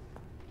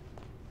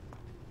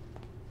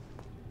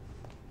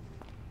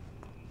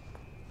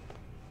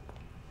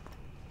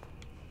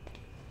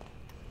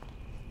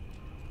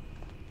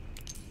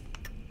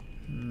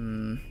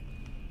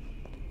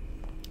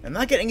 I'm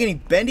not getting any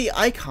Bendy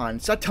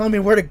icons. It's not telling me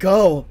where to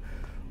go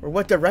or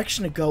what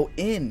direction to go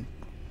in.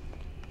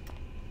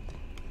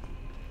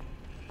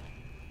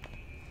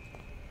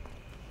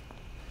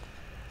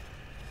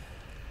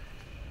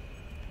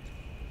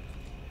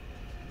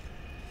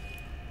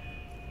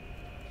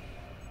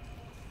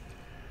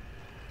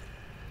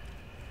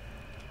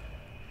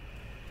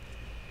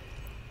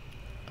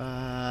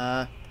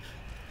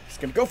 Just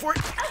gonna go for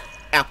it.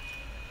 Ow.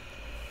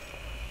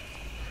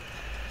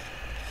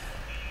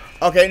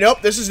 Okay,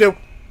 nope, this is new.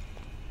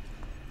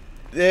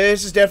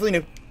 This is definitely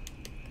new.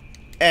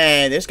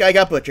 And this guy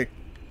got butchered.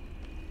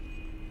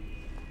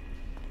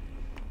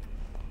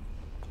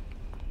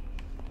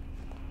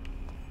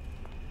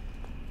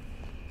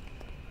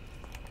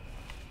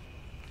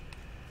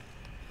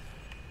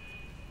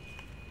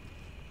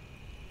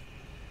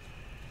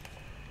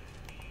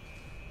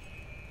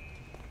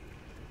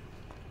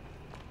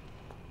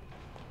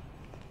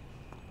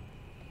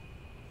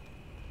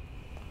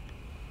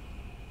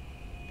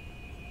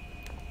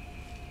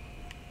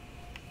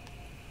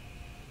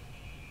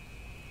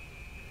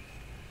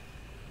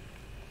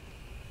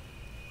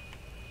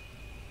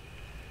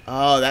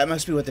 Oh, that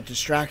must be what the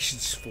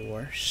distraction's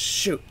for.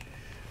 Shoot.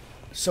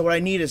 So what I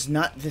need is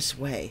not this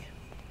way.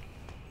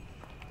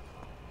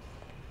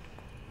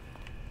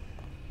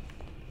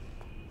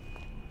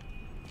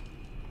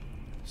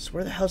 So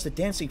where the hell's the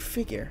dancing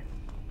figure?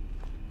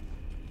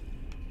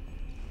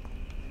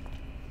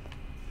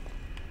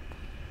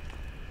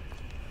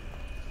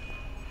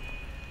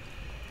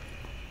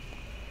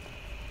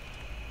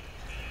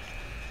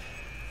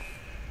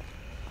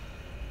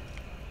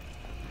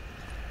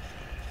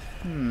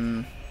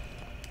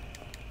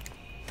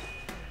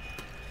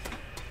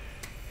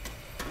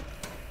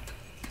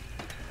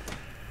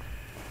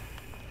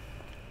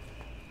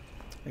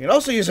 I can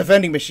also use a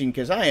vending machine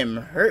because I am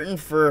hurting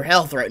for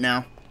health right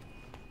now.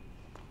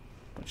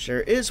 Which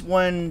there is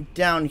one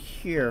down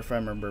here if I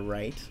remember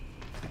right.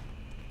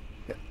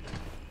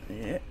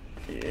 Yeah.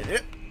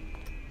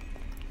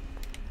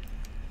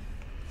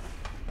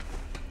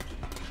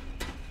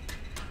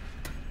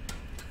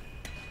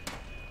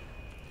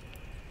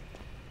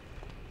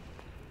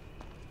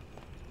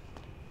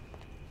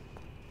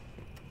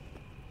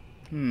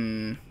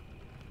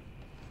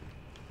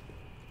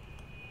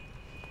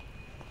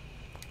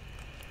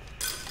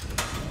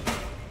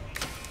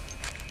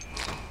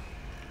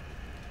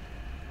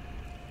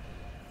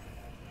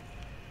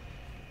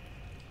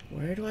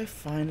 Where do I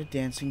find a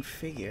dancing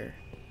figure?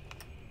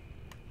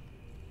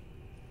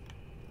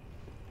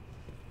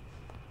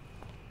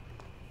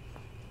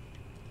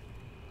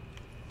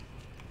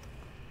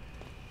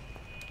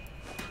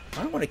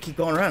 I don't want to keep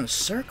going around in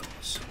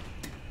circles.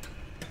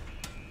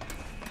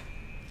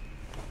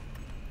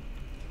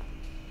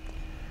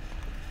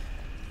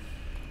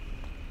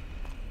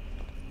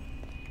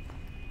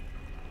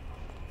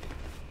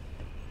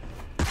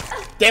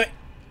 Damn it!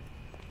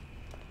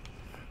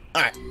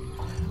 Alright.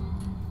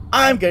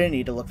 I'm gonna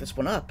need to look this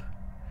one up.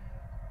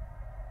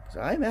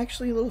 'Cause I'm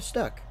actually a little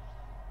stuck.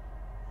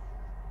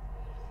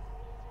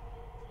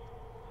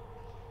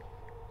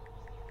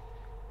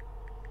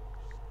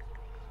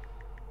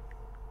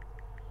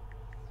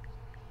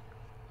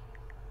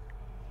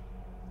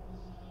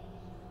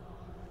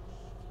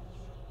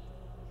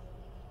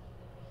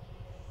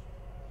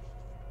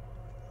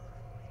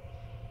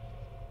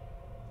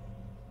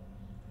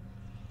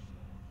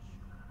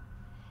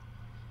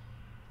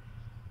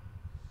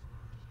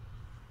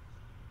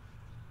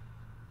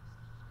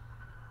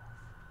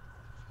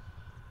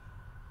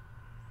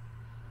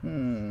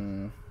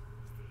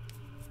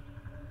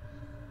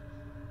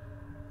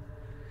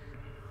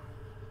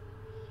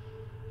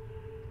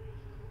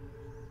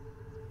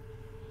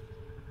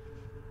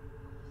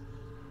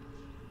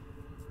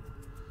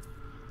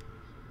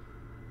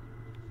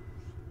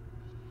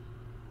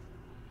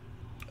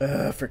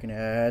 Freaking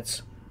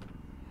ads.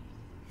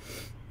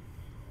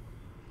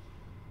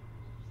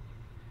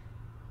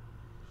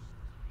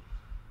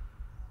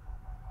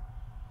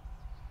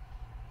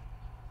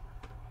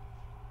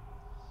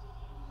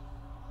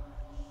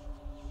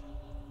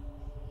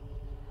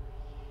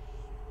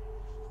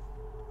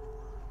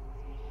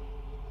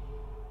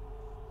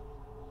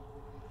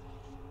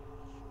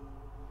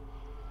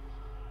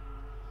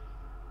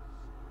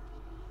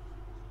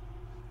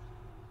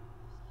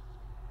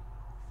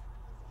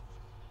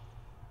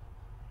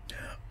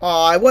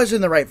 Oh, I was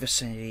in the right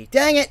vicinity.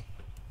 Dang it!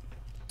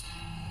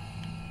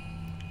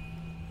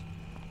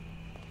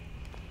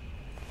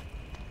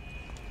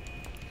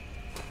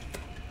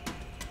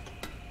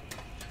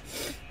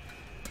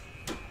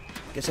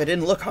 Guess I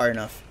didn't look hard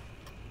enough.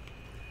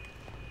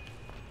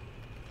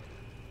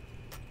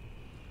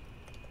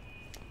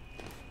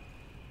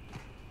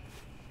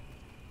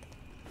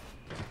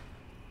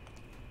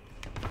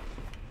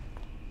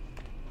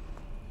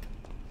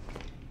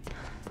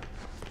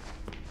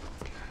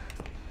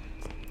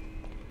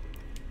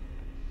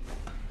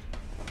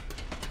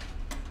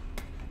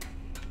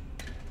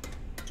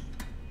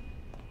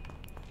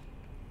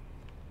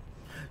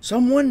 So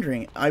I'm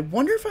wondering, I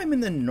wonder if I'm in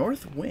the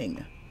north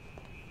wing.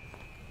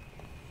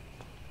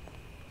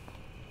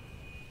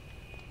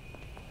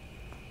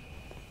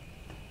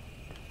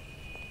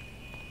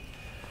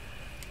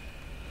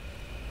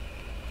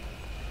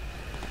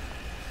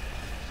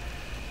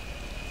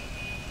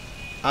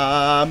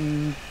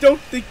 Don't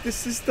think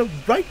this is the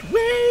right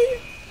way.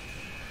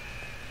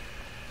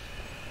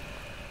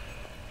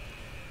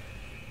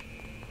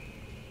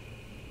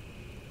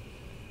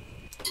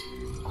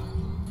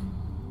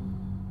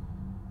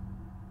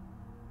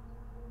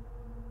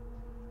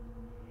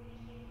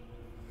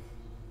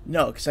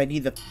 No, because I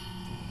need the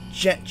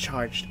jet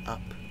charged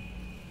up.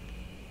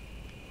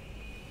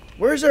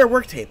 Where's our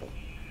work table?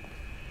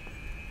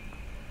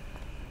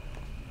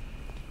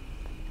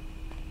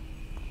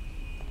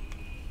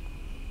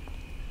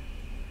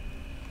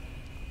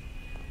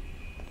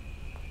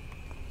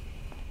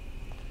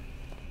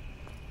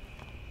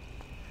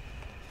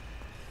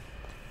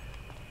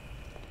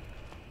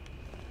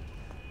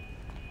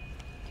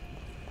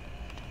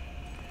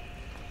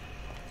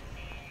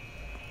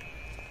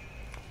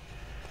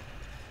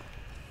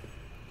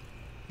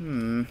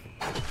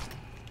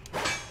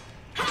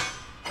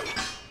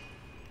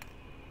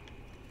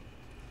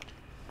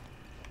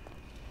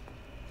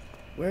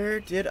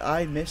 Where did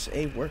I miss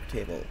a work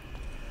table?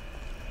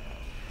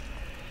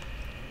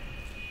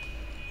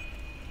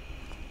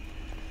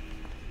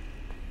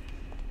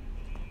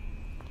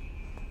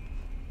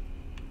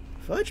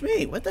 Fudge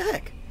me, what the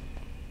heck?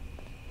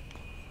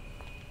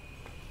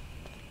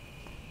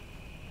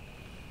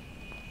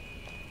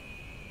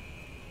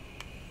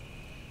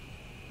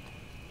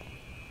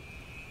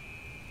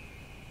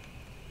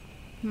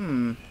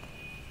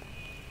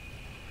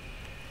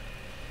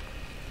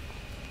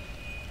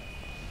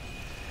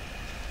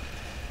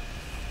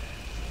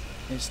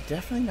 It's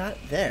definitely not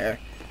there.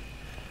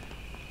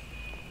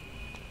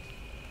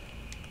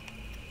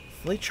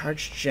 Fully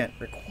charged gent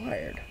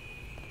required.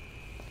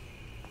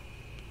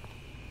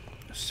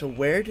 So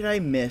where did I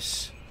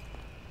miss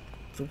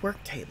the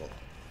work table?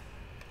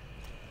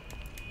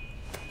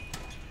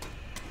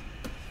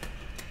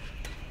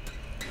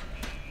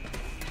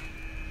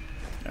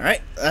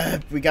 Alright,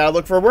 we gotta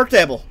look for a work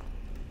table.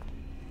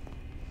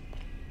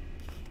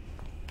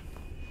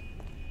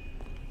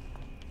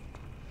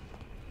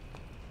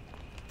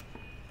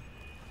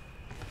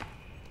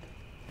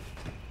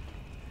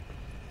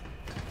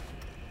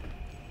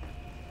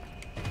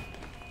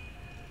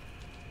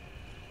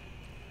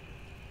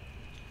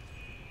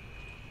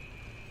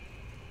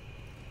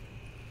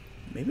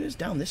 Maybe it was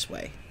down this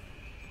way.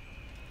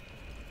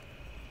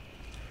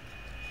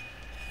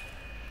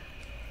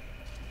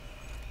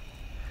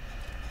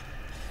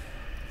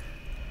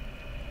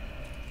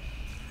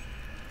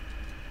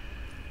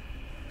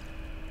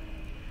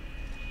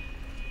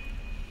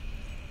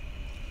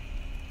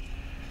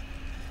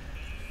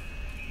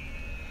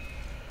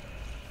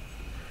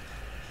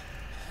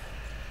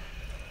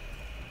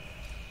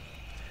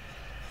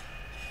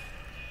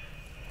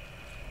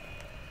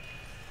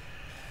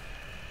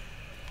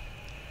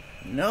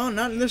 No,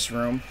 not in this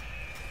room.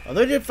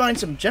 Although I did find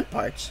some gem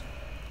parts.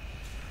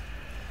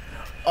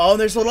 Oh,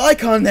 there's a little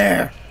icon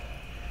there.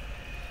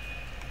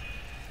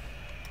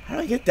 How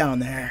do I get down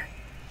there?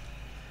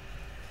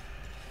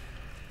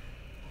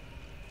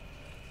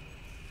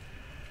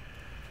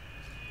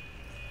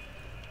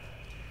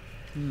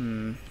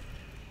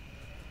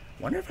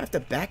 Wonder if I have to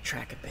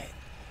backtrack a bit.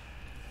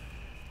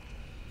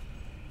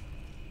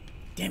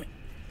 Damn it.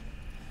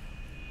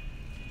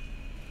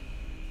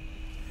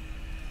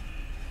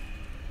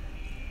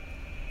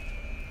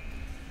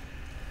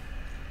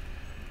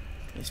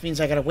 This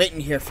means I gotta wait in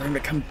here for him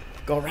to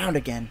go around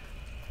again.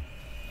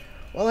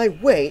 While I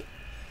wait,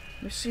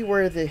 let me see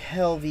where the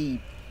hell the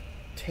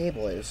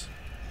table is.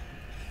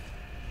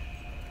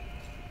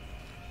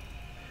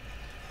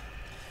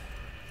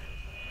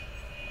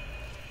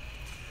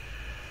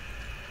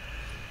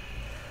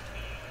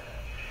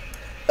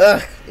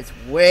 Ugh, it's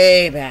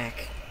way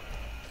back.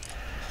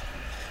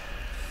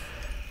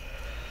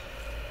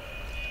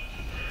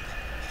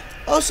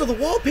 Also, the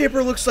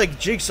wallpaper looks like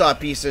jigsaw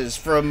pieces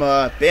from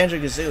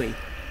Banjo-Kazooie.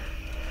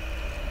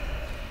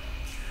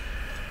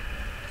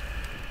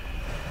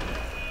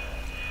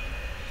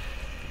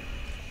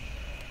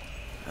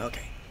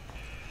 Okay.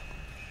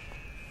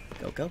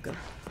 Go, go, go.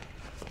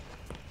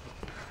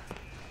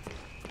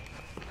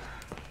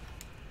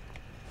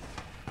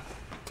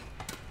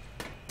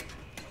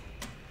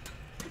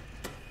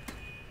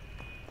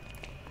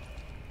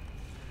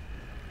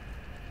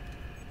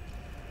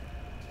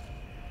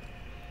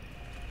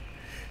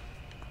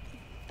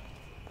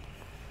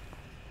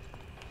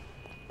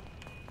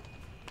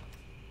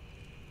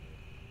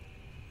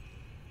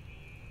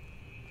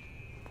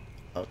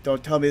 Oh,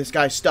 don't tell me this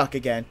guy's stuck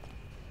again.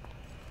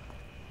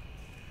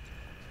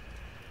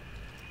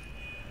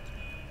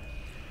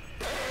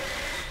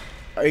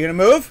 Are you gonna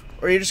move?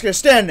 Or are you just gonna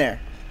stand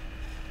there?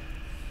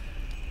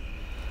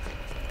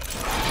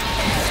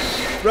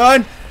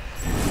 Run!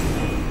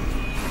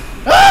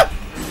 Ah!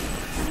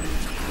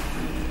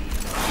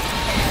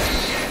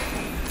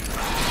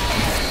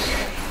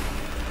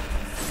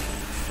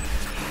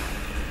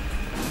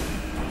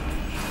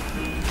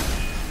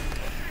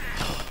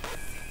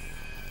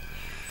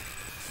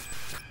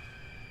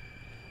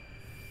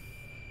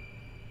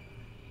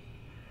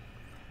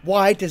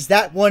 Why does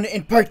that one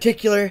in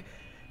particular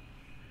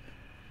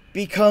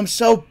become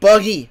so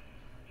buggy?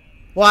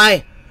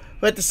 Why?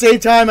 But at the same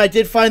time, I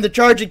did find the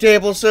charging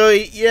table, so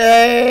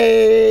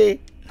yay!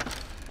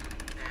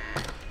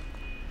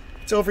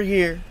 It's over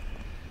here.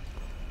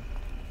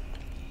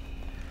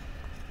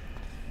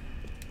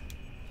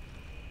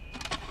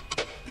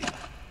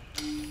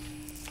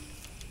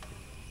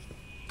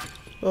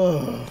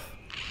 Oh.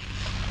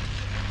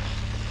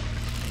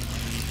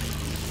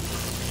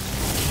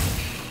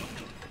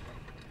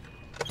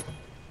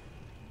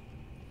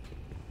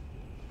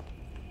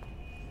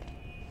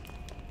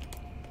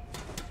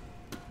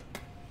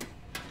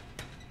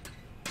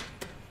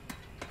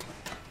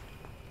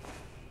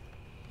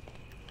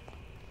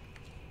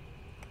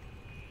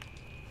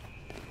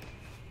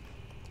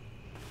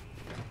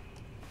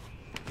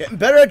 Getting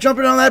better at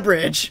jumping on that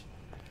bridge.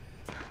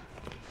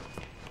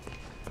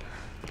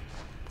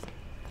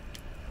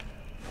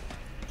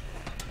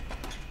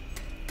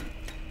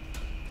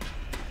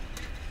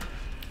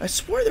 I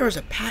swore there was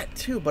a Pat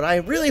too, but I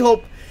really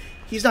hope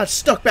he's not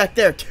stuck back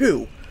there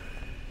too.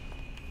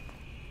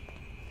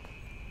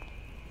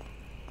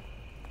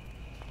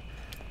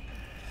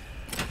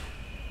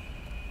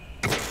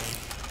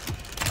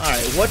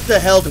 Alright, what the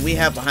hell do we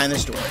have behind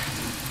this door?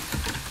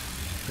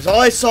 Because all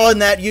I saw in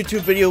that YouTube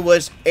video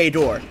was a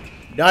door.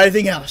 Not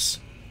anything else.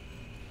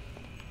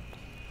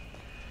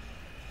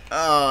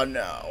 Oh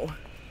no.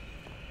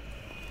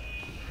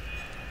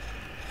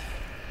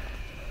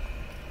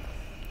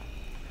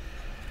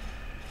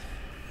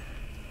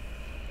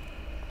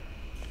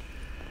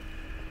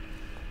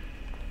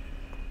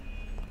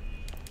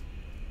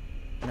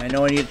 And I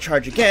know I need to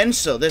charge again,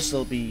 so this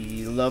will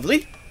be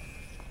lovely.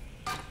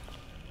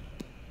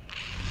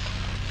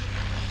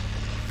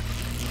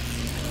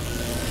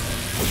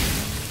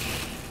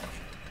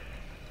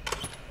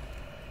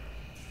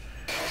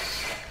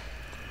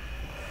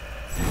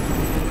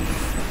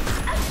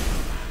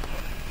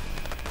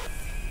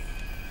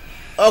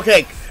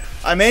 Okay,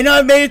 I may not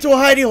have made it to a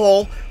hidey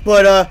hole,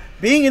 but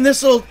being in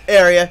this little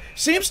area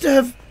seems to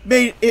have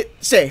made it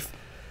safe.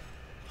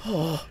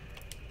 Oh.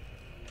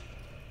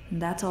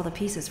 That's all the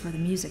pieces for the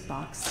music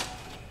box.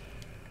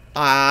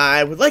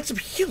 I would like some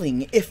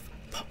healing, if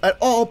at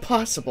all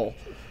possible.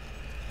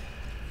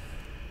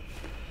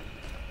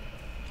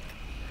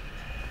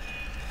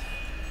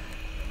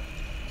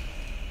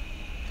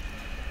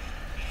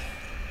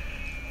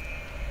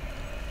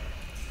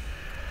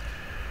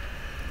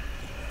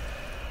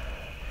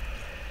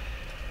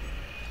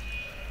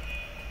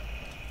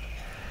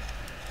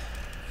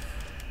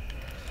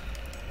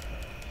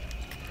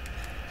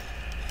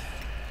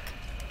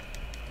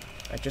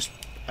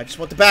 I just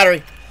want the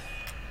battery.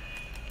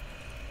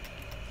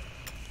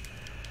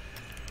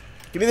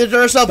 Give me the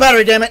Duracell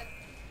battery, damn it.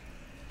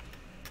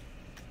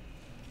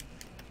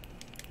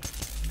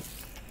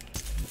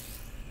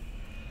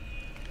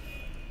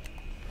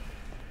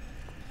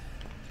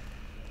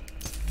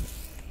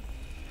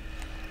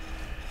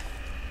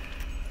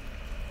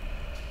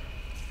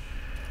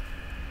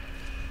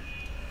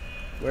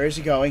 Where is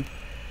he going?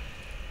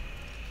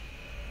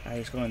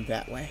 He's going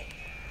that way.